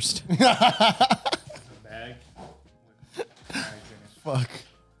in first. Bag. Fuck.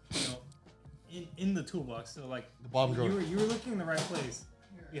 In the toolbox, so like the bottom drawer. You were looking in the right place.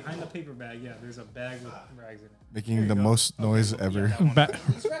 Behind the paper bag, yeah, there's a bag with rags in it. Making the most noise ever.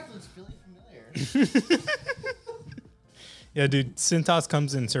 This rack looks really familiar. Yeah, dude, Cintas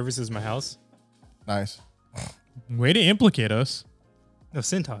comes and services my house. Nice. Way to implicate us. No,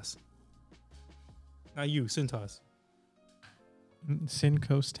 Cintas. Not you, Cintas. Sin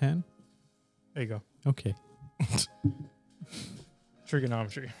Coast 10? There you go. Okay.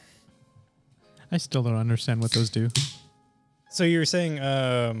 Trigonometry. I still don't understand what those do. So you were saying,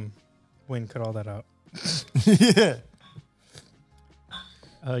 Wayne, cut all that out. Yeah.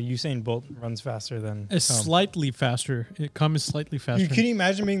 Usain Bolt runs faster than It's Tom. slightly faster. It cum is slightly faster. Can you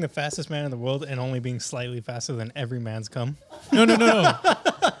imagine being the fastest man in the world and only being slightly faster than every man's cum? No.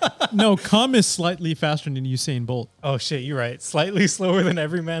 No, cum is slightly faster than Usain Bolt. Oh shit, you're right. Slightly slower than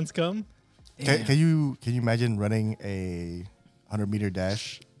every man's cum. Can you imagine running a 100-meter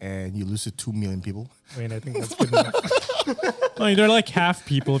dash and you lose to 2 million people? Wayne, I think that's good enough. Like, they're like half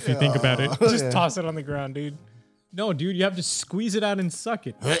people if you think about it. Just Yeah. toss it on the ground, dude. No, dude, you have to squeeze it out and suck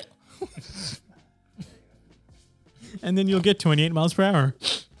it. And then you'll get 28 miles per hour.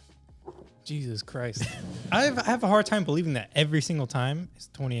 Jesus Christ. I have a hard time believing that every single time is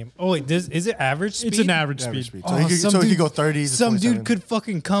 28. Oh wait, is it average speed? It's an average Average speed. speed. So, Oh, he could, some so he dude- could go 30 to Some 27. dude could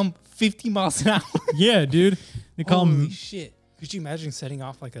fucking come 50 miles an hour. Yeah, dude. They call Holy them. shit. Could you imagine setting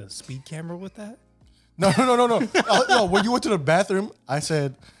off like a speed camera with that? No. No, when you went to the bathroom, I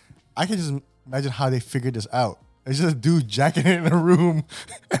said, I can just imagine how they figured this out. It's just a dude jacking it in a room,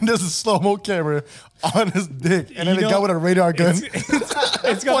 and there's a slow-mo camera on his dick, and then You a guy know, with a radar gun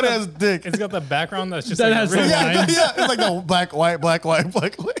It's got pointing at his the, dick. it's got the background that's just That like has really- the Yeah, line. yeah, it's like the black, white, black, white,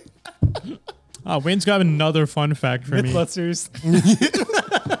 black, white. Wayne's got another fun fact for me. Mythbusters.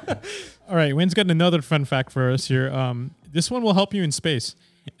 All right, Wayne's got another fun fact for us here. This one will help you in space.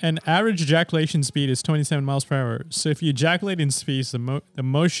 An average ejaculation speed is 27 miles per hour. So if you ejaculate in space, the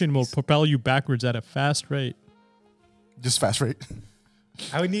motion will propel you backwards at a fast rate. Just fast rate.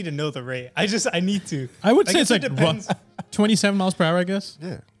 I would need to know the rate. I need to. I would I say it's guess like it depends. 27 miles per hour, I guess.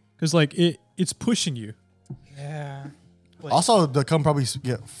 Yeah. Because like it's pushing you. Yeah. Also, the cum probably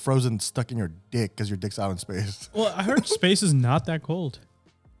get frozen stuck in your dick because your dick's out in space. Well, I heard space is not that cold.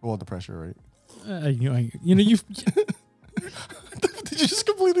 Well, the pressure, right? You Did you just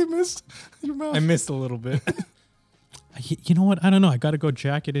completely miss your mouth? I missed a little bit. you know what? I don't know. I got to go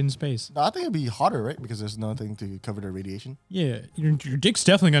jack it in space. No, I think it'd be hotter, right? Because there's nothing to cover the radiation. Yeah, your dick's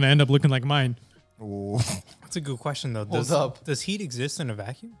definitely gonna end up looking like mine. Oh. That's a good question though. Hold up. Does heat exist in a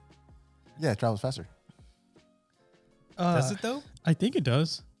vacuum? Yeah, it travels faster. Does it though? I think it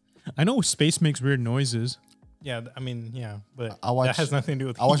does. I know space makes weird noises. Yeah, I mean, yeah, but I watch- that has nothing to do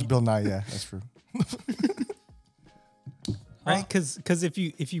with I watched heat, Bill Nye. Yeah, that's true. right? Because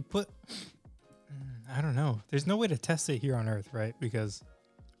if you put, I don't know. There's no way to test it here on Earth, right? Because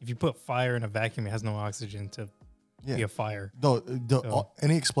if you put fire in a vacuum, it has no oxygen to be Yeah. a fire, No, So-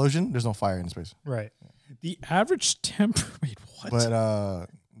 any explosion, there's no fire in space. right? The average Wait, what? But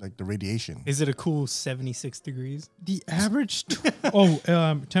like the radiation, Is it a cool 76 degrees? The average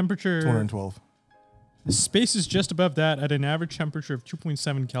temperature. 212. Space is just above that at an average temperature of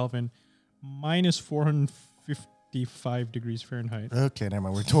 2.7 Kelvin, minus 455 degrees Fahrenheit. Okay, never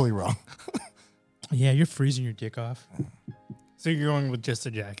mind. We're totally wrong. Yeah, you're freezing your dick off. So you're going with just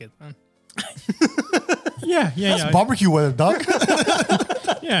a jacket then? Yeah. It's barbecue weather, dog.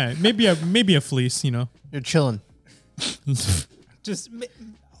 Yeah, maybe a fleece, you know. You're chilling.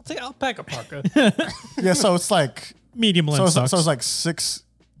 I'll pack a parka. Yeah, so it's like Medium so length it's, socks. so it's like 6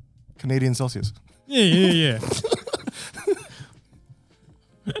 Canadian Celsius. Yeah.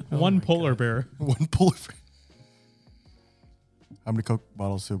 One polar bear. One polar bear. How many Coke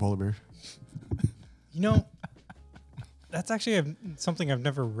bottles to a polar bear? You know, that's actually something I've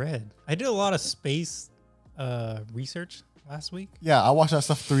never read. I did a lot of space research last week. Yeah, I watch that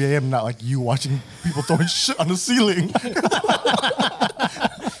stuff 3 a.m. Not like you watching people throwing shit on the ceiling.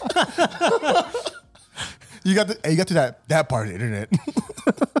 You got to that part of the internet.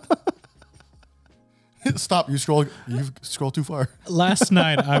 Stop! You scroll too far. Last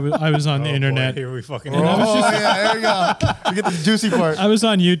night I was on the Oh, internet. boy, here we fucking And I was just- yeah, there you go. You get the juicy part. I was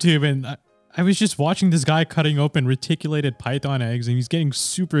on YouTube and I was just watching this guy cutting open reticulated python eggs, and he's getting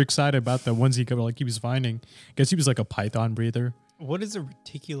super excited about the ones he was finding. I guess he was like a python breather. What is a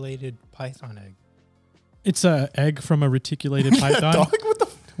reticulated python egg? It's a egg from a reticulated python. Dog, what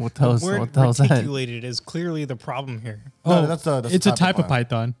the? What the hell's, Word what the hell's that? reticulated is clearly the problem here. No, that's It's a type of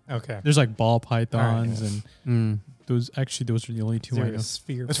python. Okay. There's like ball pythons Alright. and those are the only Is two there I a know.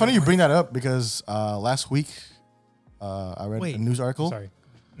 sphere? It's funny you bring that up because last week I read Wait. a news article. Sorry.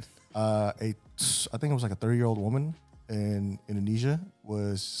 I think it was like a 30-year-old woman in Indonesia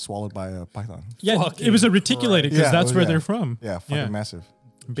was swallowed by a python. Yeah, Fucking it was a reticulated because Yeah, that's where yeah. they're from. Yeah, fucking Yeah. massive.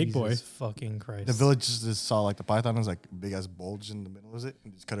 Big boy. Jesus fucking Christ. The village just saw like the python was like a big ass bulge in the middle of it,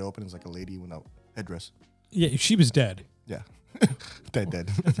 and just cut it open. It's like a lady with a headdress. Yeah, she was dead. Yeah, dead.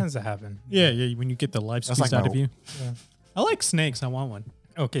 That tends to happen. Yeah, when you get the life That's squeezed like out my of you. Yeah. I like snakes. I want one.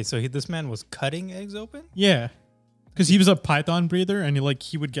 Okay, so this man was cutting eggs open? Yeah, because he was a python breather, and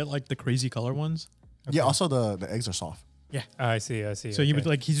he would get like the crazy color ones. Yeah. Also, the eggs are soft. I see. So he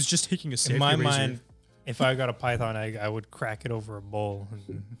would he's just taking a safety In my razor. mind, if I got a python egg, I would crack it over a bowl.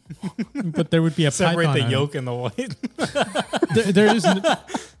 And But there would be a separate python the on it. yolk and the white.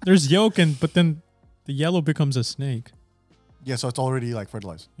 There's yolk, but then the yellow becomes a snake. Yeah, so it's already like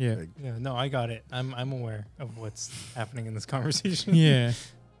fertilized. Yeah. Egg. Yeah, no, I got it. I'm aware of what's happening in this conversation. Yeah,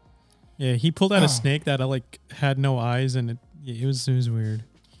 yeah. He pulled out a snake that had no eyes, and it was weird.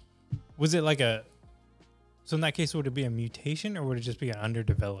 Was it like a? So in that case, would it be a mutation or would it just be an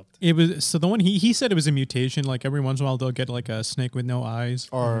underdeveloped? It was so the one he said it was a mutation. Like every once in a while they'll get like a snake with no eyes.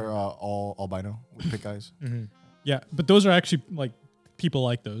 Or all albino with pink eyes. Mm-hmm. Yeah, but those are actually like people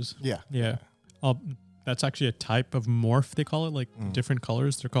like those. Yeah. Yeah. That's actually a type of morph, they call it, like different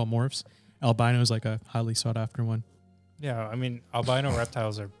colors. They're called morphs. Albino is like a highly sought after one. Yeah, I mean, albino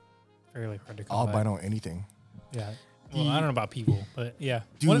reptiles are fairly hard to come by. Albino anything. Yeah. Well, I don't know about people, but yeah.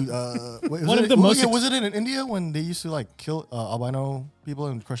 Dude, one of the most was it in India when they used to like kill albino people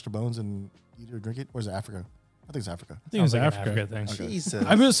and crush their bones and eat or drink it? Or is it Africa? I think it's Africa. I think it was Sounds like an Africa. Africa thing. Okay. Jesus.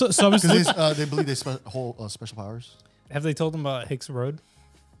 I was so I was Because they believe they hold special powers. Have they told them about Hicks Road?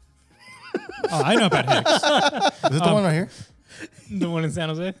 I know about Hicks. Is it the one right here? The one in San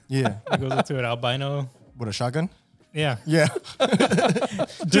Jose? Yeah. It goes up to an albino. With a shotgun? Yeah. Yeah.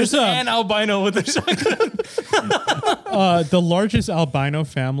 There's An albino with a shotgun. the largest albino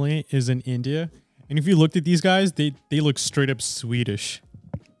family is in India, and if you looked at these guys, they look straight up Swedish.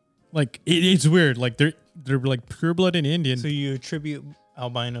 Like it's weird. Like they're like pure blooded Indian. So you attribute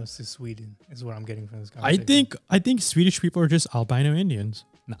albinos to Sweden is what I'm getting from this conversation. I think Swedish people are just albino Indians.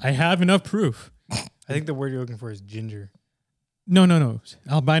 I have enough proof. I think the word you're looking for is ginger. No.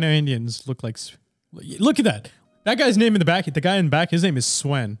 Albino Indians look like. Look at that. That guy's name in the back. The guy in the back. His name is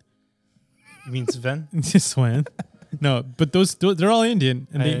Sven. You mean Sven? Sven. No, but they're all Indian,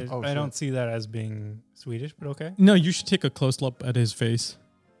 and they. I don't see that as being Swedish, but okay. No, you should take a close look at his face.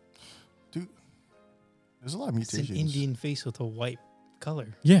 Dude, there's a lot of It's mutations. an Indian face with a white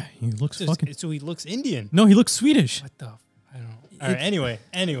color. Yeah, he looks So, fucking. so he looks Indian. No, he looks Swedish. What the? I don't know. All right.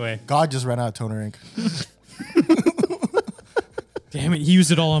 Anyway. God just ran out of toner ink. Damn it, he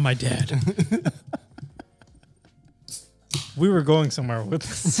used it all on my dad. We were going somewhere with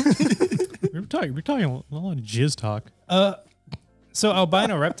this. we're talking a lot of jizz talk. So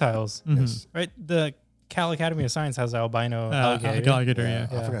albino reptiles, Mhm. right? The Cal Academy of Science has albino alligator. Alligator, yeah.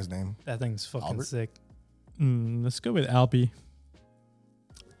 I forgot his name. That thing's fucking Albert? sick. Let's go with Albie.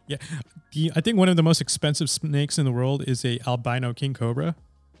 Yeah, I think one of the most expensive snakes in the world is a albino king cobra,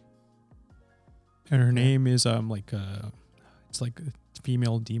 and her name is it's like a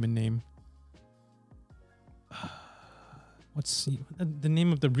female demon name. What's the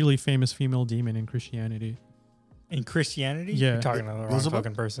name of the really famous female demon in Christianity? In Christianity, Yeah. you're talking to the wrong Beelzebub?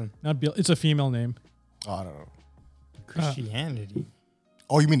 fucking person. Not It's a female name. Oh, I don't know. Christianity.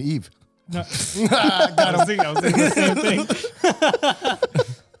 Oh, you mean Eve? No, I was thinking the same thing.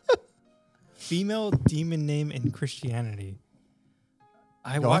 Female demon name in Christianity.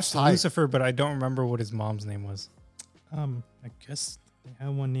 I Yo, watched that's tight. Lucifer, but I don't remember what his mom's name was. I guess they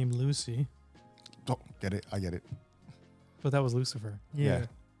have one named Lucy. Don't get it. I get it. But that was Lucifer. Yeah.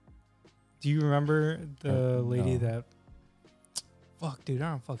 Do you remember the lady no. that? Fuck, dude,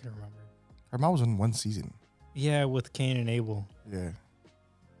 I don't fucking remember. Her mom was in one season. Yeah, with Cain and Abel. Yeah.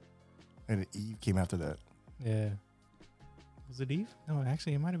 And Eve came after that. Yeah. Was it Eve? No,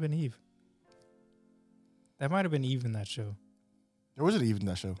 actually, it might have been Eve. That might have been Eve in that show. There wasn't Eve in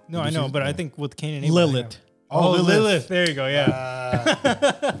that show. No, Did I you know, see it? but I Yeah. think with Cain and Abel. Lilith. Oh, Lilith. There you go.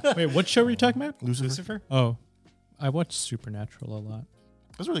 Yeah. Wait, what show were you talking about? Lucifer. Lucifer. Oh, I watched Supernatural a lot.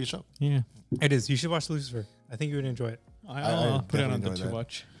 That's a really good show. Yeah, It is. You should watch Lucifer. I think you would enjoy it. I'll put it on the definitely to enjoy that.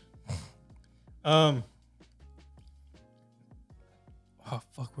 watch. Oh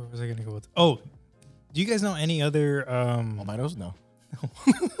fuck, where was I gonna go with? Oh, do you guys know any other Albinos? No.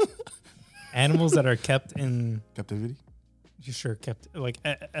 animals that are kept in? Captivity? You sure kept like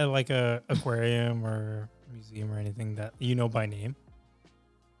at like a aquarium or museum or anything that you know by name?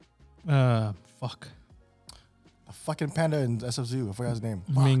 Fuck. A fucking panda in SF Zoo. I forgot his name.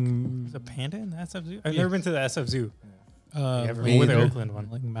 Ming. The panda in the SF Zoo? I've Yeah. never been to the SF Zoo. You ever me been to the either. Oakland one?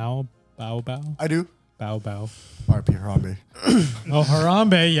 Like Mao, Bao Bao, I do. Bao Bao. R.P. Harambe. Oh,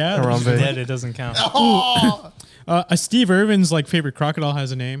 Harambe, yeah. Harambe. Dead, it doesn't count. Steve Irwin's like favorite crocodile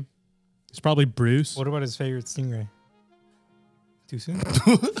has a name. It's probably Bruce. What about his favorite stingray? Too soon?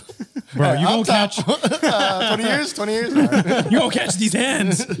 Bro, you won't catch. 20 years? 20 years? All right. You won't catch these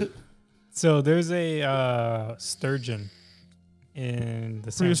hands. So there's a sturgeon in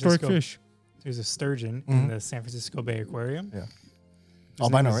the San Prehistoric Francisco. fish. There's a sturgeon in the San Francisco Bay Aquarium. Yeah. His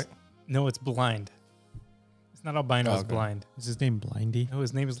Albino, name is- right? No, it's blind. It's not albino, Oh, it's okay. blind. Is his name Blindy? No,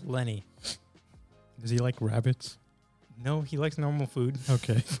 his name is Lenny. Does he like rabbits? No, he likes normal food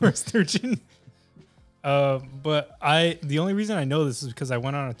Okay. for a sturgeon. But the only reason I know this is because I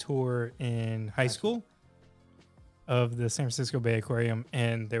went on a tour in high school of the San Francisco Bay Aquarium,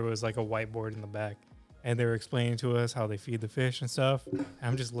 and there was like a whiteboard in the back, and they were explaining to us how they feed the fish and stuff. And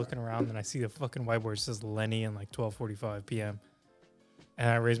I'm just looking around, and I see the fucking whiteboard. It says Lenny in like 12:45 p.m. And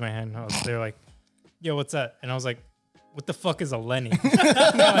I raised my hand. And they're like, "Yo, what's that?" And I was like, "What the fuck is a Lenny?" Like,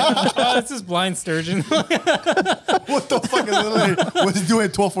 oh, it's this blind sturgeon. What the fuck is it? What's he doing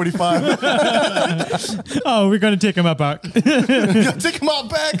at 12:45? Oh, we're gonna take him out back. Take him out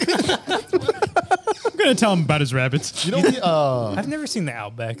back. I'm gonna tell him about his rabbits. You know, I've never seen the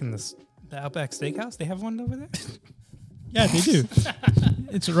Outback in the Outback Steakhouse. They have one over there. Yeah, they do.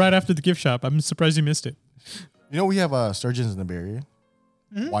 It's right after the gift shop. I'm surprised you missed it. we have sturgeons in the Bay Area.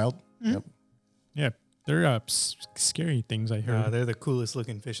 Wild. Yep. Yeah, they're scary things. I heard. They're the coolest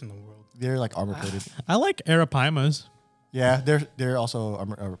looking fish in the world. They're like armor plated. I like arapaimas. Yeah, they're also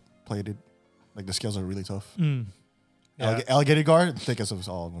armor plated. Like the scales are really tough. Mm. Yeah. Alligator gar, thickest of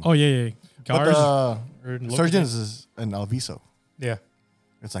all of them. Oh yeah. but Gars. the are local- sturgeons is an alviso. Yeah.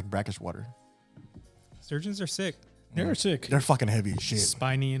 It's like brackish water. Sturgeons are sick. They're sick. They're fucking heavy as shit.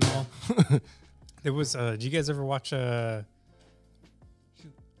 Spiny and all. There was. Did you guys ever watch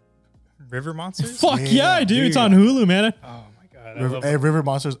River Monsters? Fuck yeah, I do. There It's you on Hulu, man. Oh my god. I River, love River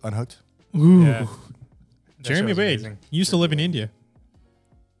Monsters Unhooked. Ooh. Yeah. That Jeremy show's Wade amazing. used to live in India.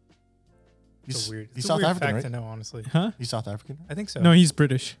 It's a weird. He's It's a South weird African, fact right? to know, honestly. Huh? He's South African. I think so. No, he's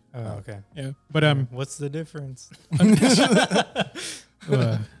British. Oh, okay. Yeah, but What's the difference?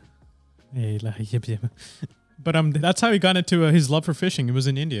 but that's how he got into his love for fishing. It was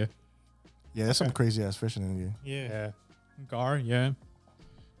in India. Yeah, there's some crazy ass fishing in India. Yeah. Gar, yeah.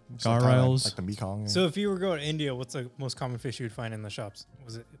 Some Gar kind of Isles. like the Mekong. So if you were going to India, what's the most common fish you'd find in the shops?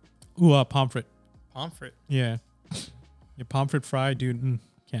 Was it Ooh, pomfret. pomfret? Yeah. Yeah, pomfret fry, dude.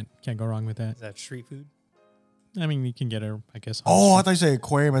 Can't go wrong with that. Is that street food? I mean, you can get it, I guess. Oh, I thought you said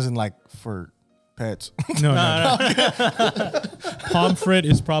aquarium as in like for pets. no. Pomfret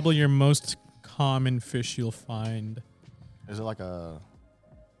is probably your most common fish you'll find. Is it like a?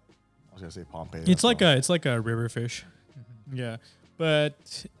 I was gonna say Pompeii. It's like a river fish. Yeah,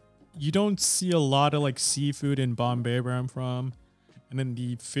 but you don't see a lot of like seafood in Bombay where I'm from, and then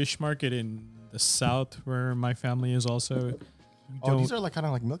the fish market in the south where my family is also. you Oh, these don't- are like kind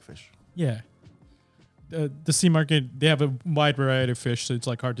of like milkfish. yeah. The sea market, they have a wide variety of fish, so it's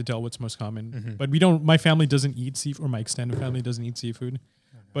like hard to tell what's most common. Mhm. But we don't. My family doesn't eat seafood, or my extended family doesn't eat seafood.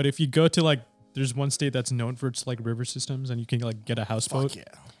 But if you go to like, there's one state that's known for its like river systems, and you can like get a houseboat. Fuck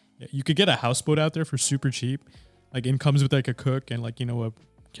yeah. Yeah, you could get a houseboat out there for super cheap. Like it comes with like a cook and like a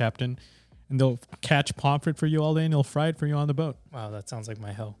captain, and they'll catch pomfret for you all day, and they'll fry it for you on the boat. Wow, that sounds like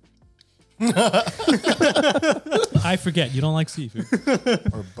my hell. I forget you don't like seafood.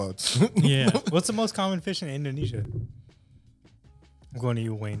 Or boats. Yeah. What's the most common fish in Indonesia? I'm going to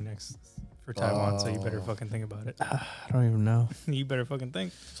you, Wayne, next for Taiwan, so you better fucking think about it. I don't even know. You better fucking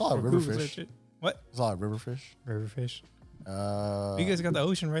think. It's a lot of Or river Google fish. that shit. What? There's a lot of river fish. River fish. You You guys got the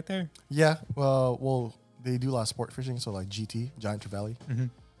ocean right there. Yeah. Well, they do a lot of sport fishing, so like GT, giant trevally. Mm-hmm.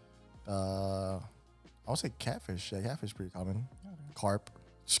 I would say catfish. Yeah, catfish is pretty common. Carp.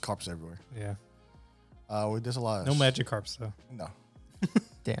 Just carps everywhere. Yeah. There's a lot of No magic carps though. No.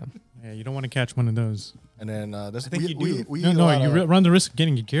 Damn. Yeah, you don't want to catch one of those. And then there's I think you do. we No, eat a no, lot you of- run the risk of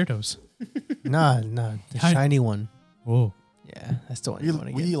getting Gyarados. Nah, the Hi- shiny one. Whoa. Yeah, that's the one we, you want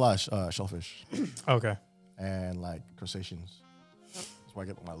to we get. eat a lot of shellfish Okay. and like crustaceans. That's where I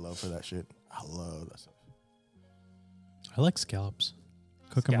get my love for that shit. I love that stuff. I like scallops.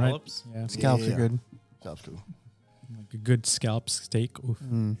 Cook them right. Scallops? Yeah. Scallops Yeah. are good. Sounds cool. Like a good scallop steak. Oof.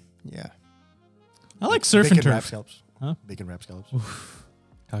 Yeah. I like surf and Bacon wrap turf. scallops. Huh? Bacon wrap scallops.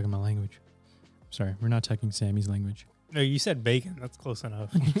 Talking my language. Sorry, we're not talking Sammy's language. No, you said bacon. That's close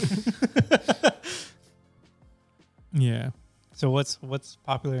enough. Yeah. So what's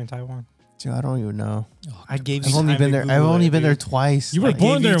popular in Taiwan? Dude, I don't even know. I gave I've only been there. I've only been there twice. You were Like,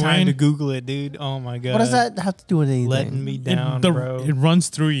 born there, time Wayne. to Google it, dude. Oh my god. what does that have to do with anything? Letting me down, bro. It runs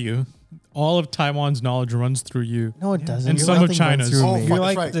through you. All of Taiwan's knowledge runs through you. No, it doesn't. And some of Nothing runs China's. through Oh, me. You're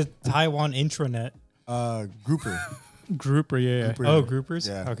fuck, like that's the Taiwan intranet. Grouper. Grouper, yeah. Grouper. Oh, groupers?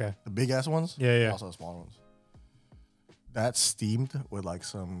 Yeah. Okay. The big ass ones. Yeah, yeah. Also the small ones. That's steamed with like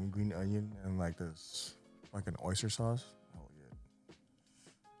some green onion and like this, like an oyster sauce. Oh yeah.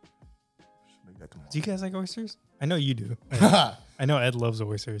 Should make that tomorrow. Do you guys like oysters? I know you do. yeah, I know Ed loves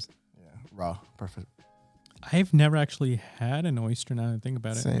oysters. raw, perfect. I've never actually had an oyster now that I think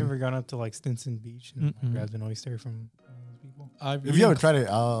about it. Same. You ever gone up to like Stinson Beach and Mm-mm. grabbed an oyster from one of those people? If you haven't tried it,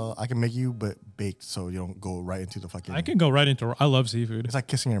 I can make you, but baked, so you don't go right into the fucking. I can go right into. I love seafood. It's like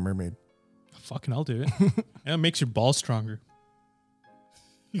kissing a mermaid. Fucking, I'll do it. And it makes your balls stronger.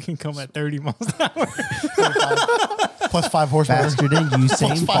 You can come at 30 miles an hour. Plus 5 horsepower. Faster than Plus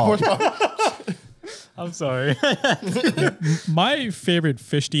Usain 5 Bolt. horsepower. I'm sorry. My favorite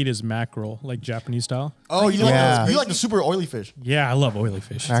fish to eat is mackerel, like Japanese style. Oh, you Yeah. like the super oily fish. Yeah, I love oily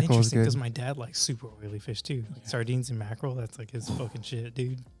fish. Mackerel is Interesting good. because my dad likes super oily fish too. Like sardines and mackerel. That's like his fucking shit,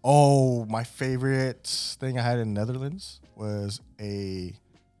 dude. Oh, my favorite thing I had in Netherlands was a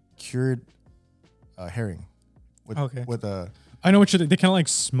cured herring. With, Okay. With a I know what they kind of like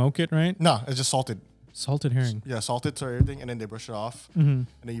smoke it, right? no, it's just salted. Salted herring. Yeah, salted to everything, and then they brush it off, Mm-hmm. and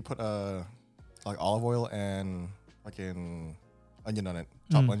then you put like olive oil and fucking onion on it,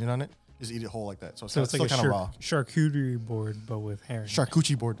 chopped onion on it. Just eat it whole like that. So it's, So it's like still a kind of raw. charcuterie board, but with herring.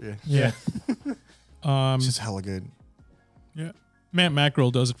 Charcuterie board. Yeah, Yeah. it's just hella good. Yeah. Man,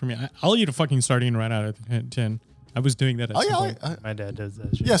 mackerel does it for me. I'll eat a fucking sardine right out of the tin. I was doing that at Oh some yeah, point. My dad does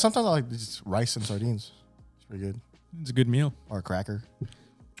that shit. yeah. Sometimes I like just rice and sardines. It's pretty good. It's a good meal. Or a cracker.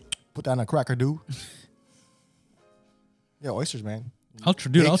 Put down a cracker, dude. Yeah, oysters, man. I'll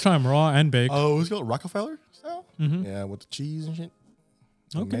try Baked. them raw and baked. Oh, it's called Rockefeller style. Mhm. Yeah, with the cheese and shit.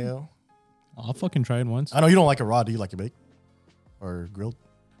 And Okay. mayo. I'll fucking try it once. I know you don't like it raw. Do you like it baked or grilled?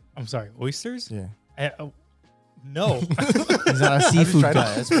 I'm sorry, oysters? Yeah. No. He's not a seafood tried it?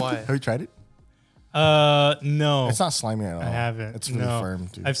 guy. That's why. Have you tried it? No. It's not slimy at all. I haven't. It's really No. firm,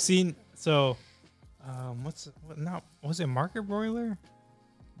 dude. I've seen was it Market Broiler?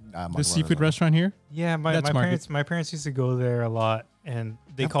 The seafood restaurant here? Yeah, my That's Market. parents used to go there a lot, and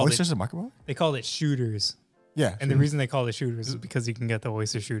they called oysters it at Market Bar? they called it shooters. Yeah. And the reason they called it shooters is because you can get the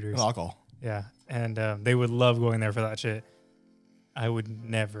oyster shooters. no alcohol. Yeah, and they would love going there for that shit. I would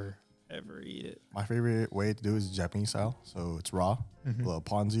never ever eat it. My favorite way to do it is Japanese style. So it's raw, Mm-hmm. a little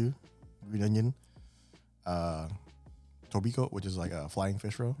ponzu, green onion, tobiko, which is like a flying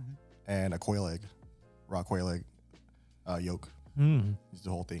fish roe, Mm-hmm. and a quail egg, raw quail egg yolk. Mm. It's the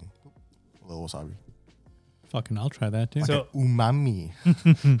whole thing. A little wasabi. Fucking, I'll try that too. Like So- an umami.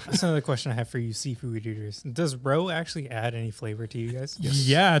 That's another question I have for you seafood eaters. Does roe actually add any flavor to you guys?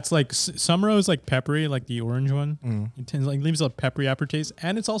 Yeah, it's like some roe is like peppery, like the orange one. Mm. It tends, like leaves a peppery aftertaste,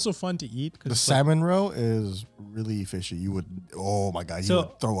 and it's also fun to eat The because salmon roe is really fishy. You would, oh my God, you So-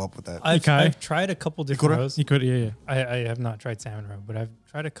 would throw up with that. Ikai? I've tried a couple different Ikura? roes. you could, yeah. I have not tried salmon roe, but I've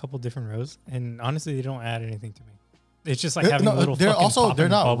tried a couple different roes, and honestly, they don't add anything to me. It's just like having little. they're fucking also they're popping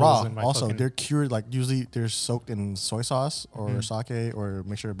not bubbles raw. in my Also, fucking- they're cured. Like usually, they're soaked in soy sauce or Mhm. sake or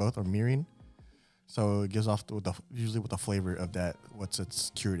mixture of both or mirin. So it gives off usually with the flavor of that what's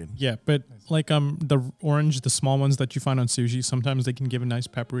it's cured in. Yeah, but like the orange, the small ones that you find on sushi, sometimes they can give a nice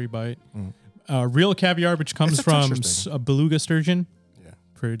peppery bite. Real caviar, which comes It's a from texture thing. a beluga sturgeon, Yeah,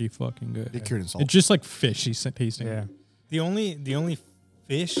 pretty fucking good. they cured in salt. It's just like fishy tasting. Yeah. The only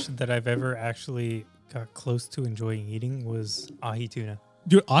fish that I've ever actually got close to enjoying eating was ahi tuna.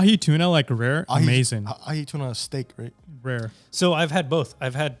 Dude, ahi tuna, like rare, amazing. I eat tuna steak, right? Rare. So I've had both.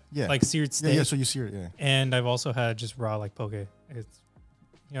 I've had Yeah. like seared steak, Yeah. So you sear it, yeah. and I've also had just raw like poke. It's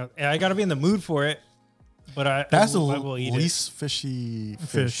and I got to be in the mood for it, but That's I the will eat least fishy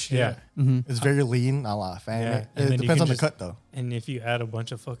fish. it. Yeah. It's very lean, not a lot of fat in Yeah, it. and It then you depends can on the just- cut though. And if you add a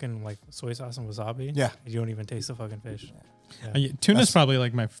bunch of fucking like soy sauce and wasabi, Yeah. you don't even taste the fucking fish. Tuna's That's- probably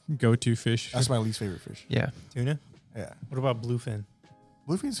like my go-to fish. That's my least favorite fish. Yeah. Tuna. Yeah. What about bluefin?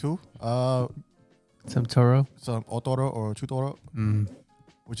 Bluefin's cool. Some toro. Some otoro or chutoro,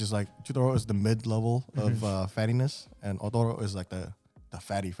 which is like chutoro is the mid level of fattiness, and otoro is like the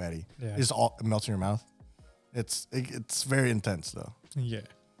fatty. Yeah. It's all it melts in your mouth. It's very intense though. Yeah.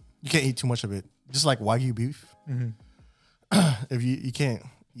 You can't eat too much of it. Just like wagyu beef, if you can't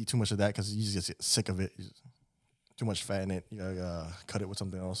eat too much of that because you just get sick of it. Too much fat in it. You gotta cut it with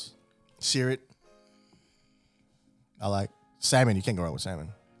something else. Sear it. I like salmon. You can't go wrong with salmon.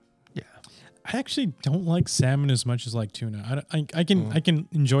 Yeah. I actually don't like salmon as much as like tuna. I can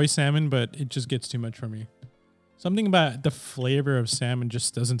enjoy salmon, but it just gets too much for me. Something about the flavor of salmon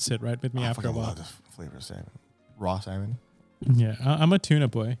just doesn't sit right with me I after a fucking while. love the flavor of salmon. Raw salmon. Yeah, I'm a tuna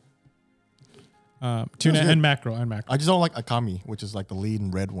boy. Tuna good. and mackerel I just don't like akami, which is like the lean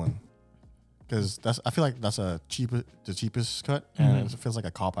red one, because I feel like that's the cheapest cut, and it feels like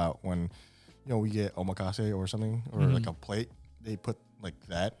a cop out when we get omakase or something or like a plate. They put like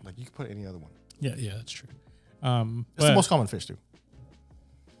that. Like you could put any other one. Yeah, that's true. It's the But most common fish too.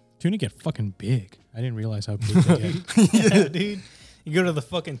 tuna get fucking big. I didn't realize how big they get. Yeah, dude. You go to the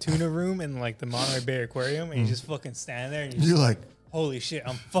fucking tuna room in like the Monterey Bay Aquarium, and you just fucking stand there, and You're like, holy shit,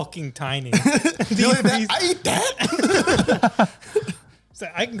 I'm fucking tiny. you like that? I eat that. So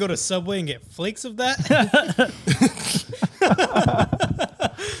I can go to Subway and get flakes of that.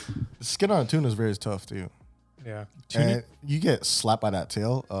 The skin on a tuna is very tough too. Yeah. And you get slapped by that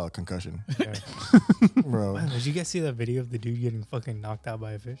tail, concussion, Yeah. bro. Wow, did you guys see that video of the dude getting fucking knocked out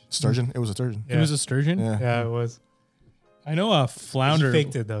by a fish? Sturgeon. It was a sturgeon. It was a sturgeon. Yeah. Yeah, it was. I know a flounder. He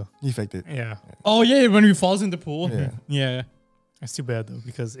faked it though. He faked it. Yeah. Oh yeah, when he falls in the pool. Yeah. Yeah. That's too bad though,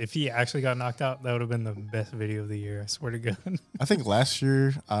 because if he actually got knocked out, that would have been the best video of the year. I swear to God. I think last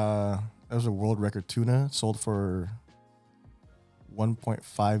year, there was a world record tuna sold for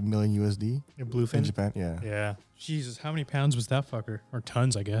 1.5 million USD Your in bluefin. Japan. Yeah. Yeah. Jesus, how many pounds was that fucker? Or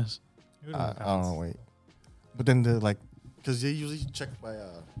tons, I guess. I don't know. Wait. But then because they usually check by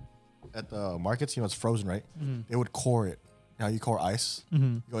at the markets. It's frozen, right? They would core it. You know, you core ice.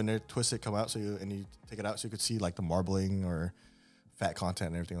 You go in there, twist it, come out, and you take it out, so you could see like the marbling or fat content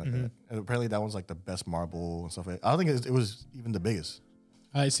and everything like that. And apparently, that one's like the best marble and stuff. I don't think it was even the biggest.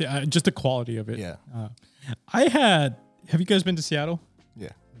 I see. Just the quality of it. Yeah. Have you guys been to Seattle? Yeah.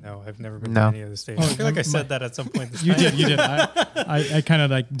 No, I've never been No. to any other state. I feel like I said that at some point this You time. did. You did. I kind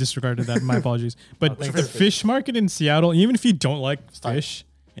of like disregarded that. My apologies. But thanks. the fish market in Seattle, even if you don't like tight. fish,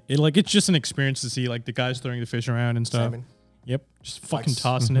 it's just an experience to see like the guys throwing the fish around and stuff. Salmon. Yep. Just fucking Nice.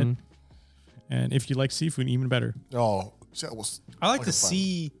 tossing it. And if you like seafood, even better. Oh, that was. I like to fucking fun.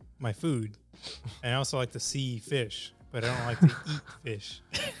 see my food, and I also like to see fish, but I don't like to eat fish.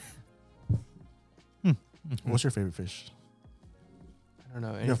 What's your favorite fish? I don't know.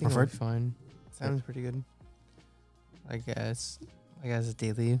 have Anything would preferred? be fine. Sounds pretty good. I guess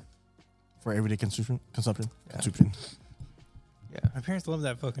daily. For everyday consumption? Yeah. Consumption. Yeah. My parents love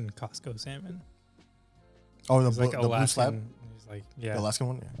that fucking Costco salmon. Oh, It's like the blue slab? Alaskan. It's like yeah, The Alaskan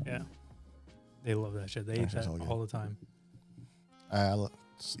one? Yeah. yeah. They love that shit. They That eat shit's that all good. all the time.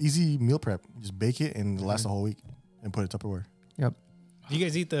 It's easy meal prep. You just bake it and it lasts a whole week and put it Tupperware. Do you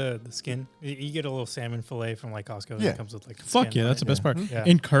guys eat the skin? You get a little salmon fillet from like Costco. Yeah. That comes with like the Fuck skin yeah, on that's the it. best part. Yeah.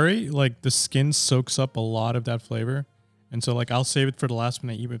 In curry, like the skin soaks up a lot of that flavor. And so like I'll save it for the last when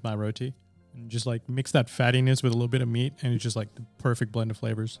I eat with my roti. And just like mix that fattiness with a little bit of meat and it's just like the perfect blend of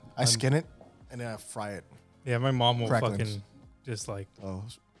flavors. I skin it and then I fry it. Yeah, my mom will Cracklings. fucking just like Oh,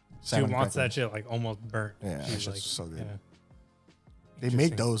 she salmon wants that cracklings. shit like almost burnt. Yeah, that She's shit's like, so good. yeah. They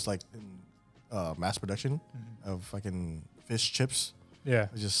made Interesting. those like in mass production of fucking fish chips. Yeah.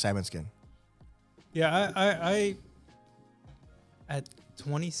 It's just salmon skin. Yeah, I at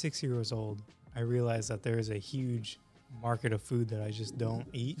 26 years old, I realized that there is a huge market of food that I just don't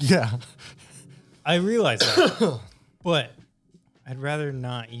eat. Yeah. I realized that, but I'd rather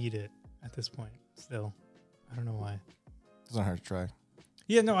not eat it at this point. still. I don't know why. Doesn't hurt to try.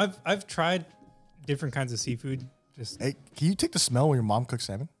 Yeah, no, I've tried different kinds of seafood. Just Hey, can you take the smell when your mom cooks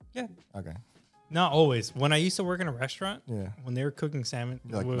salmon? yeah, Okay. not always. When I used to work in a restaurant, Yeah. when they were cooking salmon,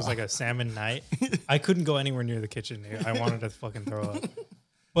 You're like, it was "Nah." like a salmon night. I couldn't go anywhere near the kitchen. I wanted to fucking throw up.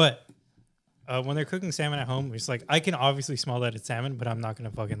 But when they're cooking salmon at home, it's like I can obviously smell that it's salmon, but I'm not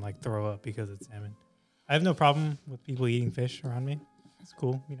gonna fucking like throw up because it's salmon. I have no problem with people eating fish around me. It's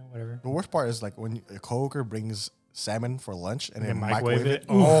cool, whatever. The worst part is like when a coworker brings salmon for lunch and then Then microwave it.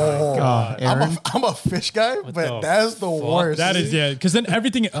 Oh my God. Aaron? I'm a fish guy, What but the that's the fuck? worst. That is because then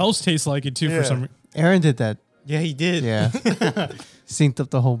everything else tastes like it too Yeah. for some. Aaron did that. Yeah, he did. Yeah. Synced up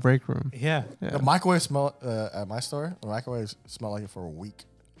the whole break room. Yeah. Yeah. The microwave smell at my store. The microwaves smell like it for a week.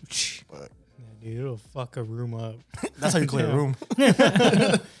 But Yeah, dude, it'll fuck a room up. that's how you clean a room.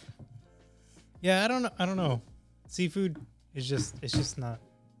 Yeah, I don't know. Seafood is it's just not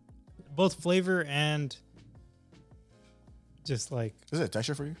both flavor and just like Is it a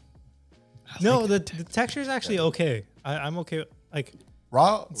texture for you? no, the texture is actually okay. I'm okay. Like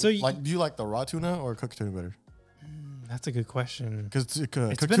Raw? So you- do you like the raw tuna or cooked tuna better? that's a good question. Because It's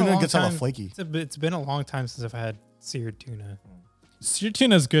cooked been a tuna long gets hella time. flaky. It's been a long time since I've had seared tuna. Seared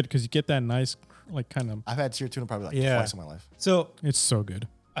tuna is good because you get that nice, like kind of. I've had seared tuna probably like Yeah. twice in my life. So It's so good.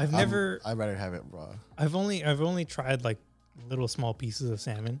 I'd rather have it raw. I've only tried like little small pieces of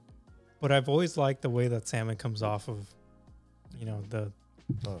salmon, but I've always liked the way that salmon comes off of, the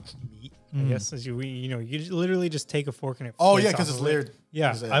Oh, meat. Mm. I guess as you literally just take a fork and it. oh flakes yeah, because off it's of it. layered.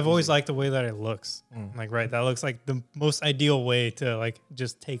 Yeah, Is it I've always easy? liked the way that it looks. Mm. Like, right, that looks like the most ideal way to like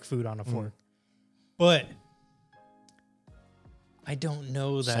just take food on a Mm. fork. But I don't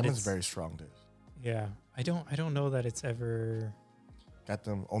know that Salmon's it's very strong, dude. yeah. I don't know that it's ever. Got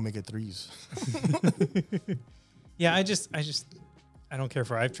them omega 3s. Yeah, I don't care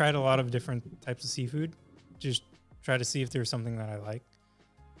for it. I've tried a lot of different types of seafood. Just try to see if there's something that I like.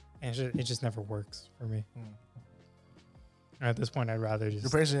 And it just never works for me. At this point, I'd rather just Your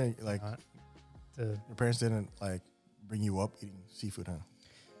parents didn't not to Your parents didn't like bring you up eating seafood, huh?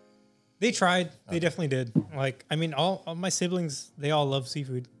 They tried. They definitely did. Like, I mean, all my siblings, they all love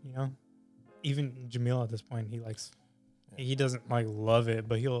seafood, Even Jamil at this point, he doesn't like love it,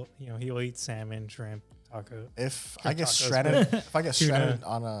 but he'll eat salmon, shrimp, taco. If I get tacos, stranded, if I get Tuna. stranded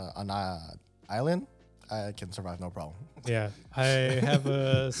on a island, I can survive no problem. Yeah. I have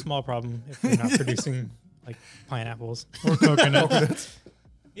a small problem if you're not producing like pineapples. Or coconut.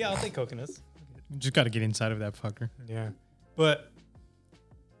 Yeah, I'll take coconuts. You just got to get inside of that fucker. Yeah. But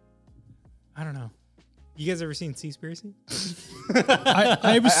I don't know. You guys ever seen Seaspiracy?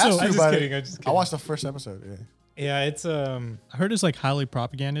 I was I asked so. you about it. I'm just kidding. I watched the first episode. Yeah. Yeah, it's I heard it's like highly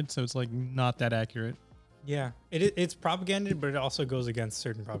propaganded, so it's like not that accurate. yeah. It's propaganda, but it also goes against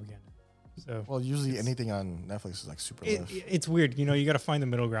certain propaganda. So Well, usually anything on Netflix is like super left. it's weird. You got to find the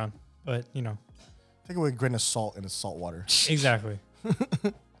middle ground. But Take away a grain of salt in the salt water. exactly.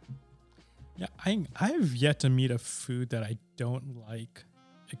 Yeah, I've yet to meet a food that I don't like,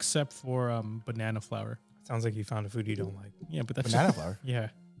 except for banana flour. Sounds like you found a food you don't like. Yeah, but that's Banana flour. Yeah,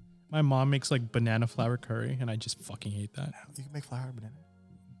 my mom makes like banana flour curry, and I just fucking hate that. You can make flour banana.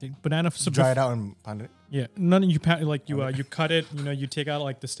 Banana. So dry it out and pound it. Yeah, none. You like you cut it. You take out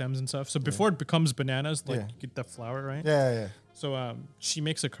like the stems and stuff. So before it becomes bananas, like Yeah. you get the flour, right? Yeah. So she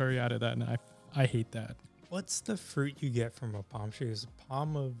makes a curry out of that, and I hate that. What's the fruit you get from a palm tree? Is a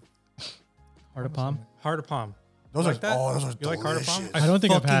palm of Heart of palm. Heart of palm. Those Like are that? those are You like heart of palm? delicious. I don't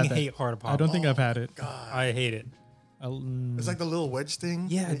think I've had fucking that. hate heart of palm. I don't think I've had it. I hate it. It's like the little wedge thing.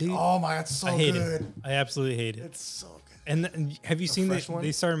 Yeah, dude. Oh my, it's so I hate good. it. I absolutely hate it. It's so good. And have you seen fresh one?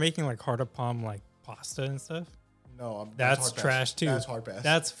 they started making like heart of palm like pasta and stuff? No, That's hard pass. trash too. That's hard pass.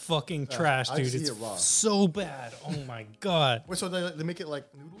 That's fucking trash, I dude. see It's it raw. so bad. Oh my god. Wait, so they make it like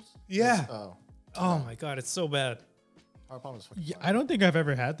noodles? Yeah. Oh, Oh my god, it's so bad. hard palm is fucking. Yeah, I don't think I've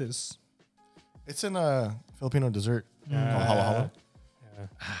ever had this. It's in a Filipino dessert called halo halo. Yeah.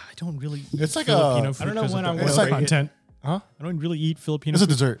 I don't really. It's like Filipino a. food I don't know 'cause of when the I'm oil gonna break it. content. Huh? I don't really eat Filipino. It's a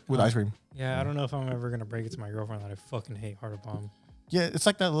food. dessert with ice cream. Yeah, I don't know if I'm ever gonna break it to my girlfriend that I fucking hate heart of palm. Yeah, it's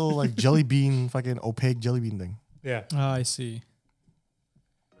like that little like jelly bean, fucking opaque jelly bean thing. Yeah. Ah, I see.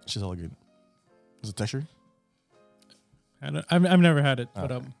 She's all good. Is it texture? I've never had it, Oh,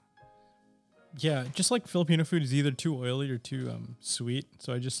 but okay. yeah, just like Filipino food is either too oily or too sweet,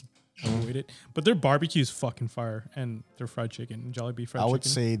 so I just Mm-hmm. avoid it. But their barbecue is fucking fire, and their fried chicken, Jollibee fried I chicken. would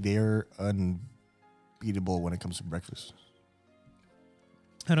say they're unbeatable when it comes to breakfast.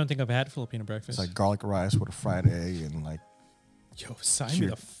 I don't think I've had Filipino It's breakfast. like garlic rice with a fried egg and like yo, sign me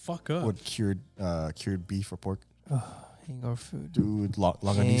cured- the fuck up. with cured beef or pork. Hangover food. Dude,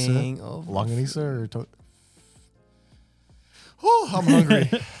 longanisa. Hangover Longanisa food. or Oh, I'm hungry.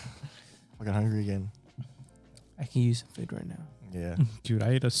 Fucking hungry again. I can use some food right now. Yeah. Dude, I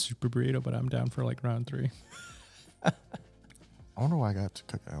ate a super burrito, but I'm down for like round 3. I wonder why I got to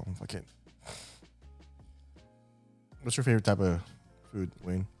cook at home. Fucking. What's your favorite type of food,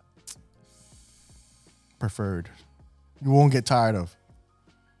 Wayne? Preferred. You won't get tired of.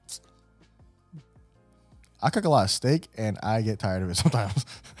 I cook a lot of steak and I get tired of it sometimes.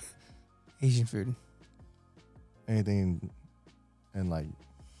 Asian food. Anything and like,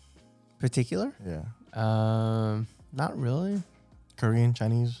 Particular? yeah. Not really. Korean,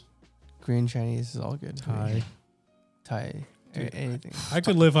 Chinese. Korean, Chinese is all good. Thai. Thai. Dude, Anything. I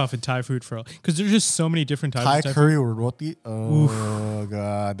could live off of Thai food for because there's just so many different types Thai of Thai curry or roti. Oh,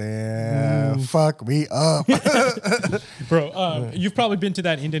 god damn. Oof. Fuck me up. food. Bro, you've probably been to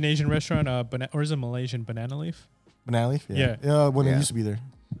that Indonesian restaurant, or is it Malaysian Banana Leaf? Banana leaf? Yeah. Yeah, when it Yeah. used to be there.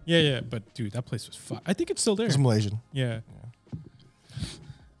 Yeah, but dude, that place was fun. I think it's still there. It's Malaysian. Yeah.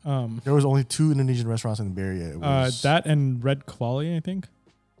 There was only 2 Indonesian restaurants in the Bay Area. It was, That and Red Quali, I think.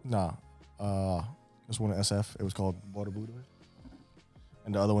 Nah. There's one at SF. It was called Borobudur.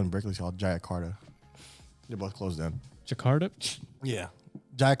 And the other one in Berkeley is called Jayakarta. They both closed down. Jakarta. Yeah.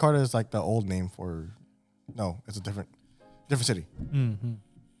 Jayakarta is like the old name for... No, it's a different city. Mm-hmm.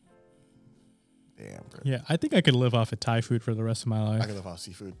 Damn, bro. Yeah, I think I could live off of Thai food for the rest of my I life. could live off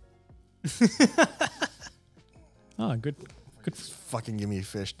seafood. Oh, good. Just fucking give me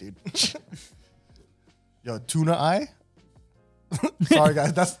fish, dude. Yo, tuna eye? Sorry,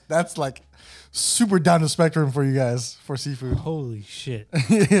 guys. That's like super down the spectrum for you guys for seafood. Holy shit.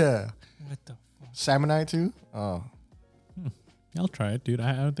 Yeah. What the fuck? Salmon eye too? Oh. I'll try it, dude.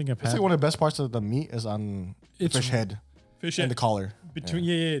 I don't think I've It's had like one of the best parts of the meat is on the It's fish head fish and the collar. between.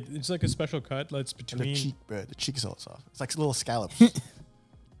 Yeah. It's like a special cut. That's And the between. cheek, bro. The cheek is all soft. It's like little scallops. The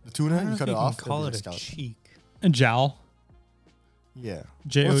tuna, I don't know you if cut it you can off. call it'll it be a like scallop. cheek. A jowl. Yeah.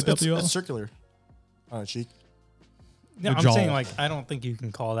 J-O-W-L? It's circular on a cheek. No, The I'm jaw. saying like I don't think you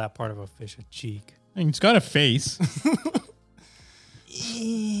can call that part of a fish a cheek. I mean, it's got a face.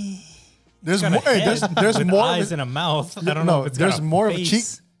 There's It's got more. a Hey, head there's with more. eyes and a mouth. I don't no, know if it's there's got more of a face.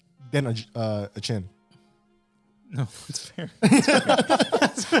 cheek than a chin. No, it's fair.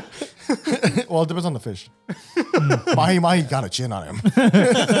 Well, it depends on the fish. Mahi got a chin on him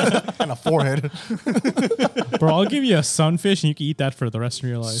and a forehead. Bro, I'll give you a sunfish and you can eat that for the rest of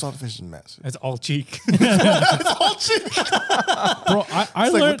your life. Sunfish is massive. It's all cheek. It's all cheek. Bro, I It's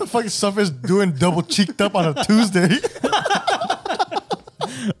like, what learned the fuck is sunfish doing double cheeked up on a Tuesday?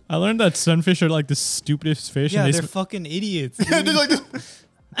 I learned that sunfish are like the stupidest fish. Yeah, and they're fucking idiots. They're like this.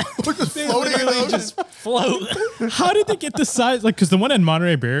 Look, just They floating in the literally ocean. just float. how did they get the size? Like, because the one in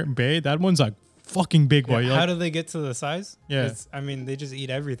Monterey Bay, that one's like fucking big, boy. You're How like, do they get to the size? Yeah. I mean, they just eat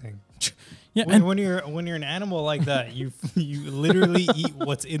everything. yeah, When, and when you're an animal like that, you literally eat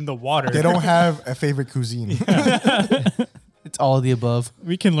what's in the water. They don't have a favorite cuisine. It's all of the above.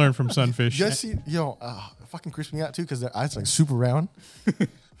 we can learn from sunfish. You guys see, it fucking creeps me out too because their eyes are like super round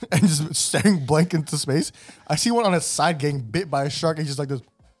and just staring blank into space. I see one on its side getting bit by a shark and he's just like this.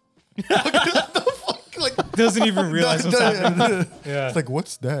 What the fuck? Like, Doesn't even realize what's happening. Yeah. It's like,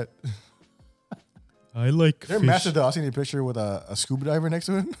 what's that? I like They're fish. massive though. I seen a picture with a scuba diver next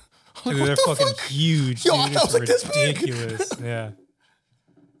to him. Dude, What they're the fucking fuck? huge. Yo, dude. I It's was like, this big. ridiculous. Yeah.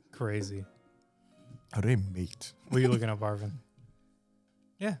 Crazy. How do they mate? What are you looking up, Arvin?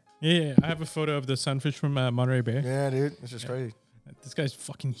 Yeah. Yeah, I have a photo of the sunfish from Monterey Bay. Yeah, dude. It's just crazy. This guy's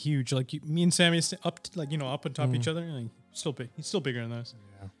fucking huge. Like me and Sammy up, up on top of each other. And, like, still big. He's still bigger than us.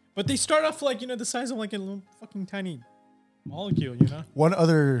 Yeah. But they start off like the size of like a little fucking tiny molecule. You know. One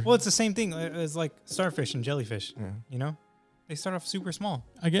other. Well, it's the same thing as like starfish and jellyfish. Yeah. You know, they start off super small.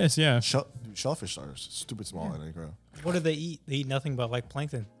 I guess. Yeah. Dude, shellfish are stupid small and they grow. What do they eat? They eat nothing but like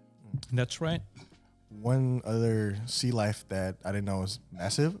plankton. That's right. One other sea life that I didn't know was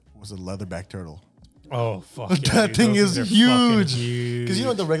massive was a leatherback turtle. Oh fuck! That thing is things are fucking huge. huge. Because you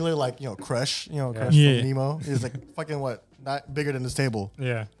know the regular Crush, Crush Yeah. from Nemo is like fucking what? Not bigger than this table.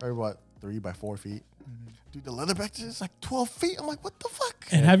 Yeah. Or what? 3 by 4 feet. Dude, the leatherback is like 12 feet. I'm like, what the fuck?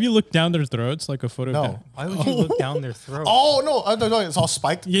 And have you looked down their throats like a photo? No. Of that? Why would you look down their throat? Oh no, it's all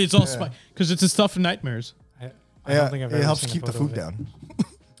spiked. Yeah, it's all spiked because it's the stuff of nightmares. I Yeah, don't think I've it ever helps seen a keep the photo food of it. down.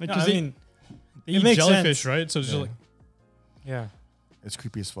 Like, No, 'cause I they, mean, they it eat makes jellyfish, sense. right? So it's Yeah. just like yeah. It's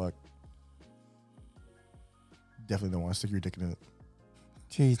creepy as fuck. Definitely don't want to stick your dick in it.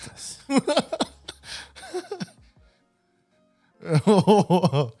 Jesus.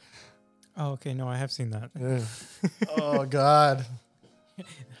 Oh, Oh, okay. No, I have seen that. yeah. Oh God.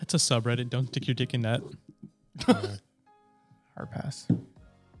 that's a subreddit. Don't stick your dick in that. Yeah. Hard pass.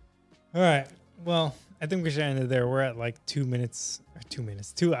 All right. Well, I think we should end it there. We're at like 2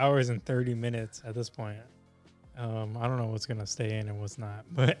 hours and 30 minutes at this point. I don't know what's gonna stay in and what's not,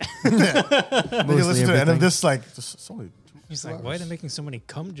 but You can listen to the end of this like it's only he's like, why are they making so many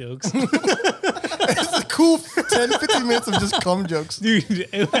cum jokes? it's a cool 10-15 minutes of just cum jokes. Dude,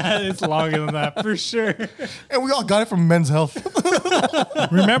 it's longer than that for sure. And we all got it from Men's Health.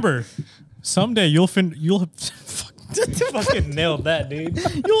 Remember, someday you'll Fucking nailed that, dude.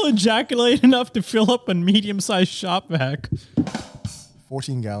 you'll ejaculate enough to fill up a medium-sized shop vac.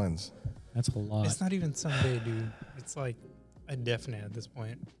 14 gallons. That's a lot. It's not even someday, dude. It's like a definite at this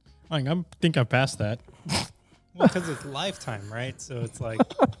point. Like, think I'm past that. Well, because it's lifetime, right? So it's like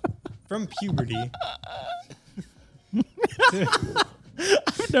from puberty.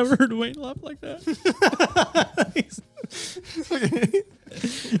 I've never heard Wayne laugh like that.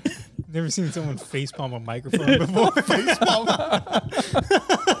 Never seen someone facepalm a microphone before.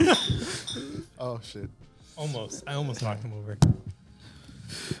 Oh shit. Almost. I almost knocked him over.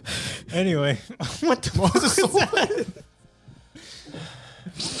 Anyway, what the What was this so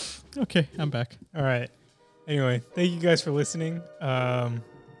Okay, I'm back. All right. Anyway, thank you guys for listening. Go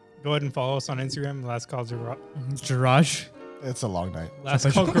ahead and follow us on Instagram. Last Call Garage. It's a long night. Last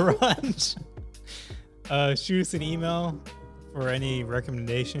Call Garage. Shoot us an email for any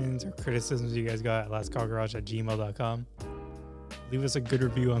recommendations or criticisms you guys got at lastcallgarage@gmail.com. Leave us a good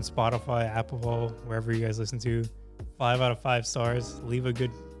review on Spotify, Apple, wherever you guys listen to. 5 out of 5 stars. Leave a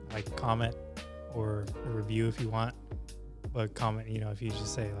good comment or a review if you want. But comment, if you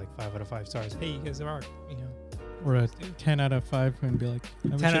just say 5 out of 5 stars. Hey, you guys are, Or a 10 out of 5 and be like,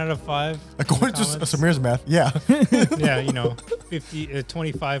 10 out of 5. According to Samir's math, yeah. Yeah,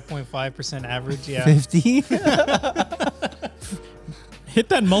 25.5% average. Yeah. 50? hit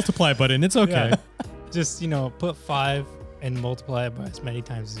that multiply button. It's okay. Yeah. Just, put 5 and multiply it by as many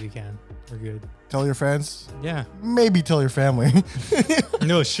times as you can. We're good. Tell your friends. Yeah. Maybe tell your family.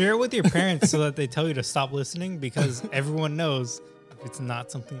 No, share it with your parents so that they tell you to stop listening, because everyone knows if it's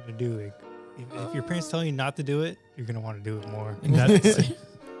not something to do. If your parents tell you not to do it, you're going to want to do it more. And that's,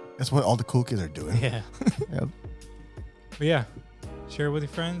 That's what all the cool kids are doing. Yeah. Yep. But yeah, share it with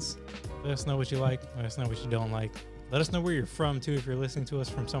your friends. Let us know what you like. Let us know what you don't like. Let us know where you're from, too, if you're listening to us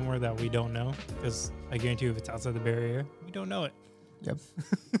from somewhere that we don't know. Because I guarantee you, if it's outside the Bay Area, we don't know it. Yep.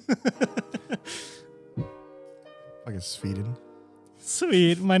 Like it's Sweden.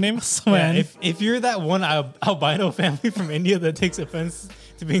 sweet. My name is Yeah, Sven. if you're that one albino family from India that takes offense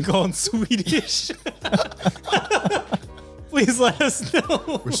to being called Swedish, please let us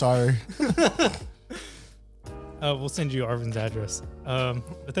know. We're sorry. We'll send you Arvin's address.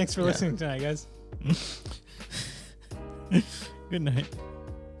 But thanks for listening tonight, guys. Good night.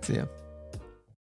 See ya.